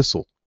call it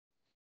gristle.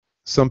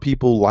 Some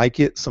people like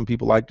it, some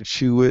people like to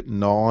chew it,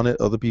 gnaw on it,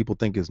 other people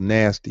think it's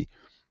nasty.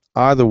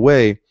 Either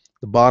way,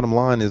 the bottom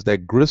line is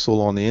that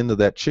gristle on the end of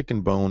that chicken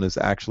bone is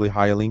actually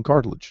hyaline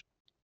cartilage.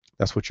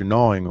 That's what you're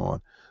gnawing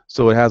on.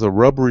 So it has a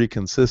rubbery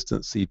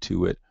consistency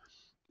to it.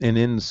 And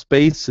in the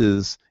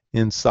spaces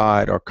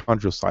inside are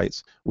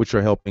chondrocytes, which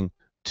are helping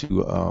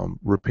to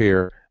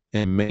repair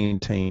and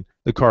maintain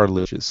the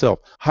cartilage itself.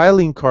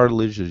 Hyaline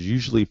cartilage is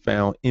usually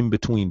found in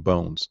between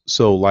bones.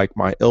 So like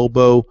my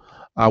elbow,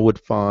 I would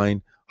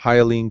find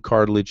hyaline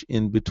cartilage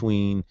in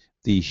between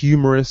the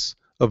humerus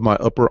of my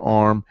upper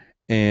arm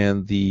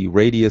and the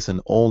radius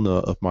and ulna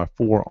of my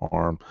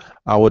forearm.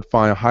 I would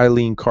find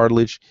hyaline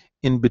cartilage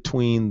in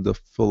between the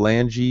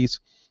phalanges,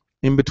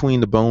 in between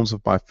the bones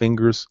of my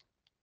fingers.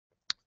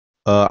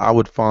 I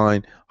would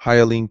find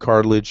hyaline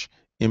cartilage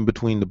in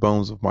between the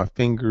bones of my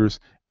fingers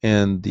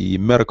and the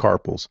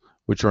metacarpals,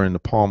 which are in the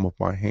palm of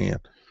my hand.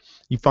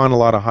 You find a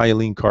lot of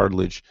hyaline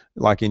cartilage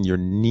like in your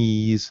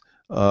knees,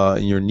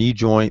 in your knee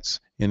joints,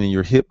 and in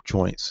your hip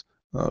joints,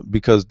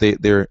 because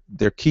they're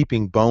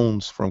keeping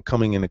bones from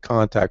coming into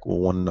contact with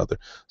one another.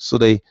 So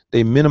they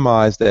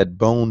minimize that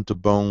bone to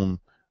bone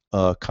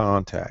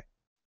contact.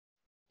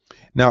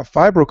 Now,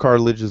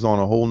 fibrocartilage is on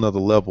a whole nother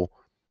level.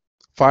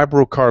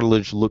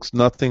 Fibrocartilage looks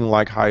nothing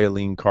like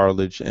hyaline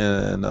cartilage,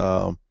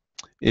 and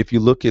if you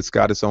look, it's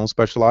got its own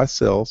specialized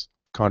cells,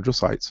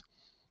 chondrocytes.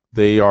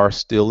 They are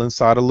still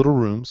inside of little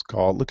rooms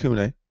called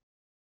lacunae,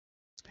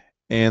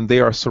 and they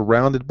are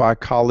surrounded by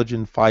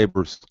collagen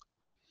fibers.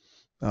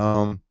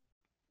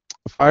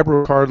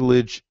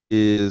 Fibrocartilage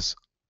is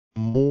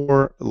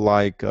more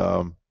like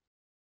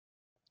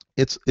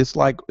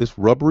it's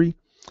rubbery,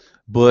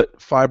 but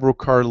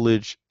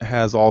fibrocartilage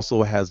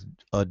also has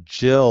a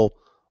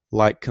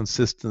gel-like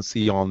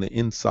consistency on the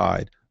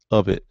inside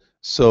of it.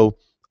 So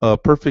a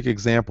perfect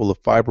example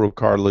of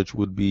fibrocartilage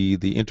would be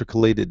the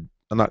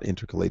not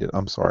intercalated,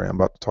 I'm sorry, I'm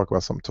about to talk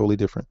about something totally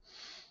different.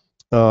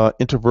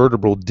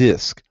 Intervertebral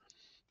disc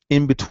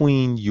in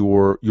between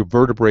your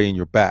vertebrae and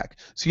your back.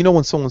 So you know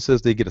when someone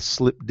says they get a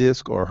slip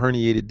disc or a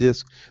herniated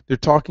disc, they're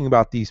talking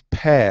about these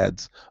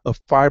pads of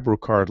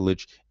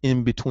fibrocartilage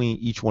in between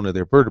each one of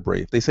their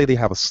vertebrae. If they say they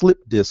have a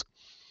slip disc,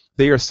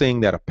 they are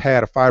saying that a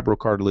pad of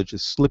fibrocartilage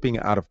is slipping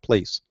out of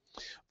place.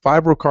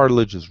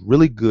 Fibrocartilage is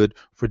really good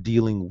for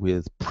dealing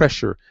with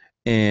pressure,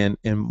 and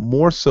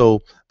more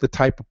so the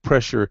type of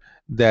pressure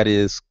that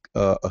is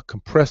a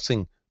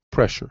compressing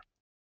pressure.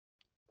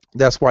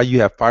 That's why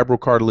you have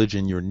fibrocartilage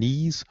in your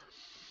knees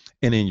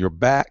and in your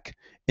back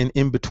and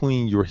in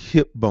between your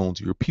hip bones,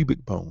 your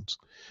pubic bones,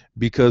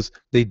 because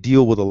they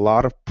deal with a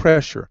lot of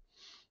pressure.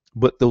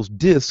 But those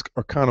discs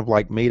are kind of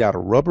like made out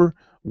of rubber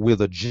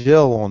with a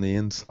gel on the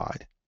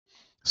inside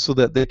so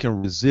that they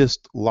can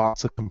resist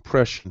lots of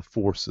compression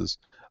forces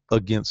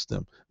against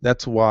them.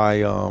 That's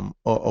why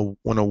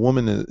when a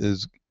woman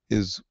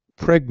is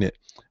pregnant,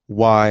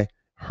 why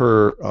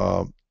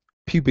her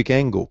pubic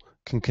angle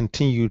can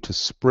continue to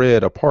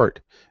spread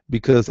apart,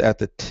 because at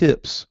the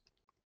tips,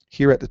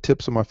 here at the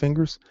tips of my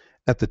fingers,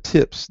 at the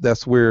tips,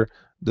 that's where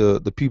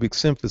the pubic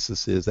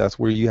symphysis is. That's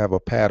where you have a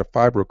pad of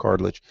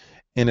fibrocartilage,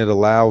 and it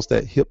allows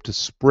that hip to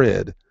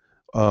spread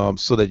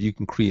so that you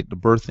can create the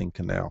birthing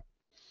canal.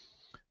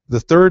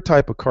 The third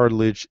type of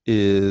cartilage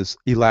is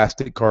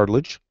elastic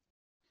cartilage,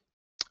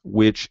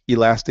 which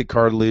elastic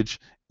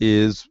cartilage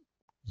is,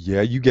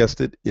 yeah, you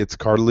guessed it, it's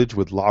cartilage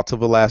with lots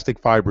of elastic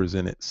fibers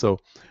in it. So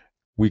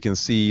we can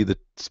see the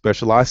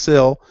specialized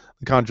cell,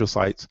 the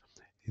chondrocytes.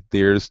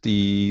 There's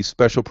the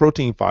special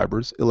protein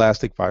fibers,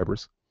 elastic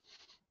fibers.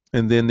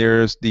 And then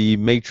there's the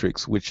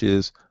matrix, which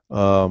is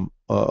a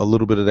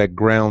little bit of that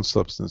ground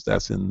substance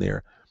that's in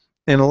there.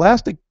 And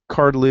elastic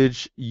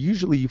cartilage,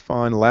 usually you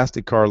find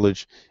elastic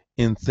cartilage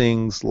in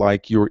things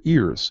like your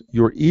ears.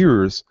 Your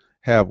ears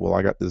have, well,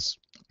 I got this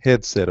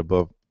headset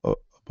above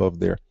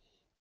there,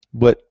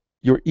 but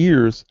your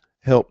ears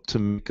help to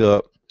make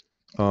up,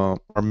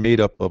 are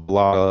made up of a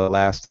lot of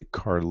elastic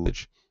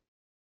cartilage.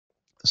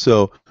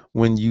 So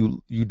when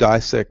you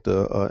dissect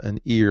an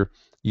ear,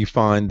 you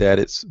find that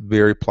it's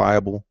very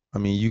pliable. I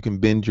mean, you can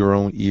bend your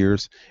own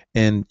ears,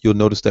 and you'll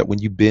notice that when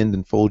you bend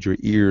and fold your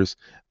ears,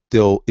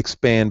 they'll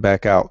expand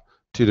back out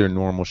to their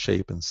normal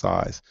shape and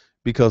size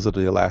because of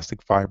the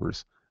elastic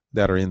fibers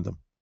that are in them.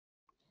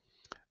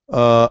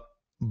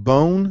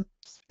 Bone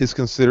is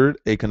considered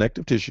a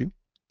connective tissue.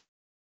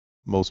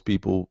 Most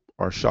people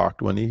are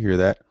shocked when they hear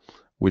that,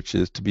 which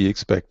is to be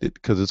expected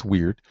because it's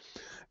weird.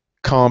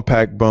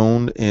 Compact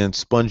bone and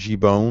spongy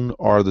bone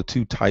are the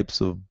two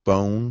types of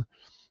bone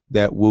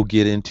that we'll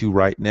get into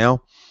right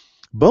now.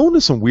 Bone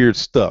is some weird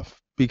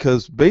stuff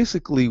because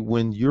basically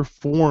when you're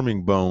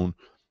forming bone,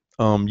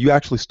 you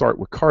actually start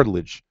with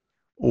cartilage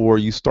or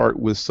you start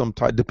with some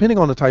type, depending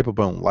on the type of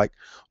bone. Like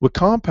with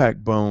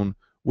compact bone,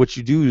 what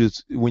you do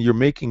is when you're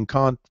making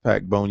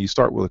compact bone, you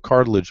start with a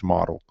cartilage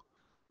model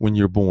when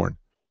you're born.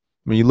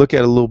 When you look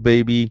at a little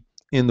baby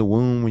in the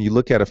womb, when you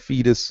look at a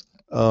fetus,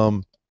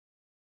 um,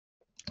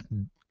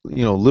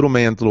 little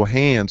man's little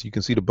hands, you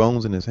can see the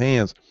bones in his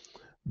hands.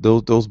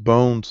 Those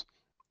bones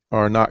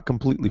are not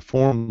completely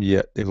formed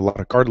yet. There's a lot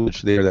of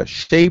cartilage there that's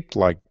shaped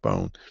like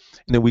bone,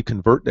 and then we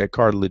convert that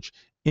cartilage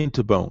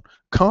into bone.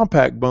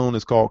 Compact bone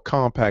is called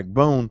compact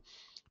bone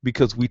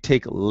because we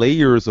take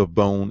layers of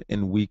bone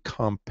and we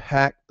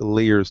compact the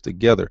layers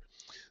together.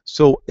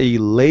 So a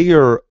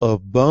layer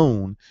of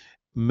bone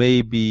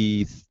may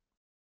be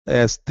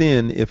as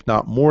thin, if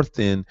not more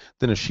thin,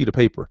 than a sheet of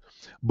paper.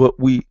 But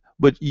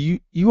you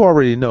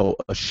already know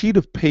a sheet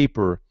of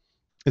paper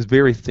is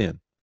very thin.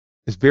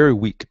 It's very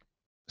weak.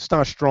 It's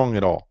not strong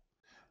at all.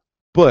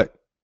 But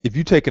if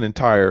you take an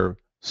entire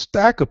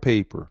stack of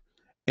paper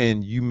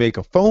and you make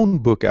a phone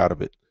book out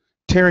of it,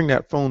 tearing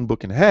that phone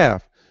book in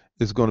half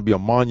is going to be a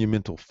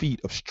monumental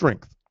feat of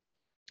strength.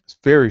 It's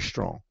very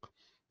strong.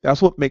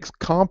 That's what makes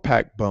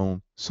compact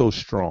bone so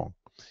strong.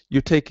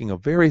 You're taking a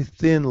very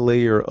thin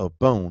layer of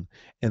bone,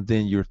 and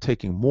then you're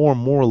taking more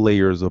and more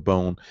layers of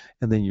bone,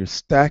 and then you're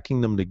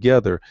stacking them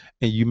together,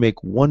 and you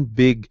make one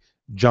big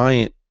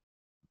giant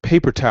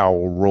paper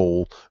towel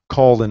roll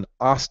called an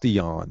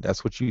osteon.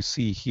 That's what you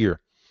see here.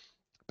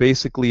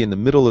 Basically, in the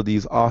middle of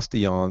these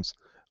osteons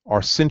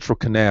are central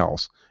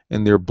canals,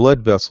 and they're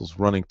blood vessels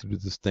running through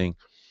this thing.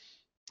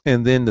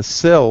 And then the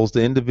cells,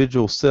 the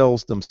individual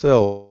cells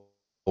themselves,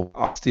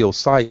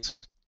 osteocytes,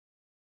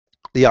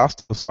 the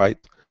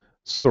osteocytes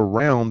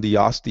surround the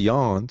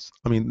osteons.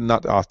 I mean,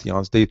 not the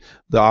osteons. The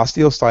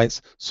osteocytes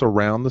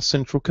surround the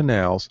central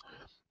canals,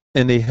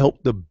 and they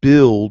help to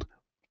build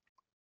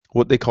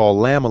what they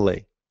call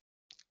lamellae.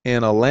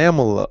 And a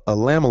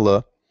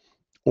lamella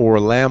or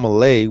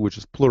lamellae, which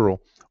is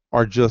plural,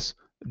 are just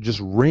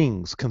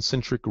rings,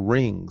 concentric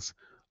rings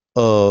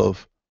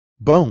of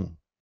bone.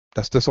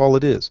 That's all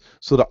it is.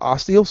 So the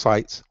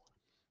osteocytes,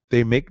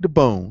 they make the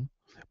bone,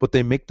 but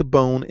they make the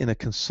bone in a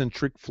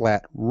concentric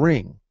flat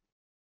ring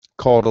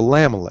called a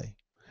lamellae.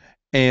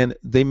 And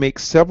they make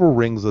several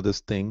rings of this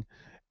thing.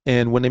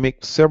 And when they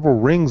make several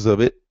rings of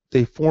it,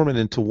 they form it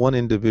into one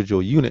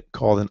individual unit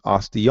called an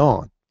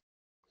osteon.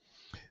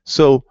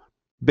 So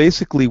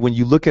basically, when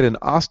you look at an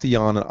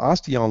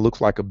osteon looks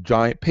like a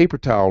giant paper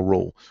towel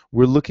roll.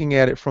 We're looking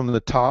at it from the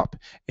top,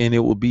 and it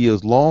will be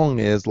as long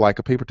as like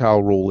a paper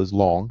towel roll is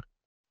long,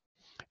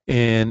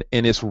 and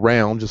it's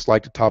round just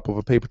like the top of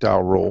a paper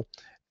towel roll.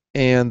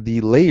 And the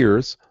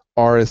layers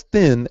are as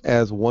thin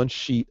as one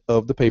sheet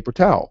of the paper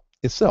towel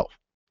itself.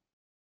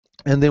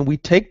 And then we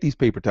take these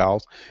paper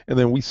towels and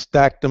then we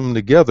stack them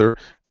together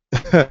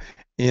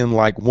in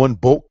like one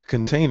bulk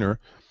container,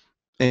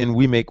 and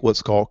we make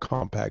what's called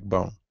compact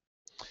bone.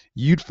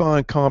 You'd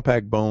find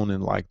compact bone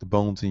in like the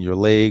bones in your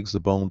legs, the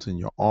bones in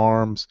your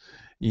arms.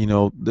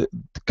 The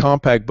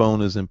compact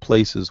bone is in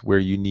places where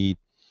you need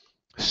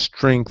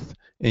strength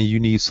and you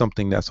need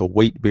something that's a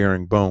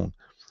weight-bearing bone.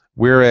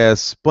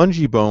 Whereas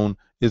spongy bone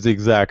is the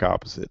exact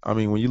opposite. I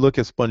mean, when you look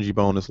at spongy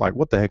bone, it's like,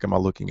 what the heck am I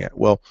looking at?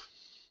 Well,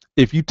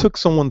 if you took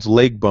someone's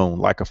leg bone,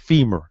 like a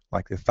femur,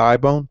 like the thigh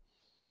bone,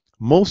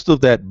 most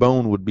of that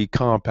bone would be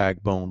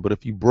compact bone. But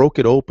if you broke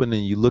it open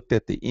and you looked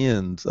at the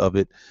ends of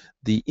it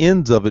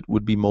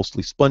would be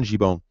mostly spongy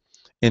bone.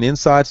 And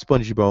inside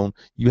spongy bone,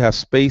 you have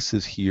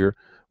spaces here,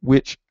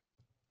 which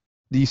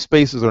these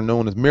spaces are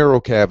known as marrow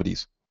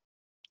cavities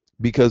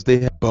because they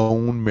have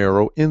bone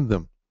marrow in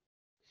them.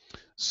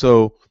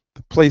 So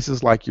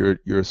places like your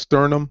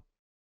sternum,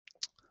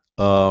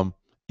 um,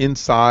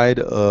 inside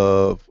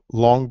of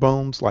long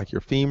bones like your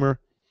femur,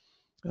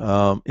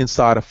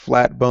 inside of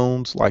flat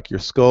bones like your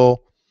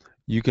skull,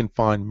 you can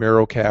find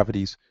marrow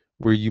cavities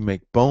where you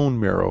make bone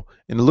marrow,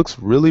 and it looks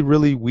really,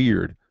 really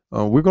weird.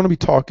 We're going to be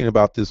talking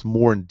about this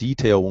more in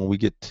detail when we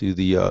get to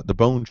the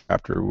bone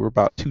chapter. We're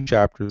about 2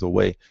 chapters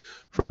away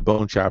from the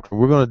bone chapter.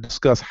 We're going to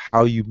discuss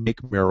how you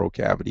make marrow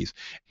cavities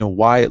and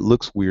why it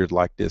looks weird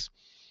like this.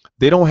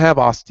 They don't have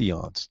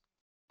osteons.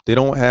 They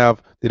don't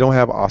have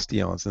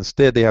osteons.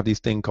 Instead, they have these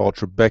things called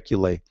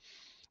trabeculae.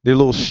 They're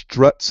little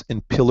struts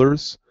and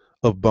pillars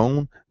of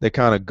bone that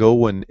kind of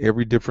go in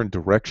every different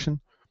direction.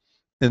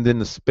 And then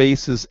the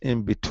spaces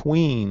in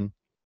between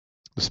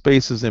the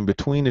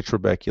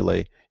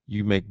trabeculae,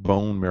 you make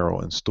bone marrow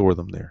and store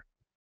them there.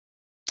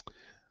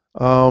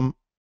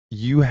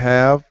 You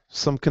have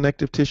some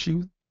connective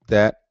tissue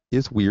that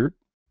is weird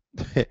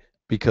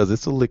because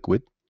it's a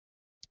liquid.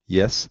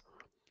 Yes,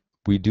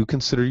 we do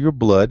consider your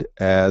blood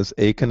as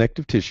a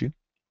connective tissue.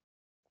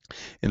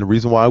 And the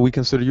reason why we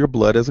consider your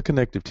blood as a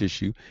connective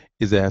tissue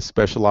is it has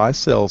specialized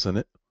cells in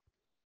it.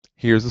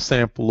 Here's a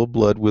sample of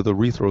blood with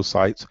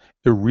erythrocytes.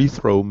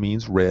 Erythro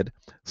means red,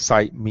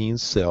 cyte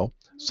means cell.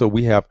 So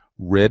we have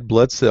red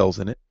blood cells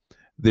in it.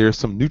 There's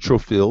some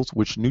neutrophils,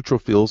 which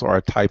neutrophils are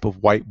a type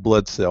of white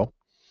blood cell.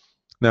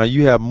 Now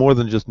you have more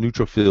than just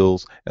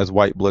neutrophils as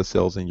white blood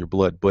cells in your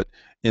blood, but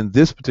in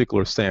this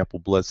particular sample,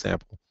 blood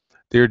sample,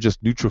 they're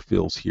just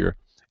neutrophils here.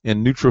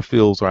 And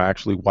neutrophils are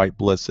actually white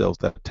blood cells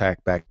that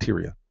attack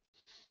bacteria.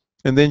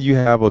 And then you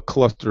have a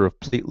cluster of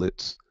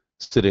platelets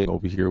sitting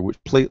over here, which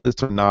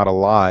platelets are not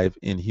alive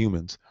in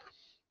humans.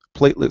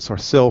 Platelets are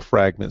cell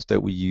fragments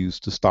that we use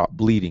to stop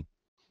bleeding.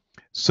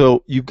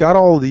 So you've got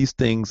all of these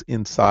things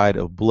inside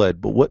of blood,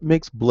 but what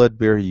makes blood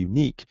very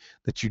unique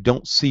that you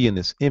don't see in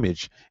this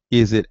image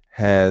is it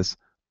has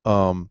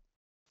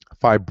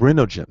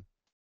fibrinogen.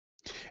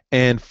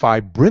 And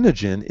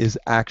fibrinogen is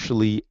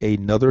actually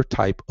another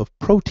type of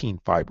protein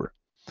fiber.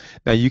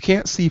 Now you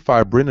can't see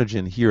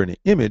fibrinogen here in the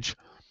image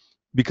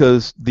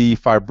because the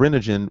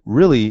fibrinogen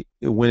really,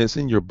 when it's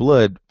in your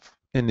blood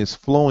and is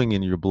flowing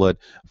in your blood,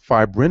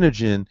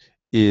 fibrinogen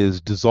is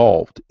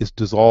dissolved. It's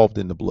dissolved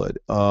in the blood.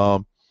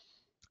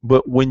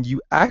 But when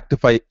you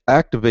activate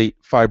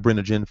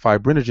fibrinogen,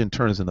 fibrinogen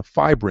turns into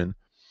fibrin,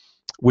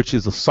 which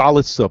is a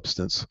solid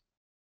substance.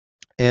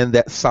 And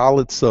that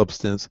solid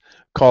substance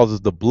causes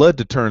the blood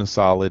to turn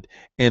solid,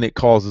 and it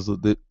causes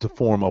it to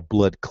form a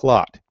blood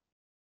clot.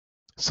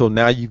 So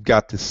now you've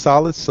got this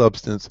solid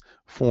substance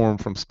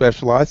formed from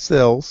specialized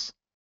cells,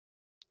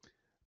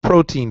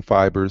 protein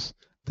fibers,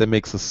 that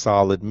makes a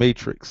solid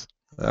matrix.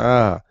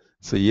 So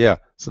yeah,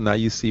 so now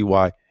you see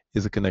why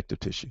it's a connective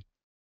tissue.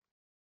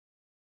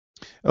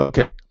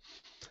 Okay,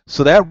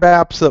 so that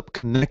wraps up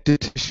connective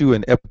tissue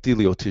and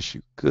epithelial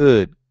tissue.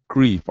 Good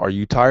grief, are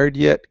you tired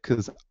yet?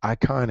 Because I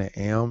kind of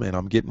am, and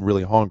I'm getting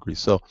really hungry.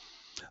 So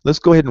let's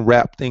go ahead and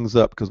wrap things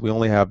up because we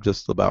only have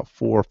just about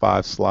 4 or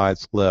 5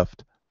 slides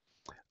left.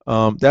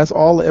 That's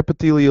all the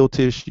epithelial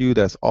tissue.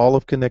 That's all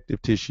of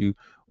connective tissue,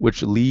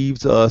 which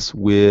leaves us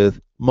with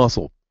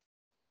muscle.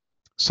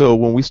 So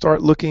when we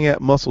start looking at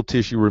muscle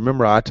tissue,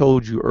 remember I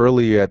told you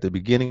earlier at the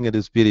beginning of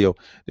this video,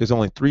 there's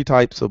only 3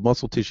 types of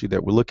muscle tissue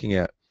that we're looking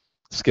at: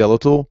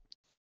 skeletal,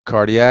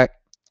 cardiac,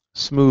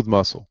 smooth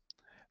muscle.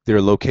 Their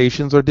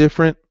locations are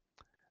different,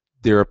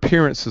 their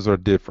appearances are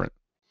different,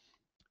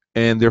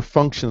 and their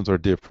functions are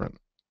different,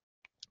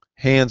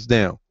 hands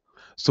down.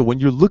 So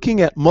when you're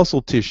looking at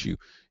muscle tissue,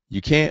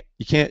 you can't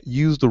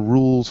use the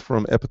rules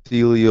from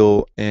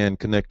epithelial and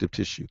connective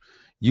tissue.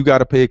 You got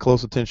to pay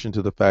close attention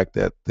to the fact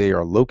that they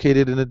are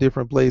located in a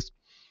different place,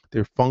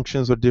 their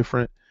functions are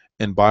different,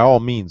 and by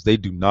all means, they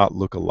do not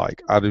look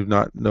alike. I do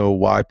not know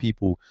why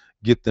people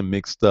get them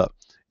mixed up.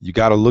 You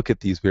got to look at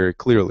these very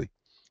clearly.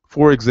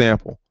 For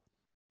example,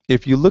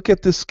 if you look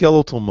at this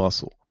skeletal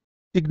muscle,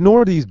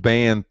 ignore these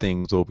band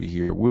things over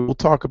here. We'll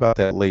talk about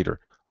that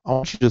later. I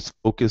want you to just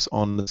focus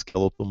on the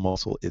skeletal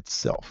muscle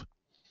itself.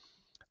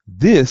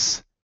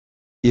 This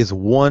is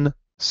one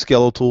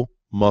skeletal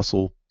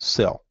muscle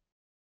cell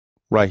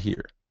right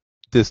here.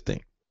 This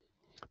thing.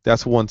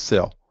 That's one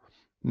cell.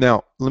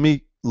 Now, let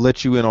me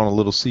let you in on a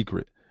little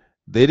secret.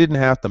 They didn't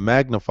have to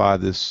magnify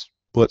this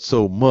but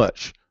so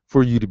much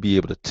for you to be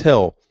able to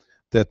tell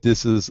that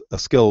this is a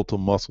skeletal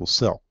muscle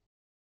cell.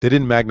 They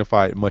didn't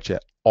magnify it much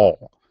at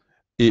all.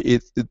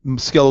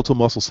 Skeletal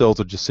muscle cells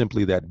are just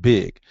simply that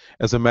big.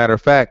 As a matter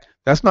of fact,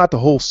 that's not the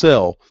whole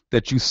cell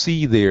that you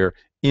see there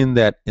in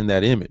that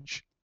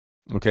image.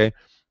 Okay,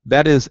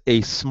 that is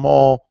a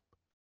small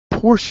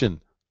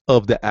portion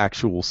of the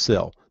actual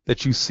cell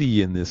that you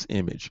see in this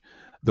image.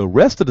 The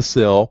rest of the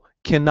cell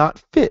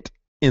cannot fit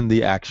in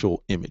the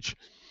actual image.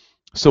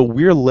 So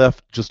we're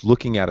left just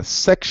looking at a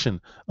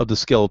section of the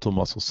skeletal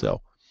muscle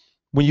cell.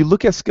 When you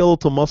look at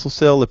skeletal muscle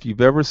cell, if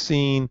you've ever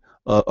seen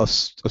a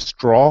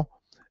straw,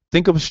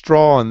 think of a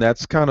straw, and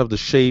that's kind of the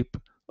shape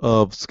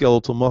of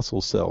skeletal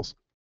muscle cells.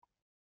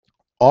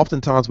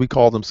 Oftentimes we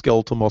call them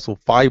skeletal muscle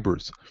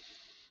fibers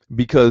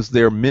because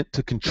they're meant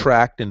to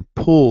contract and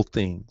pull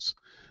things,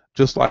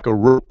 just like a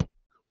rope.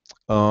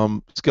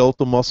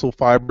 Skeletal muscle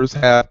fibers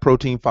have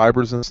protein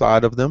fibers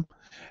inside of them,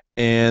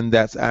 and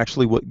that's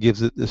actually what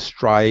gives it this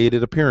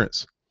striated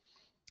appearance.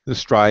 The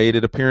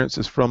striated appearance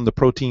is from the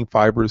protein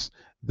fibers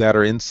that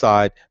are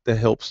inside that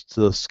helps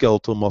the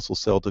skeletal muscle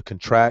cell to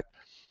contract.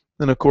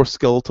 And of course,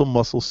 skeletal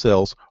muscle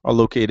cells are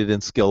located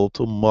in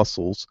skeletal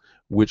muscles,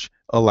 which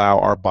allow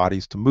our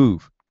bodies to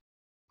move.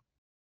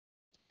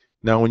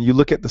 Now, when you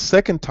look at the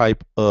second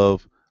type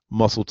of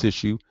muscle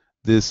tissue,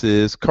 this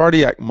is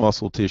cardiac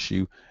muscle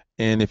tissue.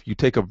 And if you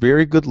take a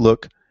very good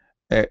look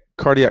at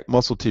cardiac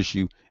muscle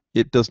tissue,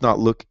 it does not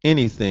look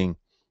anything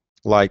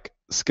like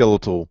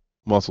skeletal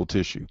muscle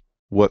tissue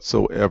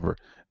whatsoever.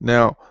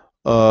 Now,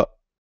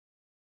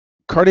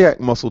 cardiac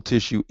muscle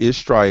tissue is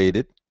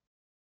striated.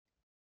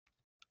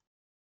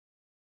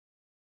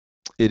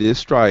 It is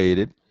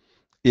striated.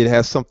 It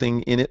has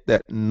something in it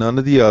that none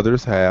of the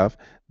others have.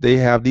 They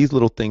have these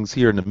little things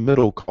here in the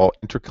middle called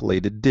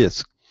intercalated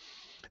discs.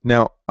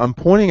 Now, I'm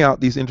pointing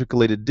out these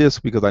intercalated discs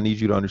because I need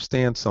you to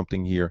understand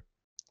something here.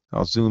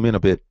 I'll zoom in a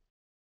bit.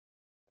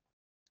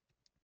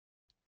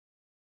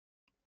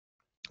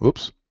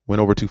 Whoops,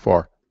 went over too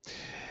far.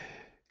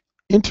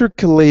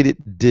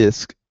 Intercalated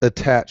discs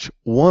attach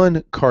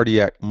one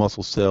cardiac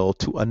muscle cell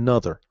to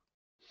another.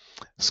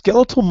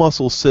 Skeletal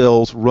muscle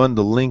cells run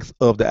the length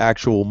of the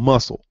actual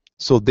muscle,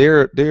 so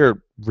they're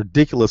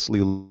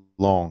ridiculously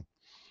long.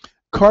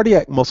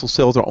 Cardiac muscle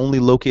cells are only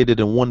located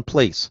in one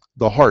place,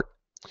 the heart.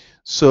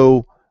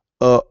 So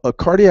a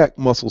cardiac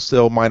muscle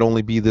cell might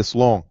only be this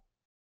long.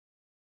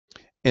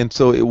 And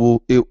so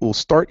it will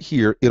start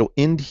here, it'll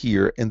end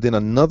here, and then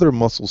another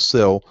muscle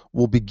cell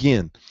will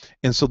begin.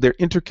 And so they're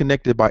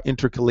interconnected by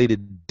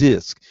intercalated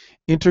disc.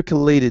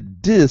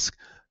 Intercalated disc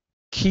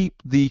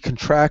keep the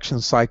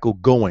contraction cycle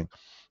going.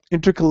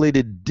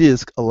 Intercalated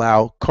disc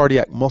allow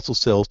cardiac muscle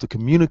cells to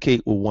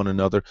communicate with one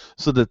another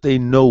so that they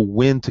know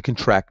when to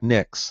contract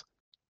next.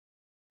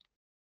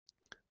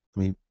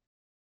 Let me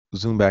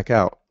zoom back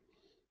out.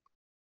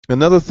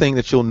 Another thing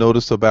that you'll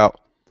notice about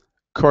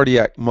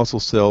cardiac muscle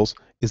cells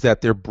is that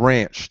they're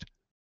branched.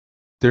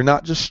 They're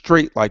not just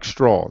straight like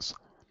straws.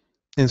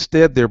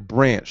 Instead, they're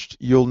branched.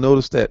 You'll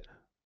notice that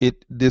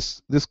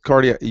this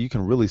cardiac, you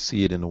can really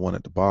see it in the one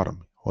at the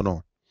bottom. Hold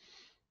on.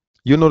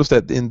 You'll notice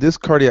that in this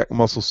cardiac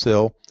muscle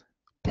cell,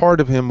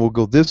 part of him will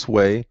go this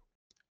way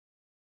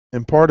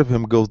and part of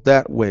him goes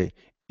that way.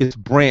 It's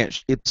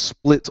branched. It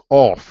splits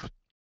off.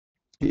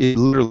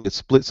 It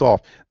splits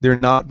off. They're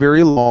not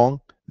very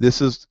long. This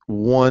is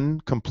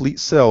one complete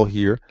cell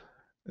here,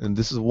 and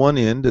this is one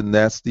end, and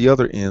that's the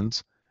other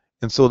ends.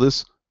 And so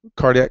this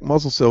cardiac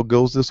muscle cell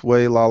goes this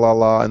way, la la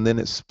la, and then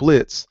it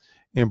splits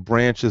and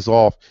branches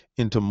off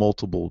into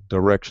multiple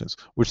directions,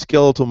 which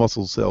skeletal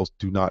muscle cells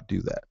do not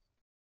do that.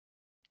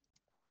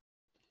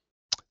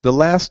 The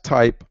last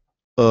type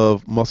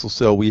of muscle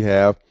cell we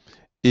have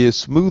is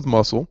smooth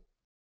muscle.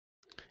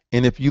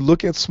 And if you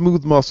look at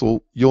smooth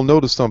muscle, you'll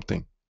notice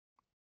something.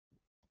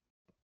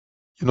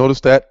 You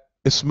notice that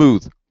it's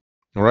smooth,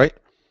 all right?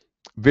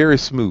 Very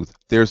smooth.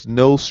 There's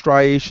no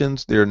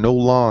striations, there are no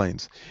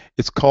lines.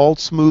 It's called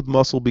smooth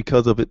muscle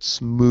because of its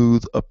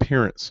smooth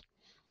appearance.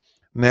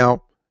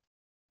 Now,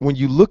 when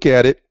you look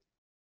at it,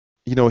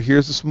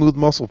 here's the smooth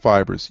muscle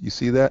fibers. You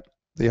see that?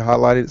 They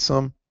highlighted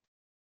some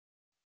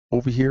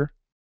over here.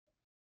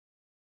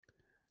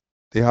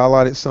 They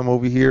highlighted some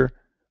over here.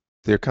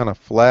 They're kind of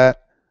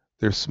flat.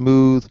 They're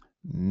smooth.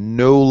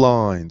 No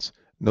lines,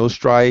 no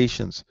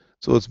striations.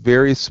 So it's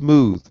very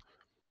smooth.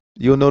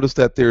 You'll notice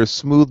that there's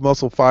smooth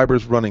muscle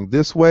fibers running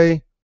this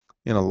way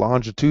in a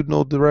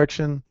longitudinal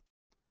direction,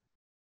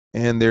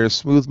 and there's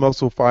smooth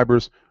muscle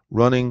fibers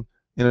running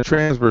in a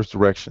transverse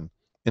direction.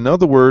 In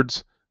other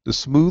words, the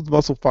smooth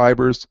muscle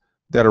fibers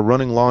that are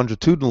running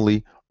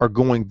longitudinally are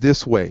going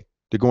this way.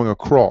 They're going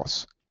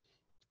across.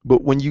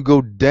 But when you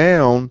go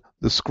down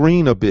the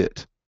screen a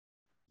bit,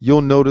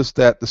 you'll notice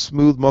that the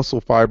smooth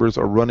muscle fibers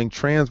are running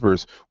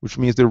transverse, which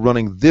means they're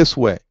running this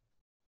way.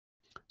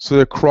 So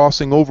they're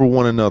crossing over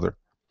one another.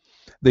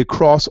 They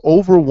cross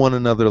over one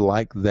another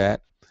like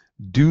that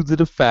due to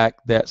the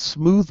fact that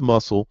smooth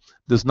muscle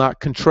does not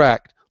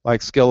contract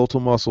like skeletal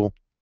muscle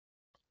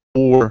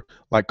or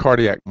like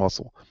cardiac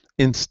muscle.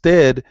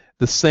 Instead,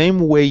 the same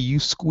way you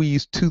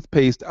squeeze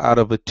toothpaste out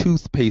of a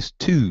toothpaste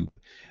tube,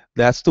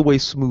 that's the way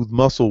smooth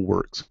muscle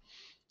works.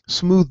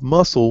 Smooth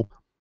muscle,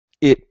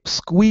 it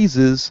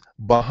squeezes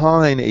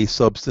behind a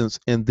substance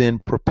and then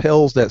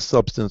propels that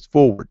substance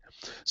forward.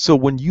 So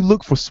when you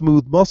look for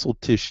smooth muscle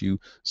tissue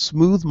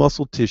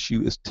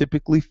is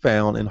typically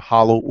found in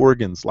hollow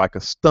organs like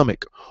a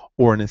stomach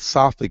or an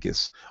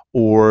esophagus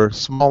or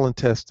small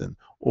intestine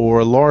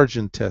or a large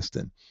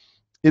intestine.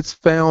 It's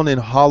found in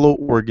hollow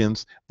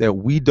organs that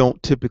we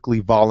don't typically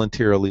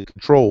voluntarily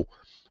control,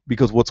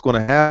 because what's going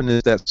to happen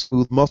is that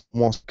smooth muscle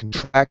wants to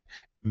contract,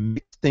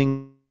 make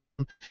things,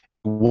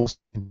 wants to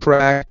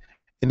contract,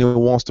 and it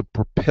wants to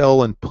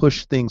propel and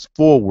push things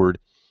forward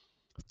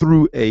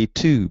through a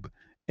tube.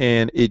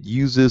 And it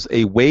uses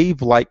a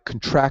wave-like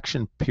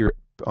contraction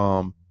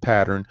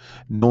pattern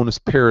known as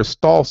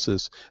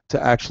peristalsis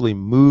to actually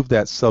move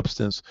that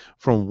substance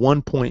from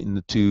one point in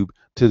the tube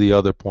to the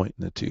other point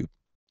in the tube.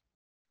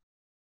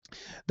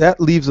 That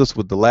leaves us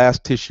with the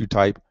last tissue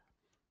type,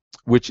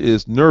 which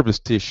is nervous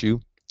tissue.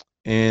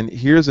 And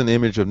here's an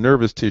image of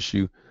nervous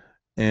tissue.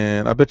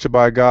 And I bet you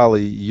by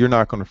golly, you're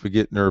not going to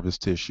forget nervous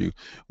tissue.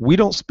 We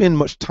don't spend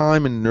much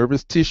time in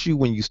nervous tissue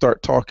when you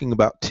start talking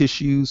about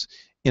tissues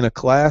in a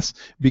class,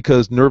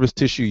 because nervous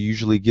tissue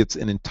usually gets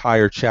an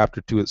entire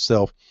chapter to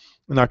itself.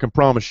 And I can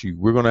promise you,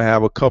 we're going to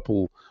have a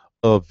couple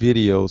of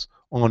videos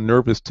on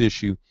nervous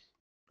tissue.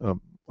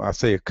 I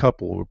say a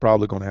couple, we're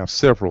probably going to have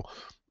several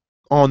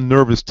on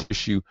nervous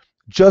tissue,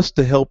 just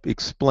to help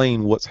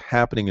explain what's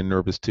happening in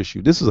nervous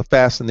tissue. This is a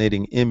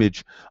fascinating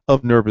image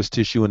of nervous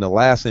tissue, and the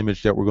last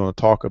image that we're going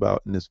to talk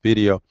about in this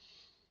video.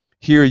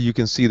 Here you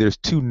can see there's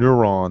two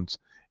neurons.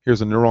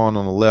 Here's a neuron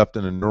on the left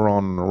and a neuron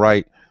on the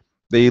right.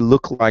 They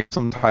look like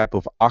some type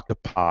of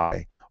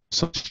octopi,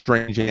 some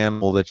strange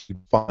animal that you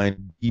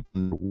find deep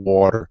in the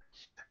water.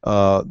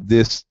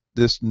 this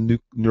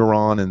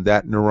neuron and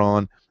that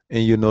neuron,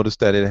 and you'll notice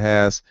that it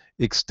has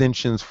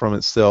extensions from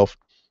itself.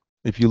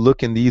 If you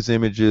look in these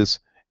images,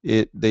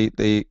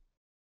 they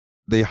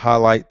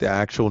highlight the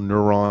actual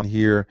neuron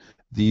here,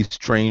 these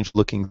strange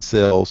looking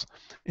cells,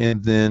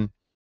 and then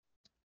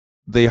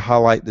they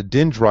highlight the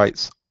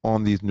dendrites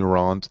on these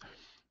neurons.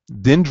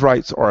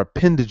 Dendrites are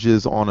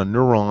appendages on a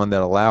neuron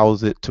that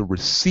allows it to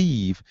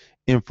receive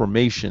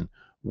information,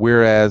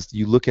 whereas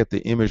you look at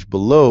the image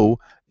below,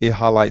 it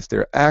highlights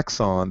their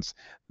axons.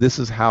 This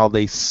is how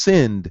they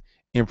send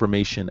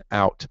information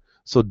out.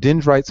 So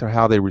dendrites are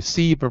how they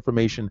receive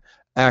information,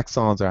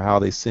 axons are how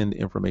they send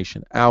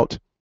information out.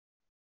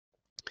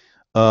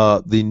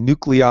 The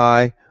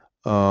nuclei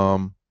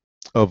of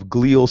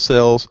glial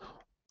cells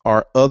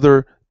are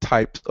other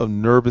types of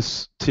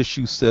nervous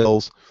tissue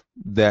cells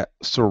that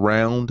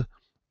surround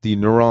the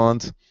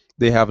neurons.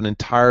 They have an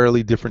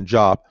entirely different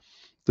job.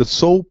 The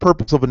sole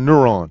purpose of a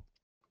neuron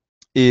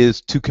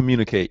is to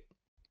communicate.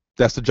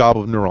 That's the job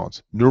of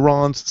neurons.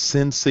 Neurons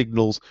send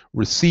signals,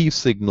 receive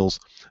signals,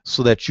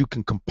 so that you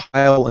can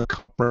compile and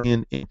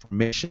comprehend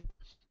information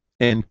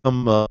and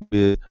come up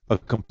with a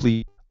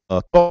complete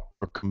thought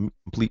or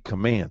complete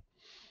command.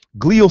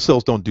 Glial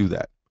cells don't do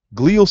that.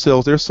 Glial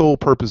cells, their sole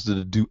purpose is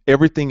to do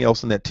everything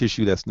else in that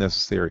tissue that's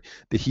necessary,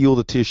 to heal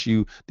the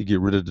tissue, to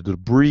get rid of the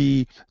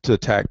debris, to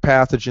attack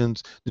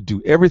pathogens, to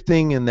do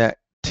everything in that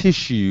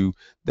tissue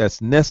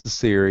that's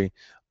necessary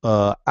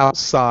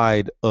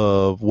outside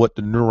of what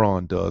the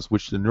neuron does,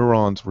 which the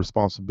neuron's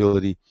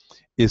responsibility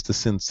is to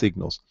send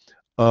signals.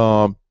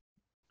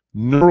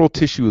 Neural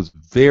tissue is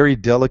very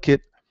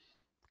delicate,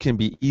 can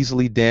be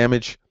easily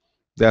damaged.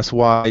 That's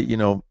why, you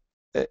know,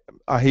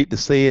 I hate to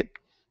say it,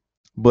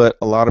 but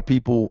a lot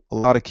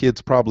of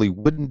kids probably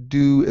wouldn't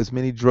do as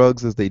many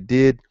drugs as they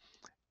did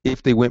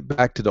if they went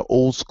back to the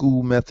old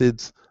school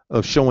methods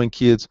of showing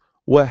kids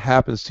what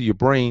happens to your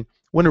brain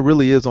when it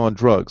really is on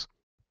drugs.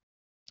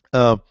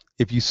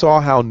 If you saw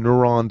how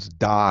neurons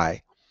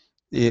die,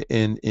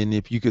 and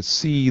if you could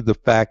see the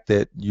fact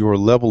that your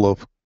level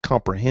of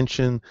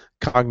comprehension,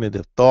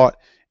 cognitive thought,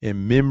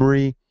 and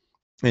memory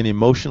and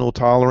emotional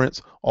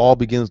tolerance all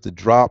begins to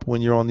drop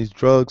when you're on these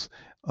drugs,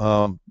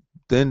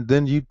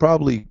 then you'd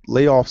probably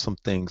lay off some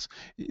things.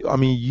 I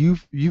mean,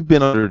 you've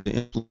been under the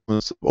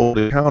influence of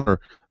over-the-counter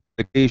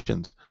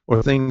medications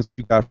or things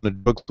you got from the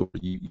drugstore.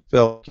 You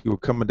felt you were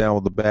coming down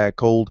with a bad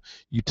cold.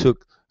 You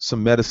took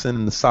some medicine,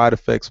 and the side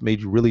effects made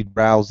you really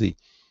drowsy.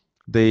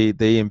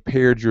 They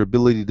impaired your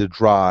ability to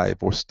drive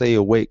or stay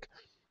awake.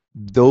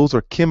 Those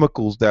are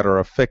chemicals that are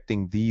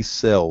affecting these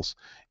cells.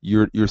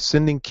 You're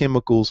sending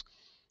chemicals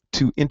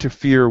to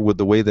interfere with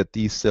the way that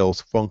these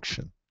cells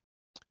function.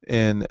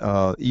 And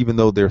even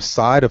though they're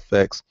side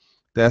effects,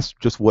 that's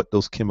just what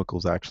those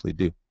chemicals actually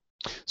do.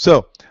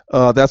 So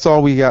that's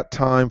all we got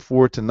time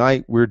for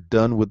tonight. We're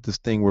done with this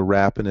thing. We're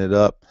wrapping it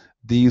up.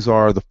 These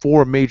are the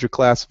 4 major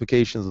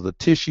classifications of the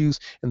tissues,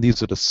 and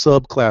these are the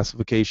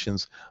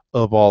sub-classifications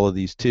of all of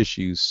these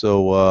tissues.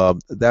 So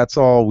that's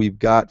all we've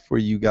got for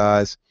you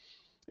guys.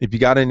 If you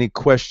got any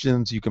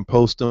questions, you can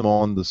post them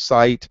on the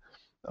site.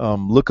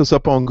 Look us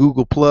up on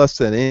Google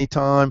Plus at any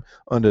time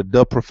under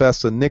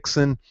daprofessa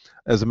Nixon.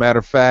 As a matter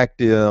of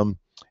fact,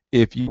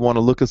 if you want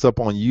to look us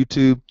up on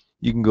YouTube,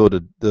 you can go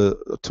to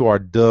our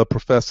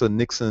daprofessa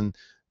Nixon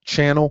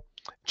channel.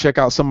 Check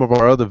out some of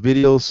our other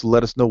videos.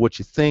 Let us know what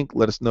you think.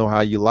 Let us know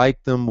how you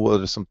like them. What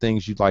are some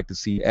things you'd like to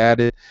see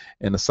added?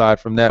 And aside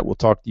from that, we'll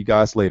talk to you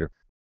guys later.